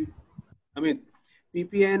 Yes. I mean,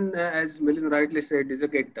 PPN, as Milind rightly said, is a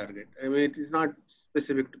gait target. I mean, it is not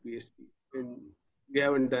specific to PSP. And we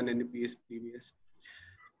haven't done any PSP.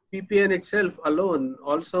 PPN itself alone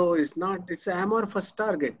also is not, it's an amorphous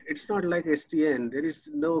target. It's not like STN. There is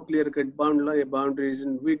no clear-cut boundaries,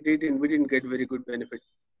 and we didn't get very good benefit.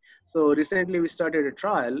 So recently we started a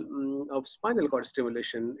trial of spinal cord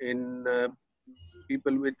stimulation in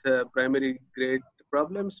people with primary gait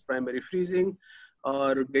problems, primary freezing,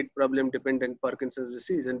 or gait problem dependent Parkinson's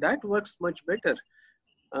disease, and that works much better.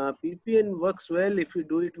 PPN works well if you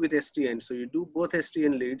do it with STN. So you do both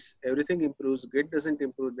STN leads, everything improves, gait doesn't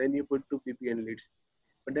improve, then you put 2 PPN leads.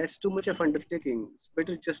 But that's too much of undertaking. It's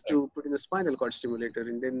better just to put in a spinal cord stimulator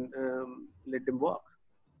and then let them walk.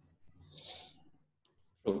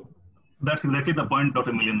 That's exactly the point,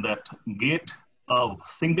 Dr. Milind, that gait,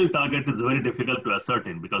 single target is very difficult to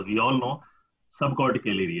ascertain, because we all know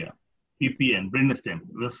subcortical area, PPN, brainstem,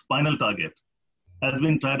 with spinal target has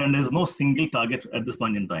been tried, and there is no single target at this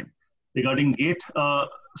point in time. Regarding gait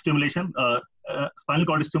stimulation, spinal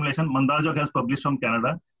cord stimulation, Mandarjog has published from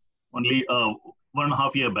Canada only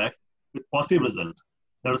 1.5 years back with positive result.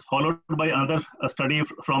 That was followed by another study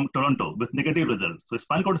from Toronto with negative results. So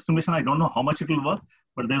spinal cord stimulation, I don't know how much it will work,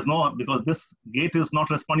 but there's no, because this gait is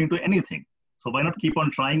not responding to anything. So why not keep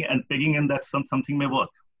on trying and pegging in that something may work?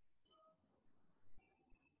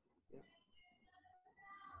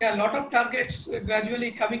 Yeah, a lot of targets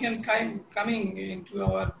gradually coming into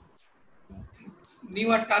our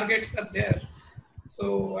newer targets are there.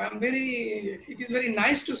 So it is very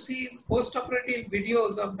nice to see post-operative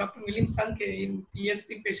videos of Dr. Milind Sankhe in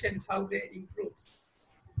PSP patient, how they improve.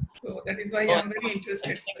 So that is why I'm very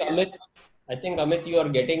interested. I think, Amit, you are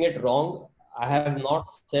getting it wrong. I have not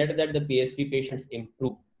said that the PSP patients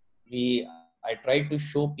improve. I tried to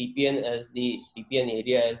show PPN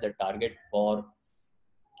area as the target for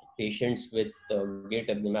patients with gait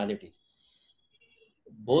abnormalities.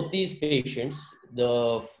 Both these patients,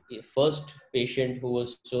 the first patient who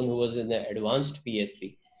was shown who was in the advanced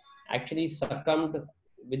PSP, actually succumbed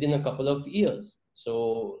within a couple of years.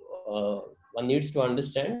 So one needs to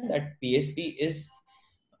understand that PSP is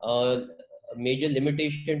a major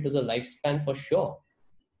limitation to the lifespan for sure.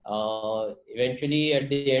 Eventually, at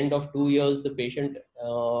the end of 2 years, the patient,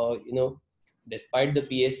 despite the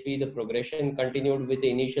PSP, the progression continued with the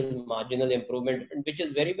initial marginal improvement, which is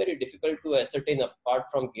very, very difficult to ascertain apart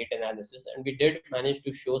from gait analysis. And we did manage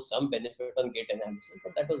to show some benefit on gait analysis,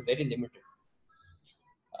 but that was very limited.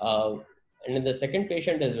 And in the second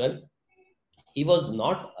patient as well, he was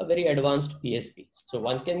not a very advanced PSP. So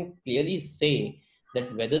one can clearly say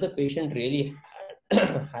that whether the patient really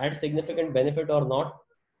had significant benefit or not,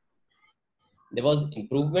 there was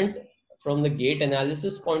improvement from the gait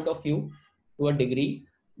analysis point of view to a degree.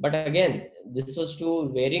 But again, this was to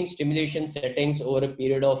varying stimulation settings over a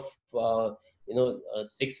period of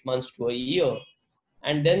 6 months to a year.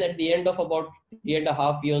 And then at the end of about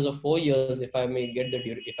 3.5 years or 4 years, if I may get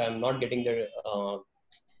if I'm not getting the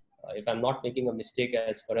if I'm not making a mistake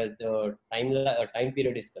as far as the time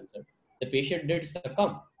period is concerned, the patient did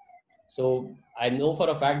succumb. So I know for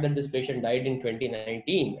a fact that this patient died in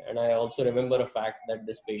 2019, and I also remember a fact that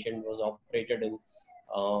this patient was operated in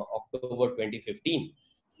October 2015.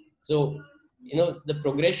 So, the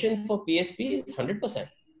progression for PSP is 100%,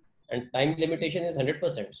 and time limitation is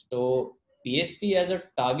 100%. So PSP as a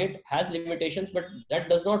target has limitations, but that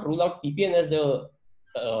does not rule out PPN as the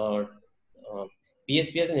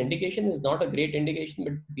PSP as an indication is not a great indication,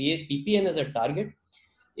 but PPN as a target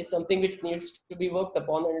is something which needs to be worked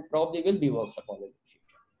upon and probably will be worked upon in the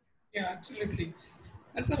future. Yeah, absolutely.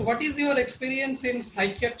 And sir, what is your experience in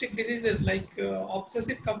psychiatric diseases like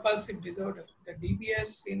obsessive compulsive disorder, the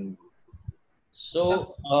DBS in?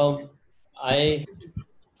 So I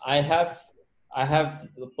have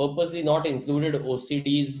purposely not included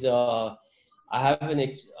OCDs. I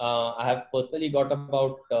have personally got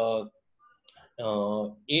about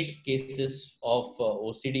 8 cases of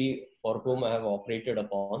OCD for whom I have operated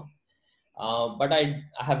upon, but I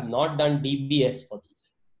have not done DBS for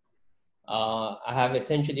these. I have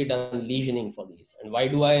essentially done lesioning for these. And why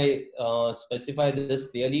do I specify this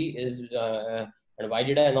clearly is, and why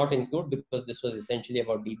did I not include? Because this was essentially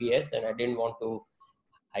about DBS, and I didn't want to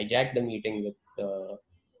hijack the meeting with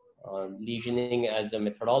lesioning as a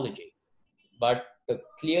methodology. But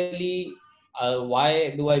clearly,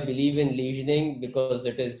 why do I believe in lesioning? Because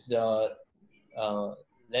it is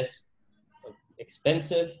less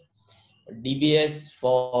expensive. DBS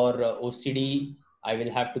for OCD, I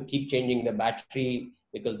will have to keep changing the battery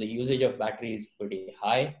because the usage of battery is pretty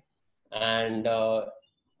high, and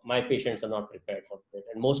my patients are not prepared for it.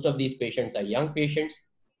 And most of these patients are young patients.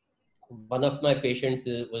 One of my patients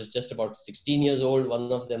was just about 16 years old.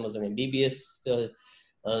 One of them was an MBBS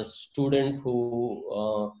student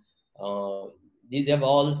who,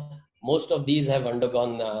 most of these have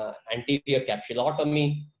undergone anterior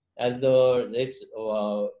capsulotomy, as this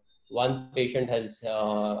one patient has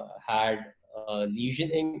had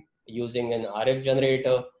lesioning using an RF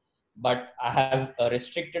generator, but I have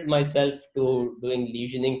restricted myself to doing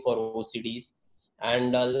lesioning for OCDs.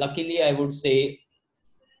 And luckily, I would say,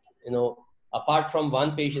 apart from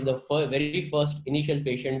one patient, the very first initial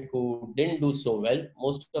patient who didn't do so well,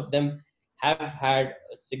 most of them have had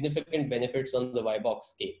significant benefits on the Vibox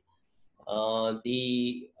scale.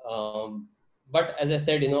 But as I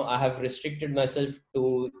said, I have restricted myself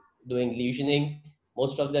to doing lesioning,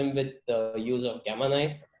 most of them with the use of gamma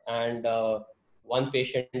knife, and one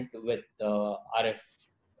patient with RF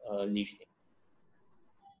lesioning.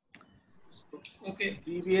 Okay.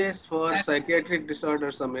 DBS for psychiatric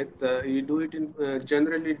disorders, Amit, you do it in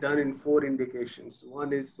generally done in 4 indications.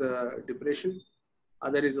 One is depression,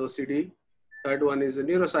 other is OCD, third one is a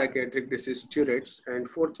neuropsychiatric disease, Tourette's, and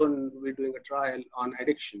fourth one we're doing a trial on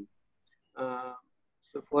addiction.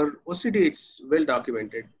 So for OCD, it's well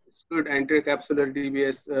documented. It's good. Anterior capsular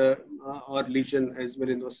DBS or lesion, as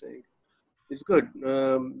Milind was saying, is good.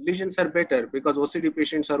 Lesions are better because OCD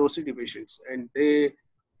patients are OCD patients, and they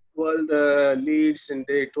twirl the leads and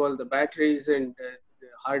they twirl the batteries, and the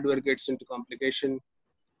hardware gets into complication.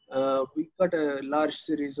 We got a large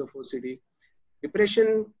series of OCD.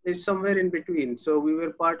 Depression is somewhere in between. So we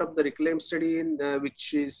were part of the Reclaim study,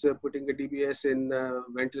 which is putting a DBS in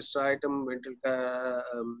ventral striatum,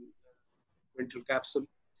 ventral capsule,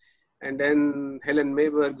 and then Helen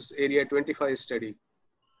Mayberg's Area 25 study.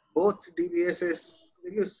 Both DBSs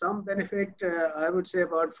give some benefit, I would say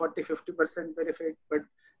about 40–50% benefit, but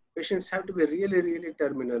patients have to be really, really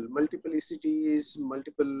terminal. Multiple ECTs,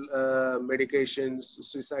 multiple medications,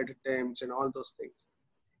 suicide attempts, and all those things.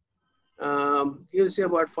 Gives you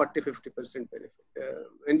about 40–50% benefit.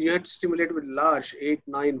 And you have to stimulate with large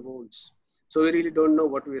 8–9 volts. So we really don't know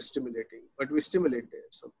what we are stimulating, but we stimulate there.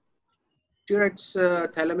 So Tourette's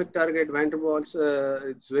thalamic target, van der Waals,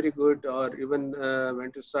 it's very good, or even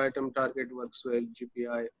ventral striatum target works well,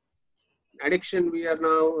 GPI. Addiction, we are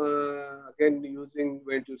now again using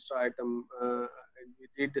ventral striatum. And we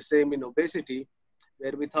did the same in obesity,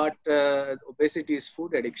 where we thought obesity is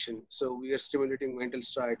food addiction. So we are stimulating ventral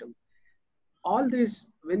striatum. All these,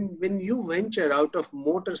 when you venture out of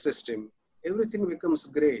motor system, everything becomes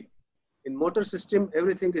gray. In motor system,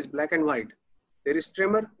 everything is black and white. There is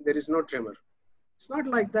tremor, there is no tremor. It's not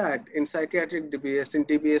like that in psychiatric DBS, in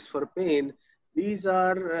DBS for pain. These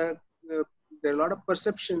are, there are a lot of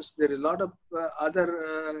perceptions, there are a lot of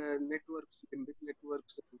other networks, limbic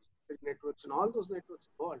networks, networks, and all those networks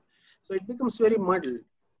involved. So it becomes very muddled.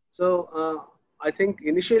 So I think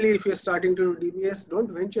initially, if you're starting to do DBS,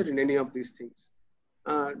 don't venture in any of these things.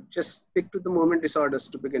 Just stick to the movement disorders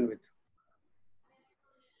to begin with.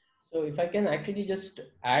 So if I can actually just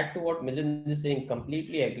add to what Milind is saying,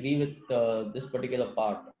 completely agree with this particular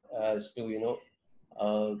part as to,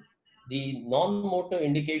 the non-motor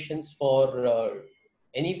indications for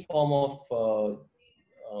any form of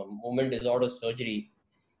movement disorder surgery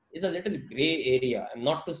is a little gray area. And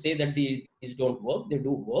not to say that these don't work, they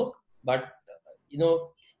do work, but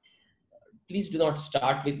please do not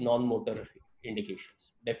start with non-motor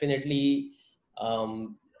indications. Definitely.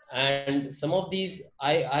 And some of these,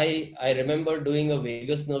 I remember doing a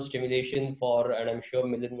vagus nerve stimulation for, and I'm sure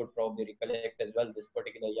Milind would probably recollect as well, this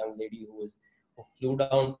particular young lady who flew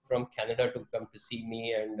down from Canada to come to see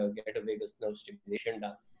me and get a vagus nerve stimulation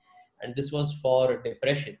done. And this was for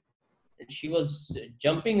depression. And she was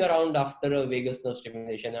jumping around after a vagus nerve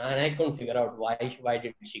stimulation, and I couldn't figure out why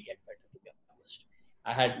did she get better, to be honest.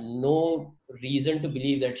 I had no reason to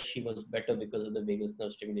believe that she was better because of the vagus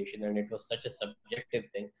nerve stimulation, and it was such a subjective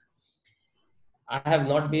thing. I have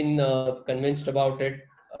not been convinced about it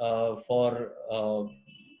for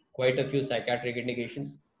quite a few psychiatric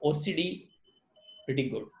indications. OCD, pretty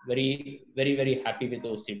good. Very, very, very happy with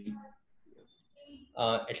OCD.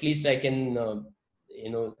 At least I can,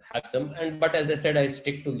 have some. But as I said, I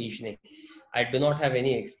stick to lesioning. I do not have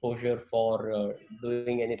any exposure for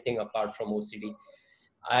doing anything apart from OCD.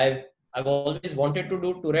 I've always wanted to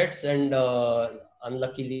do Tourette's, and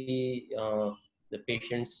unluckily, the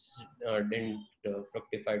patients didn't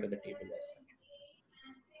fructify to the table as such.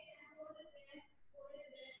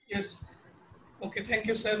 Yes. Okay, thank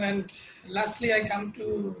you, sir. And lastly, I come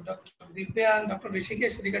to Dr. Divya and Dr.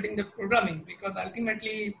 Hrishikesh regarding the programming, because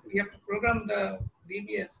ultimately we have to program the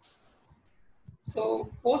DBS. So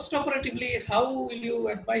post-operatively, how will you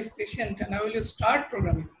advise patient and how will you start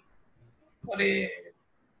programming for a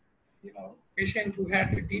patient who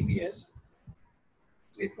had a DBS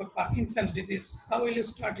for Parkinson's disease? How will you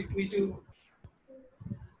start it? Will you?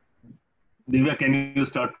 Divya, can you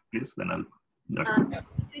start, please? Then I'll.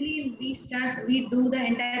 Actually, we do the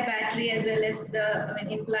entire battery as well as the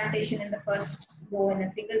implantation in the first go in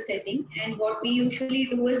a single setting. And what we usually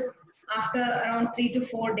do is after around 3 to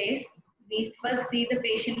 4 days, we first see the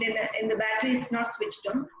patient in the battery is not switched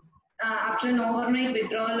on. After an overnight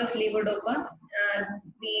withdrawal of levodopa,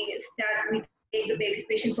 we take the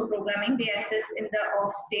patient for programming. We assess in the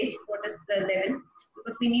off stage what is the level,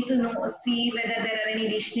 because we need to see whether there are any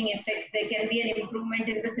lesioning effects. There can be an improvement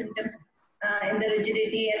in the symptoms in the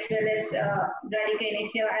rigidity as well as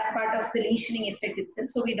bradykinesia as part of the lesioning effect itself.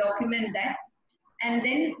 So we document that. And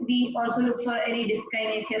then we also look for any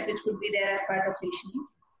dyskinesias which could be there as part of lesioning.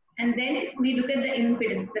 And then we look at the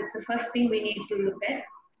impedance. That's the first thing we need to look at.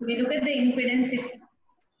 So we look at the impedance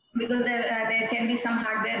because there can be some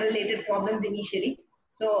hardware related problems initially.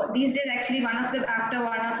 So these days actually after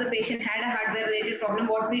one of the patient had a hardware related problem,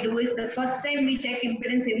 what we do is the first time we check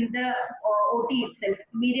impedance in the OT itself.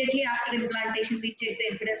 Immediately after implantation, we check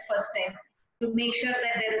the impedance first time to make sure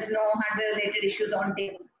that there is no hardware related issues on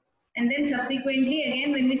table. And then subsequently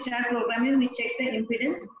again when we start programming, we check the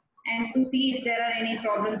impedance and to see if there are any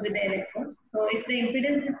problems with the electrodes. So if the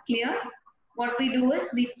impedance is clear, what we do is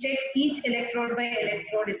we check each electrode by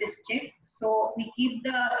electrode. It is checked. So we keep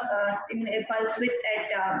the pulse width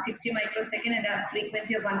at 60 microsecond at a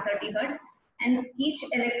frequency of 130 Hertz. And each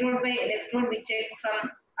electrode by electrode we check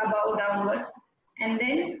from above downwards. And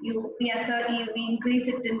then we increase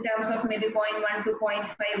it in terms of maybe 0.1 to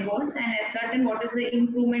 0.5 volts and ascertain what is the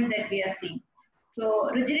improvement that we are seeing.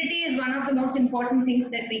 So rigidity is one of the most important things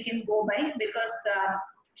that we can go by, because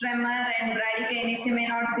tremor and bradykinesia may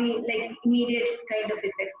not be like immediate kind of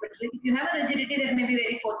effects, but if you have a rigidity that may be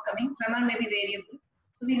very forthcoming, tremor may be variable.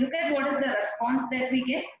 So we look at what is the response that we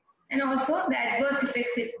get and also the adverse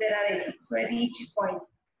effects if there are any. So at each point,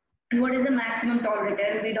 and what is the maximum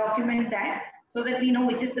tolerated, we document that so that we know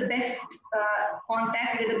which is the best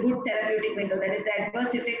contact with a good therapeutic window. That is, the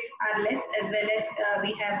adverse effects are less as well as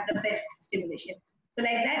we have the best stimulation. So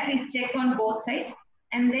like that, we check on both sides.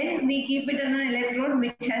 And then we keep it on an electrode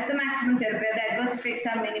which has the maximum therapy. The adverse effects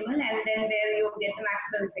are minimal, and then where you get the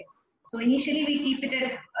maximum effect. So initially we keep it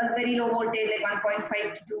at a very low voltage, like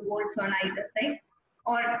 1.5 to 2 volts on either side,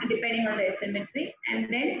 or depending on the asymmetry.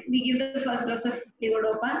 And then we give the first dose of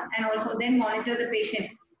levodopa, and also then monitor the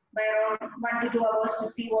patient by around 1 to 2 hours to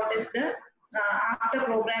see what is the after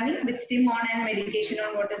programming with stim on and medication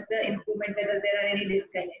on, what is the improvement, whether there are any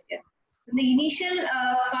dyskinesias. In the initial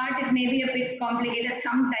part, it may be a bit complicated.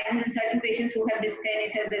 Sometimes in certain patients who have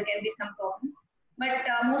dyskinesias, there can be some problems. But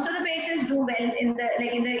most of the patients do well in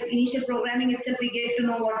the initial programming itself. We get to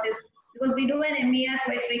know what is, because we do an MER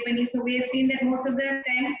quite frequently. So we have seen that most of the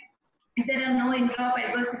time, if there are no intra-op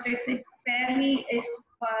adverse effects, it fairly is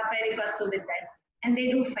very pursue with that, and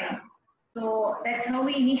they do fine. So that's how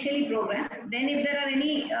we initially program. Then if there are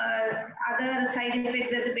any other side effects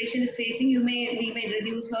that the patient is facing, we may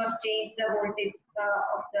reduce or change the voltage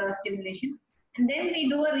of the stimulation. And then we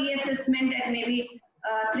do a reassessment at maybe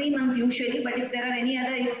 3 months usually, but if there are any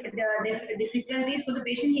other difficulties for the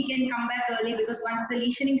patient, he can come back early, because once the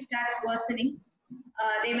lesioning starts worsening,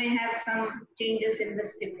 they may have some changes in the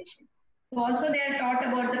stimulation. So also they are taught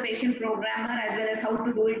about the patient programmer as well as how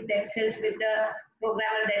to do it themselves with the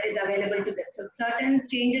programmer that is available to them. So certain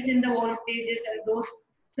changes in the voltages and those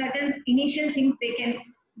certain initial things they can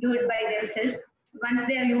do it by themselves once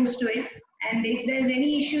they are used to it. And if there is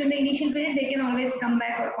any issue in the initial period, they can always come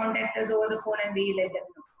back or contact us over the phone and we let them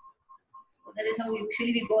know. So that is how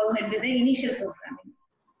usually we go ahead with the initial programming.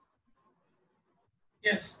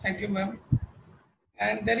 Yes, thank you, ma'am.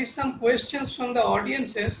 And there is some questions from the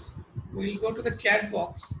audiences. We'll go to the chat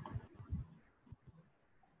box.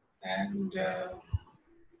 And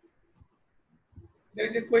there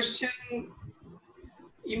is a question,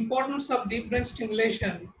 importance of deep brain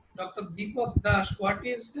stimulation. Dr. Deepak Das, what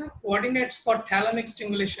is the coordinates for thalamic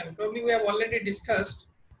stimulation? Probably we have already discussed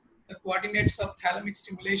the coordinates of thalamic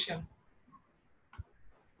stimulation.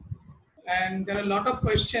 And there are a lot of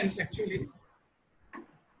questions actually.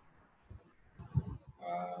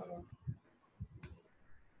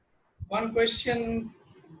 One question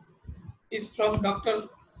is from Dr.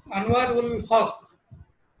 Anwarul Haq,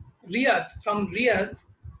 from Riyadh.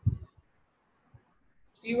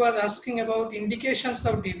 He was asking about indications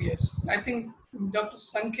of DBS. I think Dr.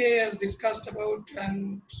 Sankhe has discussed about,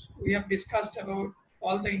 and we have discussed about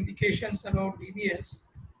all the indications about DBS.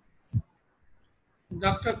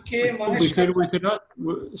 Dr. K.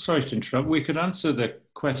 Sorry to interrupt. We could answer the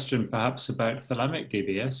question perhaps about thalamic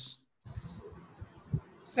DBS.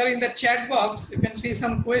 Sir, in the chat box, you can see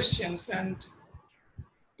some questions, and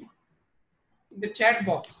in the chat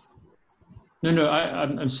box. No,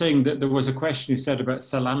 I'm saying that there was a question you said about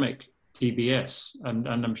thalamic DBS, and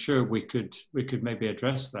I'm sure we could maybe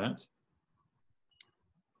address that.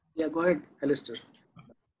 Yeah, go ahead, Alistair.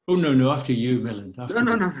 Oh, no, after you, Milind.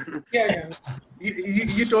 No. Yeah.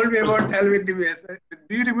 You told me about thalamic DBS.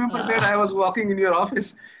 Do you remember that I was walking in your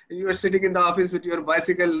office and you were sitting in the office with your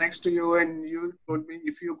bicycle next to you, and you told me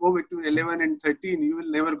if you go between 11 and 13, you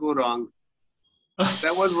will never go wrong.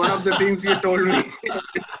 That was one of the things you told me.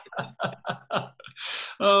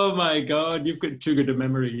 Oh my God, you've got too good a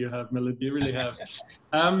memory you have, Milind. You really have.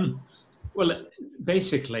 Well,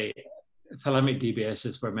 basically, thalamic DBS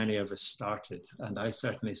is where many of us started, and I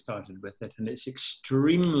certainly started with it, and it's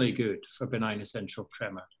extremely good for benign essential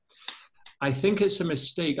tremor. I think it's a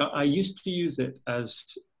mistake. I used to use it as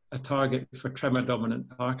a target for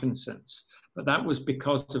tremor-dominant Parkinson's, but that was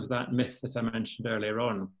because of that myth that I mentioned earlier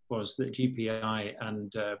on, was that GPI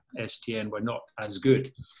and STN were not as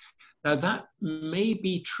good. Now that may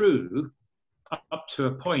be true up to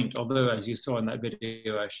a point, although as you saw in that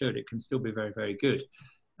video I showed, it can still be very, very good.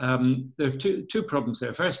 There are two problems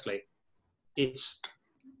there. Firstly, it's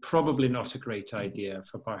probably not a great idea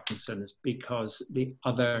for Parkinson's because the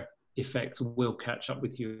other effects will catch up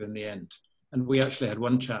with you in the end. And we actually had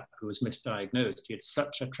one chap who was misdiagnosed. He had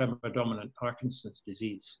such a tremor-dominant Parkinson's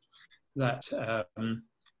disease that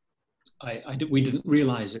we didn't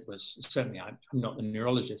realize it was, certainly I'm not the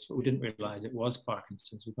neurologist, but we didn't realize it was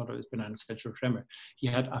Parkinson's. We thought it was benign essential tremor. He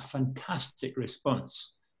had a fantastic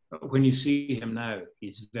response. But when you see him now,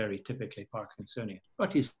 he's very typically Parkinsonian,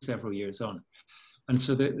 but he's several years on. And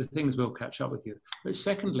so the things will catch up with you. But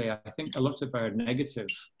secondly, I think a lot of our negative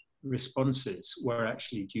responses were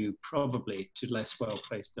actually due probably to less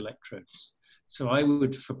well-placed electrodes. So I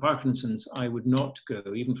would, for Parkinson's, I would not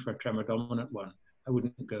go, even for a tremor-dominant one, I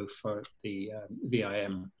wouldn't go for the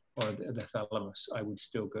VIM or the thalamus. I would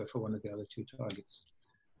still go for one of the other two targets.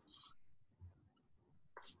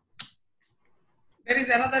 There is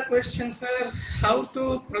another question, sir. How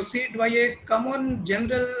to proceed by a common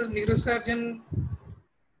general neurosurgeon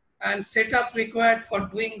and setup required for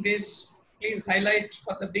doing this, please highlight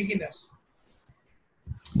for the beginners.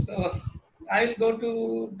 So I will go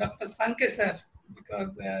to Dr. Sankhe sir,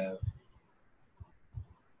 because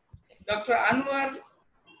Dr. Anwar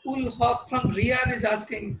ul Haq from Riyadh is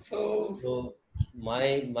asking. So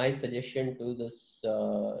my suggestion to this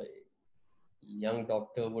young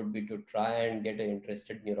doctor would be to try and get an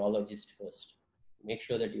interested neurologist first. Make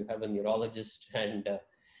sure that you have a neurologist and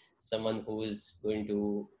someone who is going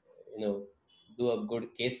to, do a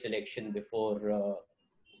good case selection before,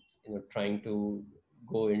 trying to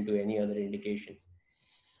go into any other indications.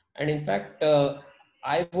 And in fact,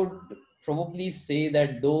 I would probably say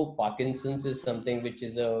that though Parkinson's is something which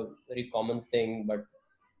is a very common thing, but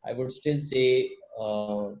I would still say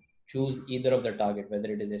choose either of the target,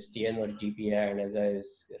 whether it is STN or GPI. And as I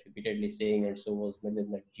was repeatedly saying, and so was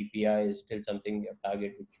Milind, that GPI is still something, a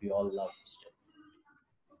target which we all love still.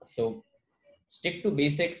 So stick to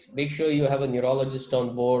basics, make sure you have a neurologist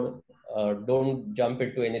on board, don't jump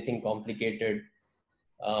into anything complicated.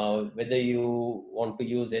 Whether you want to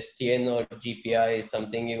use STN or GPI is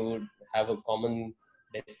something you would have a common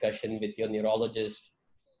discussion with your neurologist.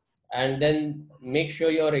 And then make sure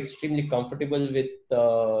you're extremely comfortable with,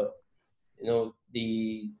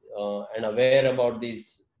 and aware about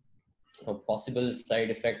these possible side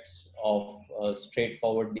effects of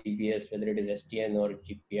straightforward DBS, whether it is STN or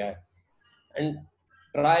GPI, and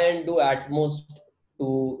try and do utmost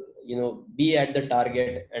to, be at the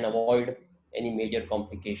target and avoid any major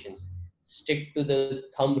complications. Stick to the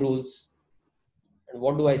thumb rules. And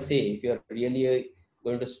what do I say? If you're really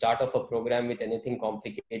going to start off a program with anything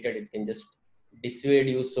complicated, it can just dissuade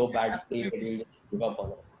you so badly that you just give up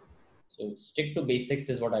on it. So stick to basics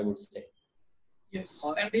is what I would say. Yes,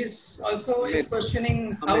 and he's also is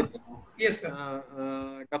questioning how to, yes sir.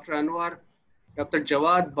 Dr. Anwar, Dr.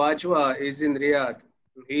 Jawad Bajwa is in Riyadh.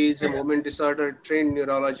 He is a movement disorder trained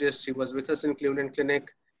neurologist. He was with us in Cleveland Clinic.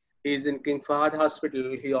 He's in King Fahd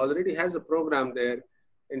Hospital. He already has a program there,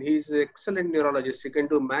 and he's an excellent neurologist. He can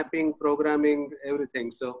do mapping, programming,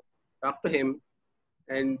 everything. So talk to him.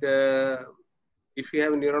 And if you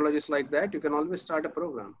have a neurologist like that, you can always start a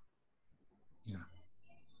program. Yeah.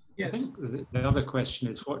 Yes. I think the other question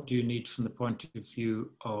is, what do you need from the point of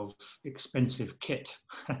view of expensive kit?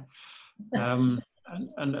 And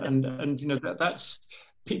that's,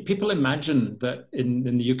 people imagine that in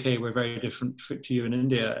the UK we're very different to you in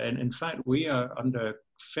India, and in fact we are under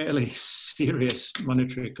fairly serious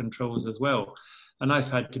monetary controls as well, and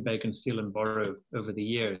I've had to beg and steal and borrow over the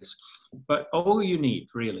years. But all you need,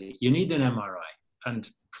 really, you need an MRI, and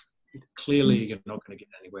clearly you're not going to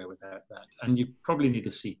get anywhere without that, and you probably need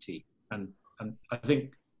a CT, and I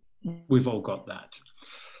think we've all got that.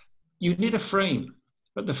 You need a frame,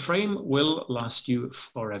 but the frame will last you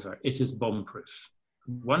forever. It is bomb-proof.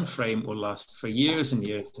 One frame will last for years and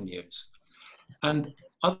years and years. And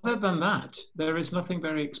other than that, there is nothing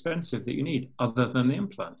very expensive that you need other than the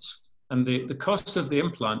implants. And the cost of the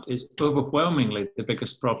implant is overwhelmingly the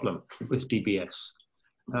biggest problem with DBS.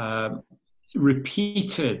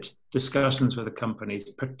 Repeated discussions with the companies,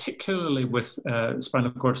 particularly with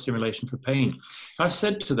spinal cord stimulation for pain. I've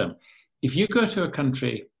said to them, if you go to a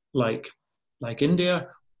country like India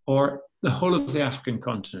or the whole of the African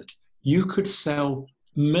continent, you could sell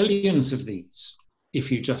millions of these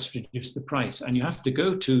if you just reduce the price. And you have to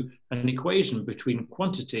go to an equation between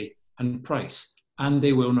quantity and price, and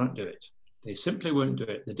they will not do it. They simply won't do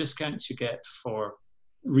it. The discounts you get for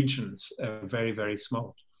regions are very, very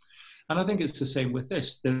small. And I think it's the same with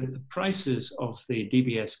this. The prices of the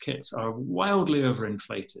DBS kits are wildly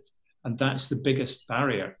overinflated. And that's the biggest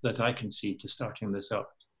barrier that I can see to starting this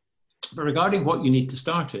up. But regarding what you need to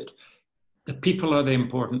start it, the people are the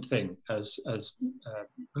important thing, as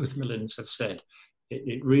both Milinds have said.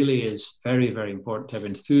 It really is very, very important to have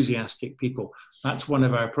enthusiastic people. That's one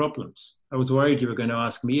of our problems. I was worried you were going to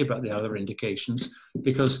ask me about the other indications,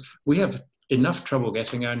 because we have enough trouble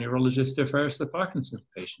getting our neurologists to refer to the Parkinson's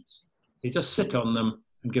patients. They just sit on them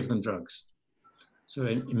and give them drugs. So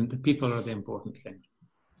the people are the important thing.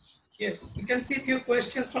 Yes, you can see a few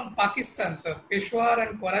questions from Pakistan, sir, Peshawar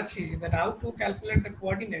and Karachi, that how to calculate the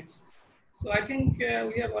coordinates. So I think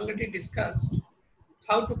we have already discussed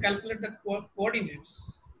how to calculate the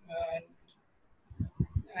coordinates,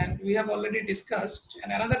 and we have already discussed.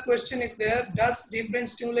 And another question is there, does deep brain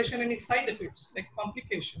stimulation any side effects like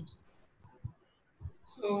complications?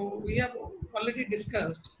 So we have already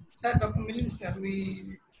discussed. Sir, Dr. Milind sir,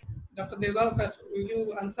 Dr. Deogaonkar, will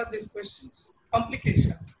you answer these questions?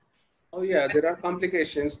 Complications. Oh yeah, there are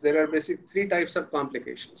complications. There are basically 3 types of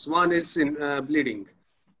complications. One is in bleeding,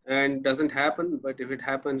 and doesn't happen, but if it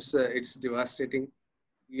happens, it's devastating.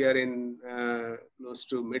 we are in close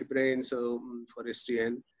to midbrain, so for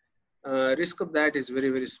STN. Risk of that is very,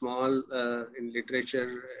 very small. In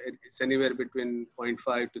literature, it's anywhere between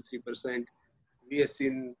 0.5 to 3%. We have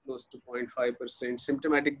seen close to 0.5%.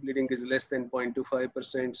 Symptomatic bleeding is less than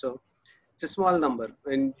 0.25%. So it's a small number,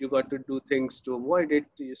 and you got to do things to avoid it.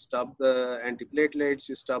 You stop the antiplatelets,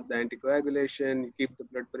 you stop the anticoagulation, you keep the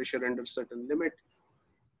blood pressure under certain limit,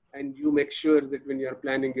 and you make sure that when you're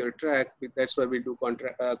planning your track, that's why we do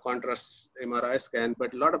contrast MRI scan,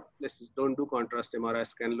 but a lot of places don't do contrast MRI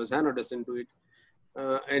scan. Lozano doesn't do it.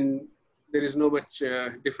 And there is no much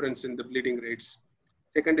difference in the bleeding rates.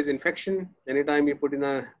 Second is infection. Anytime you put in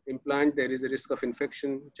an implant, there is a risk of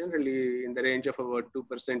infection, generally in the range of about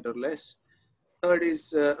 2% or less. Third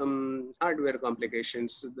is hardware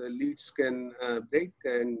complications. The leads can break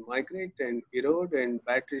and migrate and erode, and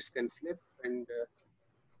batteries can flip, and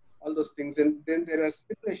all those things. And then there are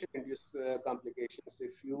stimulation-induced complications.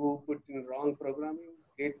 If you put in wrong programming,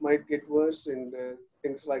 it might get worse, and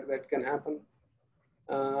things like that can happen.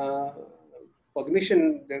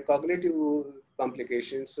 Cognition, the cognitive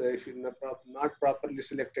complications. If you're not properly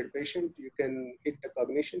selected patient, you can hit the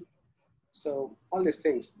cognition. So all these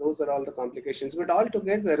things, those are all the complications. But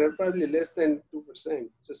altogether, are probably less than 2%.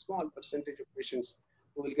 It's a small percentage of patients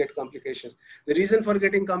who will get complications. The reason for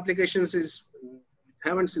getting complications is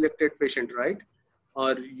haven't selected patient right,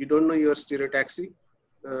 or you don't know your stereotaxy,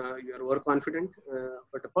 you're overconfident.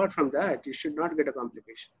 But apart from that, you should not get a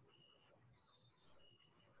complication.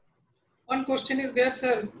 One question is there,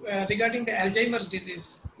 sir, regarding the Alzheimer's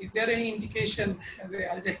disease. Is there any indication as a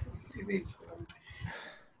Alzheimer's disease?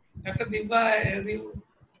 Dr. Divya, as you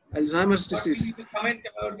Alzheimer's disease. Comment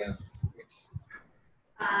about its.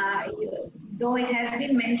 Though it has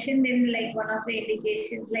been mentioned in like one of the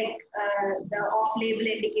indications, like the off-label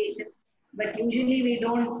indications, but usually we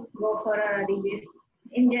don't go for a disease.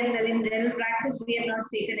 In general practice, we have not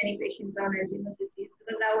taken any patients on Alzheimer's disease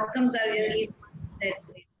because the outcomes are really that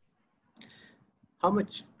great. How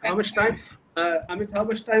much time? Amit, how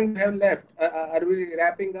much time we have left? Are we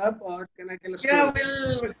wrapping up, or can I tell a story?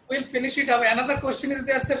 Yeah, we'll finish it up. Another question is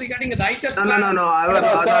there, sir, regarding writer's No. I was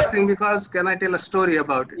asking because can I tell a story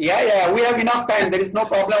about it? Yeah. We have enough time. There is no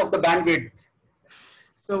problem of the bandwidth.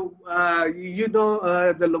 So you know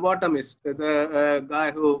the lobotomist, the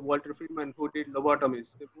guy Walter Friedman, who did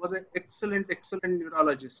lobotomies. It was an excellent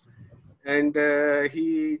neurologist, and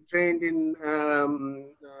he trained in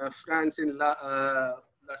France in La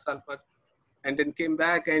Salpêtrière, and then came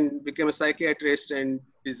back and became a psychiatrist and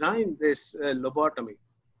designed this lobotomy.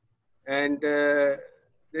 And there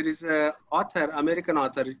is an author, American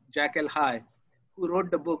author, Jack L. High, who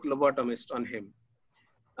wrote the book Lobotomist on him.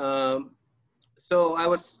 So I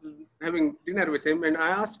was having dinner with him, and I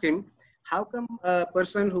asked him, how come a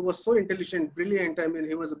person who was so intelligent, brilliant, I mean,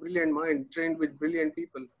 he was a brilliant mind, trained with brilliant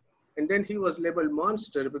people, and then he was labeled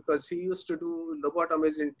monster because he used to do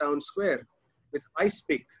lobotomies in town square with ice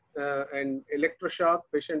pick and electroshock.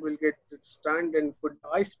 Patient will get stand and put the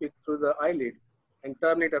ice pick through the eyelid and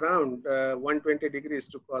turn it around 120 degrees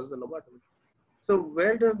to cause the lobotomy. So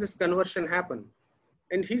where does this conversion happen?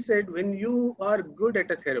 And he said, when you are good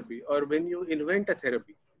at a therapy or when you invent a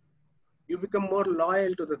therapy, you become more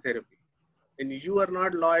loyal to the therapy and you are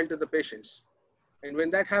not loyal to the patients. And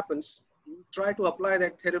when that happens, you try to apply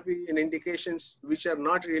that therapy in indications which are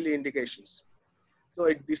not really indications. So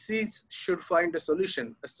a disease should find a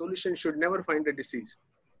solution. A solution should never find a disease.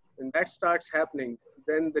 When that starts happening,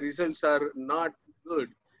 then the results are not good.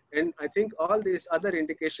 And I think all these other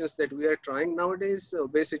indications that we are trying nowadays,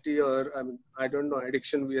 obesity or I don't know,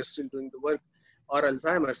 addiction, we are still doing the work, or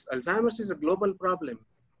Alzheimer's. Alzheimer's is a global problem.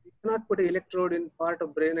 You cannot put an electrode in part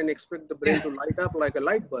of brain and expect the brain to light up like a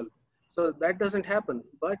light bulb. So that doesn't happen.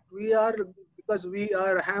 But we are, because we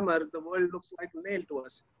are a hammer, the world looks like a nail to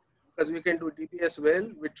us. Because we can do DBS well,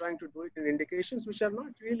 we're trying to do it in indications which are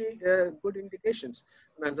not really good indications.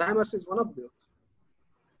 And Alzheimer's is one of those.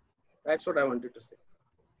 That's what I wanted to say.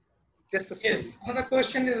 Just a story. Yes, another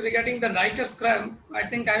question is regarding the writer's cramp. I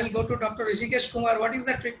think I will go to Dr. Hrishikesh Kumar. What is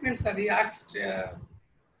the treatment, sir? He asked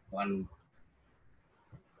one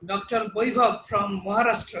Dr. Vaibhav from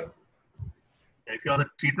Maharashtra. If you have a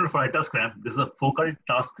treatment for writer's cramp, this is a focal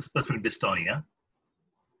task-specific dystonia.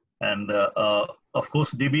 And of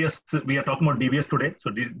course, DBS, we are talking about DBS today. So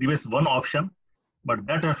DBS is one option, but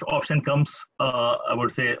that option comes, I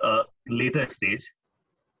would say, later stage.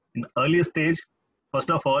 In earlier stage, first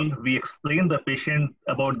of all, we explain the patient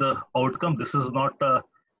about the outcome. This is not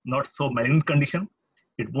so malignant condition.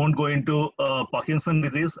 It won't go into Parkinson's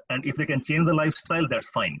disease. And if they can change the lifestyle, that's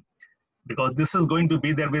fine. Because this is going to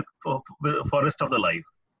be there for rest of the life.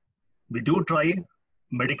 We do try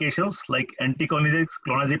medications like anticholinergics,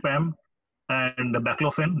 clonazepam, and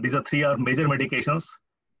baclofen. These are three major medications.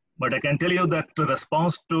 But I can tell you that the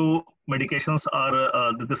response to medications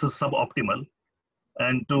are, this is suboptimal.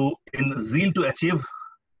 And in zeal to achieve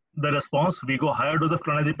the response, we go higher dose of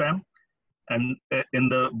clonazepam, and in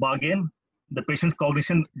the bargain, the patient's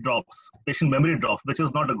cognition drops, patient memory drops, which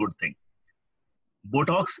is not a good thing.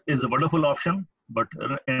 Botox is a wonderful option, but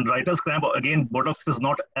in writer's cramp, again, Botox is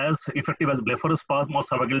not as effective as blepharospasm or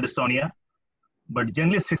cervical dystonia. But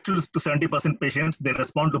generally 60 to 70% patients, they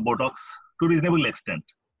respond to Botox to reasonable extent.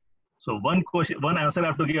 So one answer I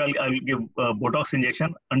have to give, I'll give Botox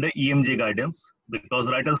injection under EMG guidance, because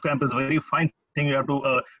writer's cramp is a very fine thing. You have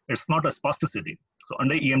to, it's not a spasticity. So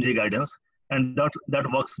under EMG guidance, and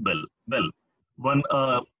that works well. One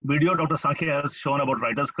video Dr. Sankhe has shown about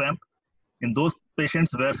writer's cramp, in those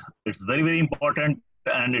patients where it's very, very important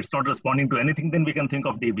and it's not responding to anything, then we can think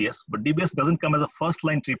of DBS. But DBS doesn't come as a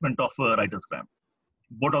first-line treatment of writer's cramp.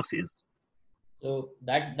 Botox is. So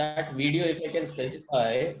that video, if I can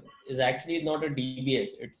specify, is actually not a DBS.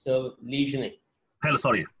 It's a lesioning. Yeah,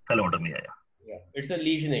 it's a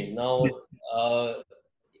lesioning. Now,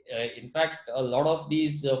 in fact, a lot of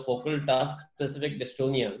these focal task-specific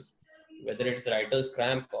dystonias, whether it's writer's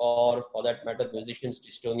cramp or, for that matter, musician's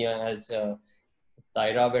dystonia, as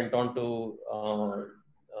Tyra went on to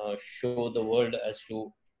show the world as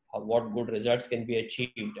to what good results can be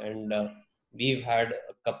achieved. And we've had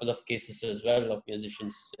a couple of cases as well of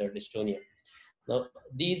musicians' dystonia. Now,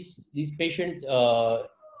 these patients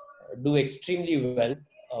do extremely well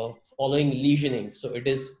following lesioning. So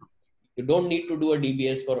you don't need to do a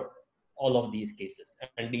DBS for all of these cases.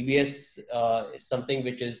 And DBS is something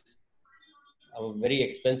which is a very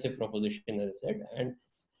expensive proposition, as I said, and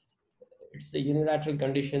it's a unilateral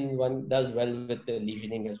condition. One does well with the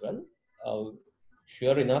lesioning as well.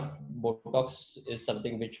 Sure enough, Botox is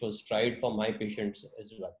something which was tried for my patients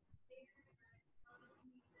as well.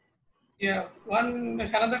 Yeah,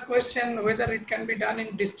 another question, whether it can be done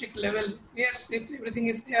in district level. Yes, if everything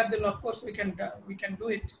is there, then of course we can do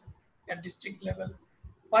it at district level.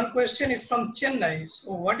 One question is from Chennai.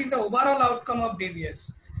 So what is the overall outcome of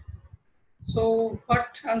DBS? So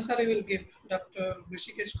what answer you will give, Dr.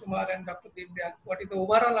 Hrishikesh Kumar and Dr. Divya? What is the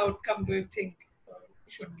overall outcome do you think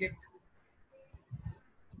we should give?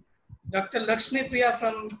 Dr. Lakshmi Priya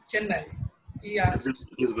from Chennai, he asked.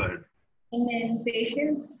 Please go ahead. In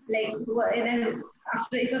patients, like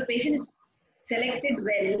if a patient is selected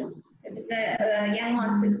well, if it's a young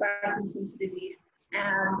onset Parkinson's disease,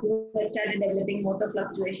 who has started developing motor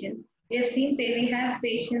fluctuations, we have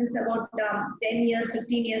patients about 10 years,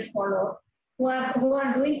 15 years follow who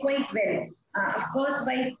are doing quite well. Of course,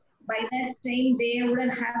 by that time they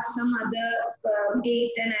wouldn't have some other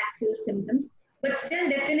gait and axial symptoms, but still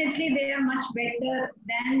definitely they are much better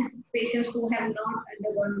than patients who have not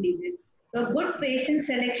undergone DBS. So good patient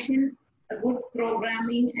selection, a good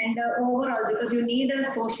programming, and overall, because you need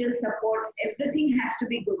a social support, everything has to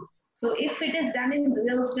be good. So if it is done in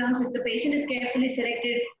those terms, if the patient is carefully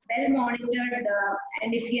selected, well monitored,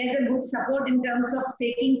 and if he has a good support in terms of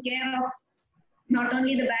taking care of not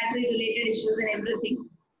only the battery related issues and everything,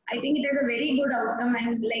 I think it is a very good outcome.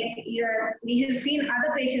 And like we have seen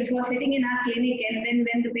other patients who are sitting in our clinic, and then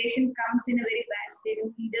when the patient comes in a very bad state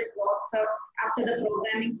and he just walks out after the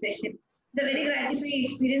programming session, it's a very gratifying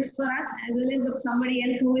experience for us, as well as somebody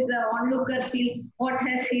else who is the onlooker feels, what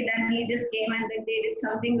has he done? He just came and then they did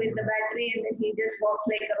something with the battery and then he just walks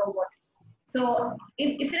like a robot. So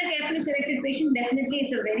if you're a carefully selected patient, definitely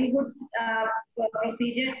it's a very good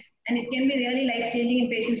procedure, and it can be really life-changing in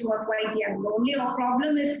patients who are quite young. The only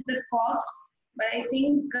problem is the cost, but I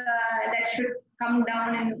think that should come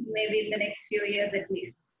down in maybe in the next few years at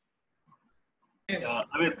least. Yes.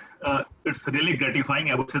 I mean, it's really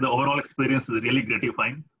gratifying. I would say the overall experience is really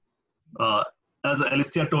gratifying. As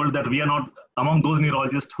Alistair told, that we are not among those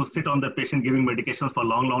neurologists who sit on the patient giving medications for a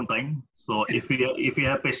long, long time. So if we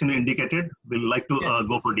have patient indicated, we'll like to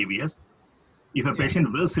go for DBS. If a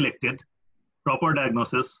patient well selected, proper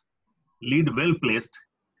diagnosis, lead well placed,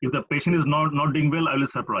 if the patient is not doing well, I will be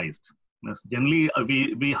surprised. Yes, generally,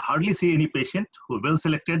 we hardly see any patient who well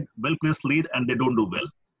selected, well placed lead, and they don't do well.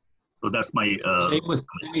 So that's my same with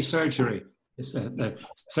any surgery. It's the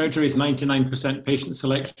surgery is 99% patient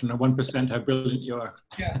selection and 1% how brilliant you are.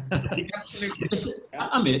 Yeah, absolutely.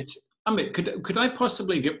 Amit, could I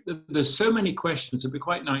possibly give? There's so many questions. It'd be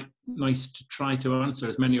quite nice to try to answer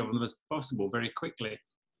as many of them as possible very quickly.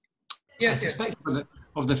 Yes. I suspect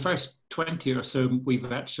of the first 20 or so,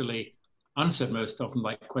 we've actually answered most of them.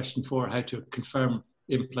 Like question 4, how to confirm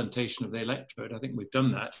implantation of the electrode. I think we've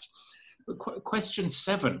done that. But question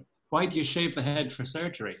 7. why do you shave the head for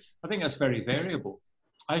surgery? I think that's very variable.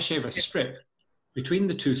 I shave a strip between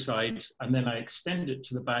the two sides, and then I extend it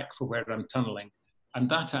to the back for where I'm tunneling. And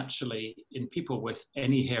that actually, in people with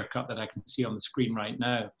any haircut that I can see on the screen right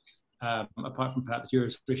now, apart from perhaps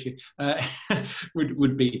yours, Rishi,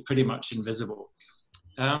 would be pretty much invisible.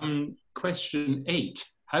 Question 8,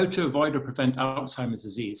 how to avoid or prevent Alzheimer's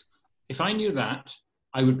disease. If I knew that,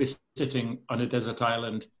 I would be sitting on a desert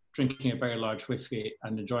island, drinking a very large whiskey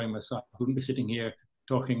and enjoying myself. I wouldn't be sitting here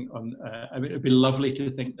talking on, I mean, it'd be lovely to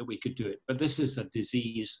think that we could do it, but this is a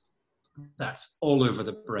disease that's all over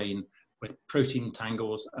the brain with protein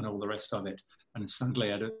tangles and all the rest of it. And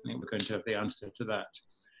sadly, I don't think we're going to have the answer to that.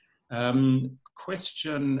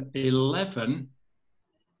 Question 11,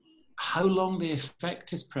 how long the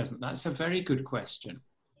effect is present? That's a very good question.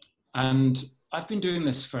 And I've been doing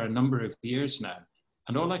this for a number of years now.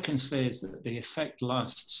 And all I can say is that the effect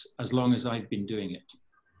lasts as long as I've been doing it.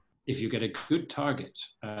 If you get a good target,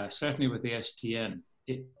 certainly with the STN,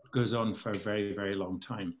 it goes on for a very, very long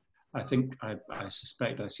time. I think, I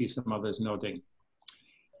suspect I see some others nodding.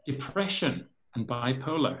 Depression and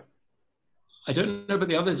bipolar. I don't know about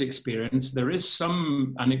the others' experience. There is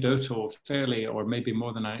some anecdotal, fairly, or maybe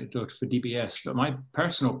more than anecdotal for DBS, but my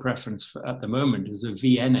personal preference at the moment is a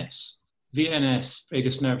VNS. VNS,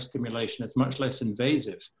 vagus nerve stimulation, is much less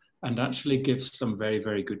invasive and actually gives some very,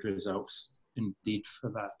 very good results indeed for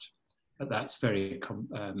that. But that's very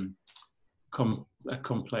a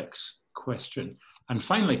complex question. And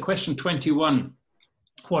finally, question 21,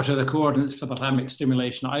 what are the coordinates for the thalamic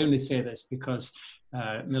stimulation? I only say this because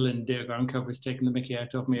Milind Deogaonkar was taking the mickey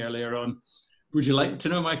out of me earlier on. Would you like to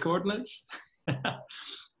know my coordinates?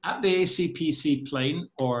 At the ACPC plane,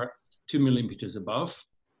 or 2 millimeters above,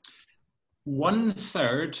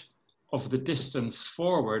 1/3 of the distance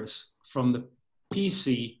forwards from the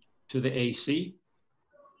PC to the AC,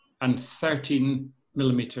 and 13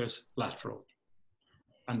 millimeters lateral,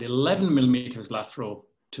 and 11 millimeters lateral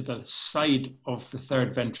to the side of the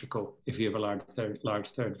third ventricle, if you have a large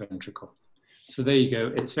third ventricle. So there you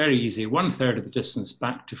go. It's very easy. 1/3 of the distance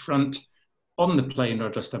back to front on the plane or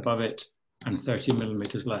just above it, and 30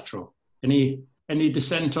 millimeters lateral. Any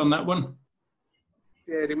dissent on that one?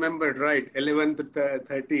 Yeah, I remembered right, 11 to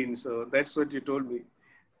 13. So that's what you told me.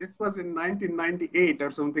 This was in 1998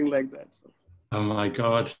 or something like that. So. Oh my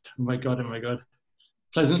God, oh my God, oh my God.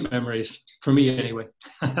 Pleasant memories, for me anyway.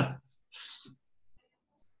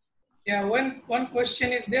 Yeah, one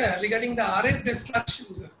question is there regarding the RF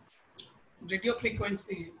destructions, radio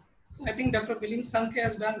frequency. So I think Dr. Milind Sankhe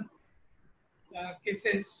has done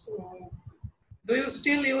cases. So do you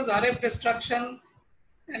still use RF destruction,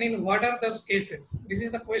 and in what are those cases? This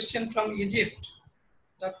is the question from Egypt,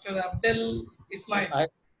 Dr. Abdel Ismail.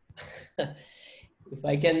 If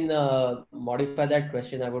I can modify that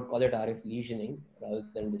question, I would call it RF lesioning rather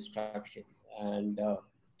than destruction. And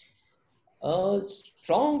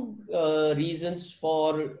strong reasons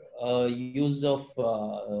for use of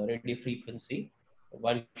radio frequency.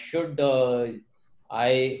 One should,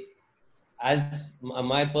 as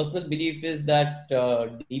my personal belief is that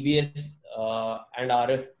DBS and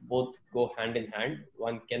RF both go hand in hand.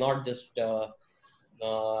 One cannot just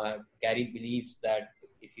carry beliefs that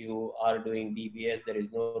if you are doing DBS, there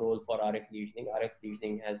is no role for RF lesioning. RF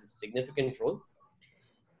lesioning has a significant role.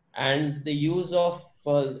 And the use of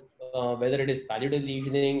whether it is palliative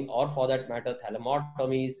lesioning or, for that matter,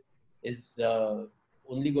 thalamotomies is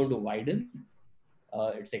only going to widen.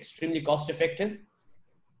 It's extremely cost effective.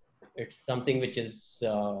 It's something which is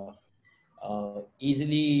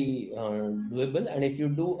easily doable. And if you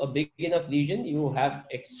do a big enough lesion, you have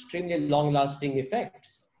extremely long lasting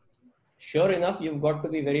effects. Sure enough, you've got to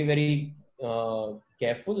be very, very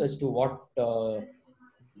careful as to what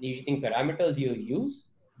lesioning parameters you use.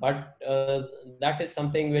 But that is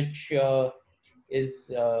something which is,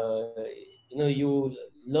 you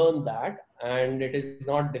learn that, and it is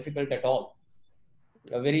not difficult at all.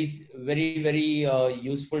 A very, very, very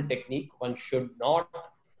useful technique. One should not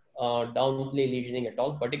downplay lesioning at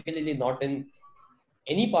all, particularly not in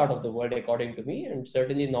any part of the world, according to me, and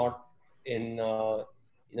certainly not in,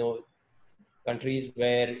 countries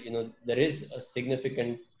where, there is a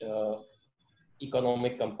significant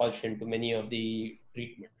economic compulsion to many of the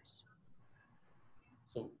treatments.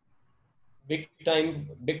 So big time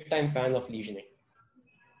fan of lesioning.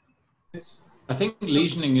 I think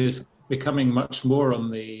lesioning is becoming much more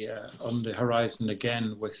on the horizon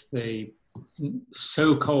again with the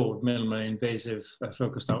so-called minimally invasive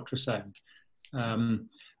focused ultrasound.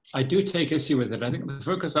 I do take issue with it. I think the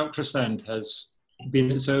focused ultrasound has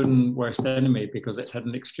been its own worst enemy because it had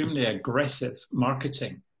an extremely aggressive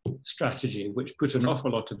marketing strategy, which put an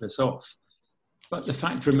awful lot of us off. But the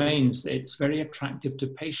fact remains that it's very attractive to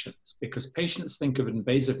patients because patients think of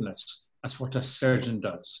invasiveness as what a surgeon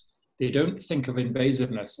does. They don't think of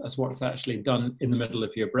invasiveness as what's actually done in the middle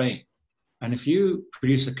of your brain. And if you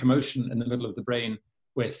produce a commotion in the middle of the brain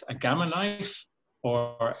with a gamma knife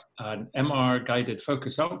or an MR guided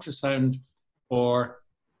focus ultrasound or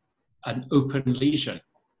an open lesion,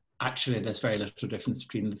 actually there's very little difference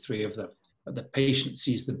between the three of them. But the patient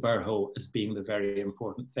sees the burr hole as being the very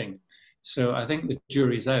important thing. So I think the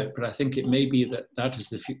jury's out, but I think it may be that that is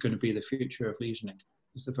going to be the future of lesioning,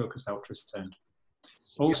 is the focused ultrasound.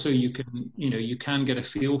 Also, you can get a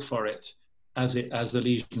feel for it as the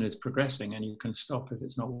lesion is progressing, and you can stop if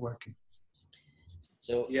it's not working.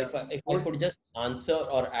 So if I could just answer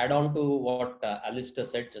or add on to what Alistair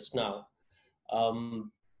said just now,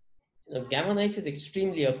 the gamma knife is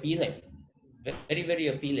extremely appealing, very, very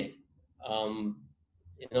appealing.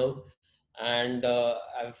 And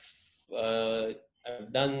I've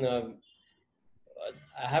done.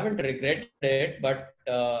 I haven't regretted it, but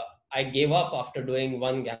I gave up after doing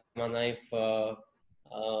one gamma knife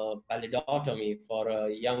palidotomy for a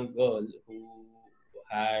young girl who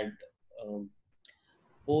had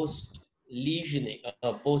post-lesioning,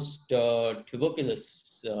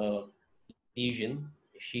 post-tuberculous lesion.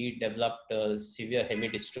 She developed severe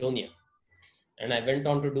hemidystonia. And I went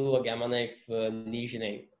on to do a gamma knife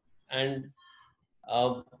lesioning. And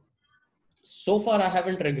so far I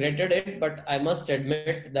haven't regretted it, but I must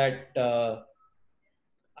admit that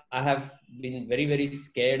I have been very, very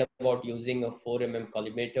scared about using a 4 mm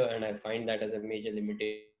collimator, and I find that as a major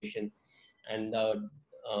limitation. And the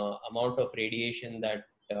amount of radiation that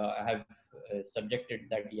I have subjected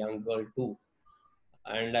that young girl to.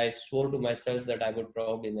 And I swore to myself that I would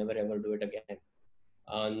probably never ever do it again.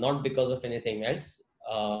 Not because of anything else,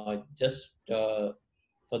 just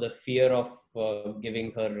for the fear of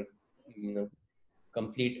giving her,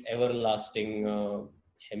 complete everlasting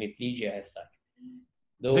hemiplegia as such.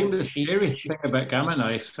 I think the scary thing about gamma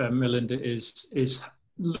knife, Milind, is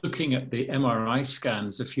looking at the MRI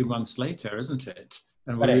scans a few months later, isn't it?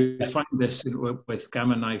 And we find this with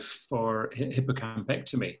gamma knife for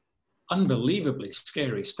hippocampectomy. Unbelievably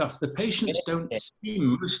scary stuff. The patients don't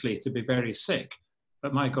seem mostly to be very sick,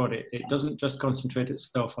 but my God, it doesn't just concentrate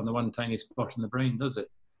itself on the one tiny spot in the brain, does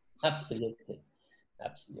it? Absolutely,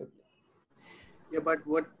 absolutely. Yeah, but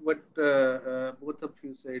what both of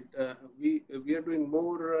you said, we are doing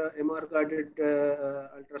more MR guided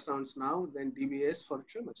ultrasounds now than DBS for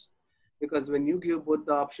tremors, because when you give both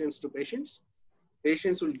the options to patients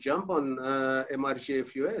will jump on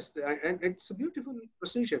MRGFUS, and it's a beautiful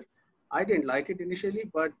procedure. I didn't like it initially,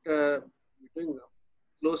 but we're doing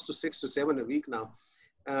close to 6 to 7 a week now,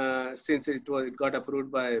 since it got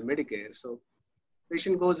approved by Medicare. So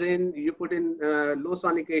patient goes in, you put in low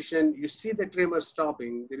sonication, you see the tremor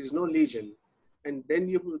stopping, there is no lesion, and then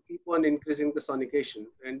you will keep on increasing the sonication,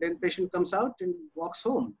 and then patient comes out and walks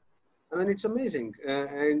home. I mean, it's amazing,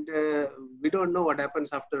 and we don't know what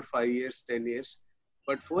happens after 5 years, 10 years,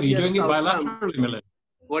 but 4 years. Are you doing it bilaterally, Milind?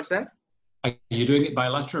 What's that? Are you doing it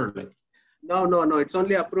bilaterally? No. It's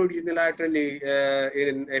only approved unilaterally.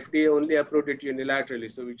 In FDA, only approved it unilaterally.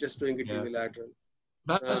 So we're just doing it unilaterally.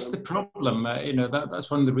 That's the problem. That's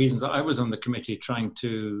one of the reasons I was on the committee trying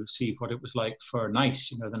to see what it was like for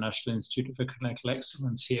NICE, the National Institute for Clinical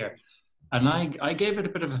Excellence here. And I gave it a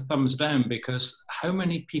bit of a thumbs down, because how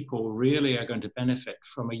many people really are going to benefit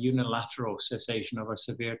from a unilateral cessation of a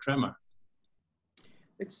severe tremor?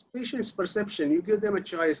 It's patient's perception. You give them a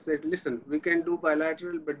choice that, listen, we can do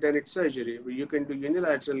bilateral, but then it's surgery. You can do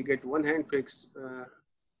unilateral, get one hand fixed,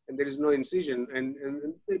 and there is no incision. And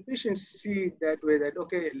the patients see that way, that,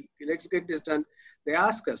 okay, let's get this done. They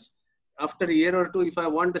ask us, after a year or two, if I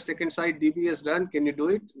want the second side DBS done, can you do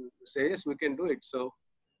it? We say, yes, we can do it. So,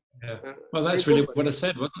 well, that's really what I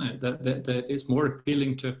said, wasn't it? That it's more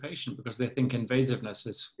appealing to a patient because they think invasiveness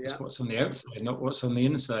is what's on the outside, not what's on the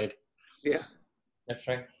inside. Yeah. That's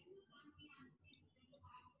right.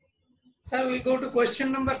 Sir, we'll go to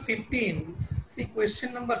question number 15. See,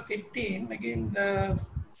 question number 15, again,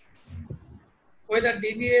 whether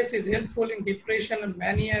DBS is helpful in depression and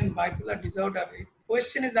mania and bipolar disorder.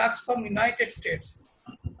 Question is asked from United States.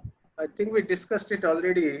 I think we discussed it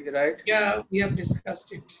already, right? Yeah, we have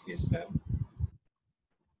discussed it. Yes, sir.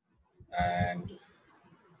 And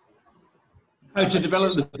how to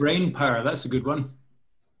develop the brain power. That's a good one.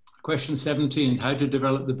 Question 17, how to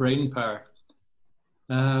develop the brain power.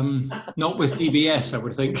 Not with DBS, I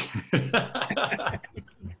would think.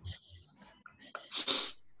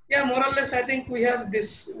 Yeah, more or less, I think we have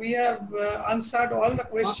answered all the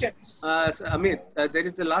questions. So Amit, there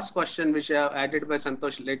is the last question which I have added by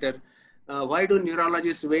Santosh later. Why do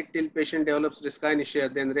neurologists wait till patient develops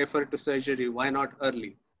dyskinesia, then refer to surgery? Why not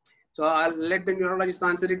early? So I'll let the neurologist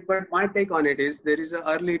answer it, but my take on it is there is an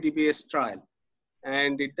early DBS trial,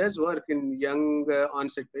 and it does work in young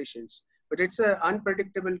onset patients, but it's an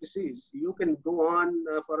unpredictable disease. You can go on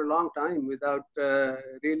for a long time without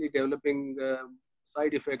really developing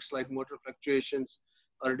side effects like motor fluctuations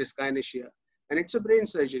or dyskinesia. And it's a brain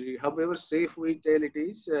surgery. However safe we tell it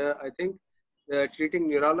is, I think the treating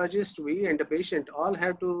neurologist, we and the patient all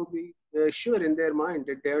have to be sure in their mind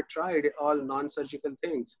that they have tried all non-surgical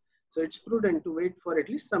things. So it's prudent to wait for at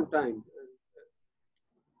least some time.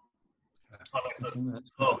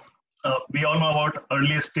 So we all know about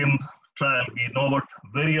early STIM trial. We know about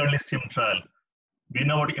very early STIM trial. We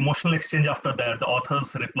know about emotional exchange after that. The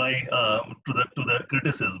authors reply to the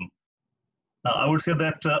criticism. I would say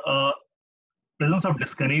that presence of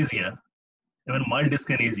dyskinesia, even mild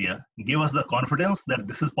dyskinesia, give us the confidence that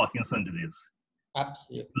this is Parkinson's disease.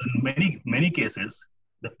 Absolutely. In many cases,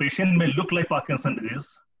 the patient may look like Parkinson's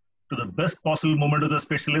disease to the best possible moment of the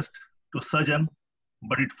specialist, to surgeon,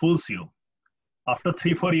 but it fools you. After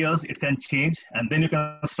 3-4 years, it can change, and then you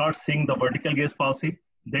can start seeing the vertical gaze palsy.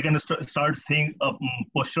 They can start seeing a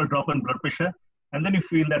postural drop in blood pressure, and then you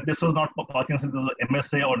feel that this was not Parkinson's, this was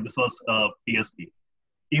MSA, or this was PSP.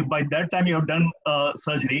 If by that time you have done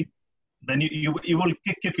surgery, then you will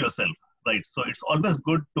kick yourself, right? So it's always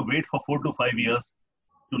good to wait for 4 to 5 years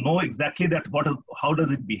to know exactly that how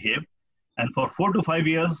does it behave. And for 4 to 5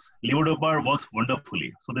 years, levodopa works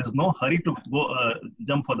wonderfully. So there's no hurry to go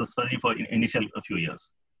jump for the surgery for initial few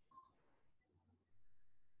years.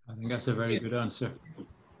 I think that's a very good answer.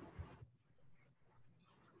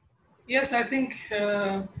 Yes, I think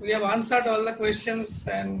we have answered all the questions,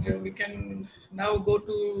 and we can now go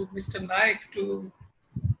to Mr. Naik to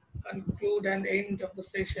conclude and end of the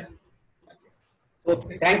session. So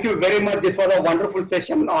thank you very much. This was a wonderful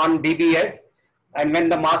session on DBS. And when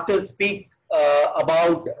the masters speak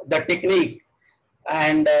about the technique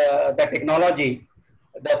and the technology,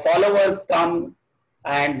 the followers come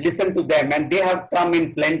and listen to them, and they have come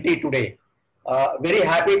in plenty today. Very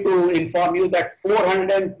happy to inform you that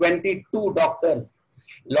 422 doctors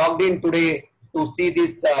logged in today to see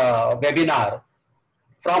this webinar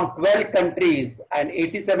from 12 countries, and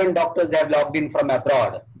 87 doctors have logged in from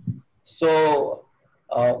abroad. So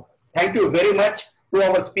thank you very much to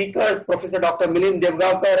our speakers, Professor Dr. Milind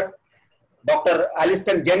Deogaonkar, Dr.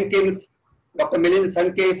 Alistair Jenkins, Dr. Milind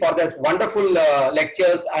Sankhe, for their wonderful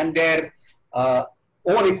lectures and their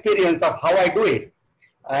own experience of how I do it.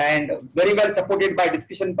 And very well supported by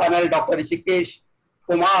discussion panel, Dr. Hrishikesh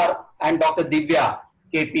Kumar and Dr. Divya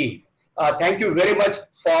K P. Thank you very much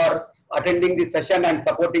for attending this session and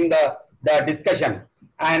supporting the discussion.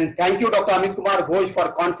 And thank you, Dr. Amit Kumar Ghosh,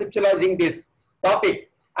 for conceptualizing this topic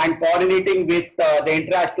and coordinating with the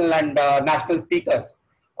international and national speakers.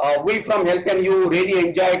 We from Health and You really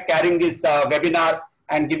enjoyed carrying this webinar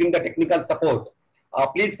and giving the technical support.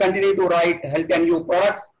 Please continue to write Health and You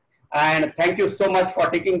products. And thank you so much for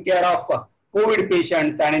taking care of COVID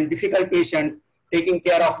patients and in difficult patients, taking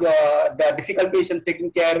care of the difficult patients, taking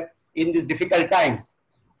care in these difficult times.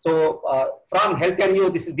 So from Health and You,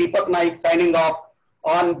 this is Deepak Naik signing off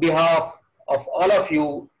on behalf of all of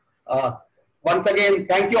you. Once again,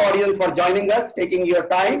 thank you audience for joining us, taking your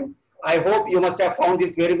time. I hope you must have found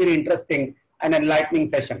this very, very interesting and enlightening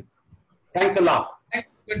session. Thanks a lot.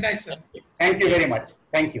 Good night, sir. Thank you very much.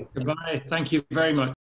 Thank you. Goodbye. Thank you very much.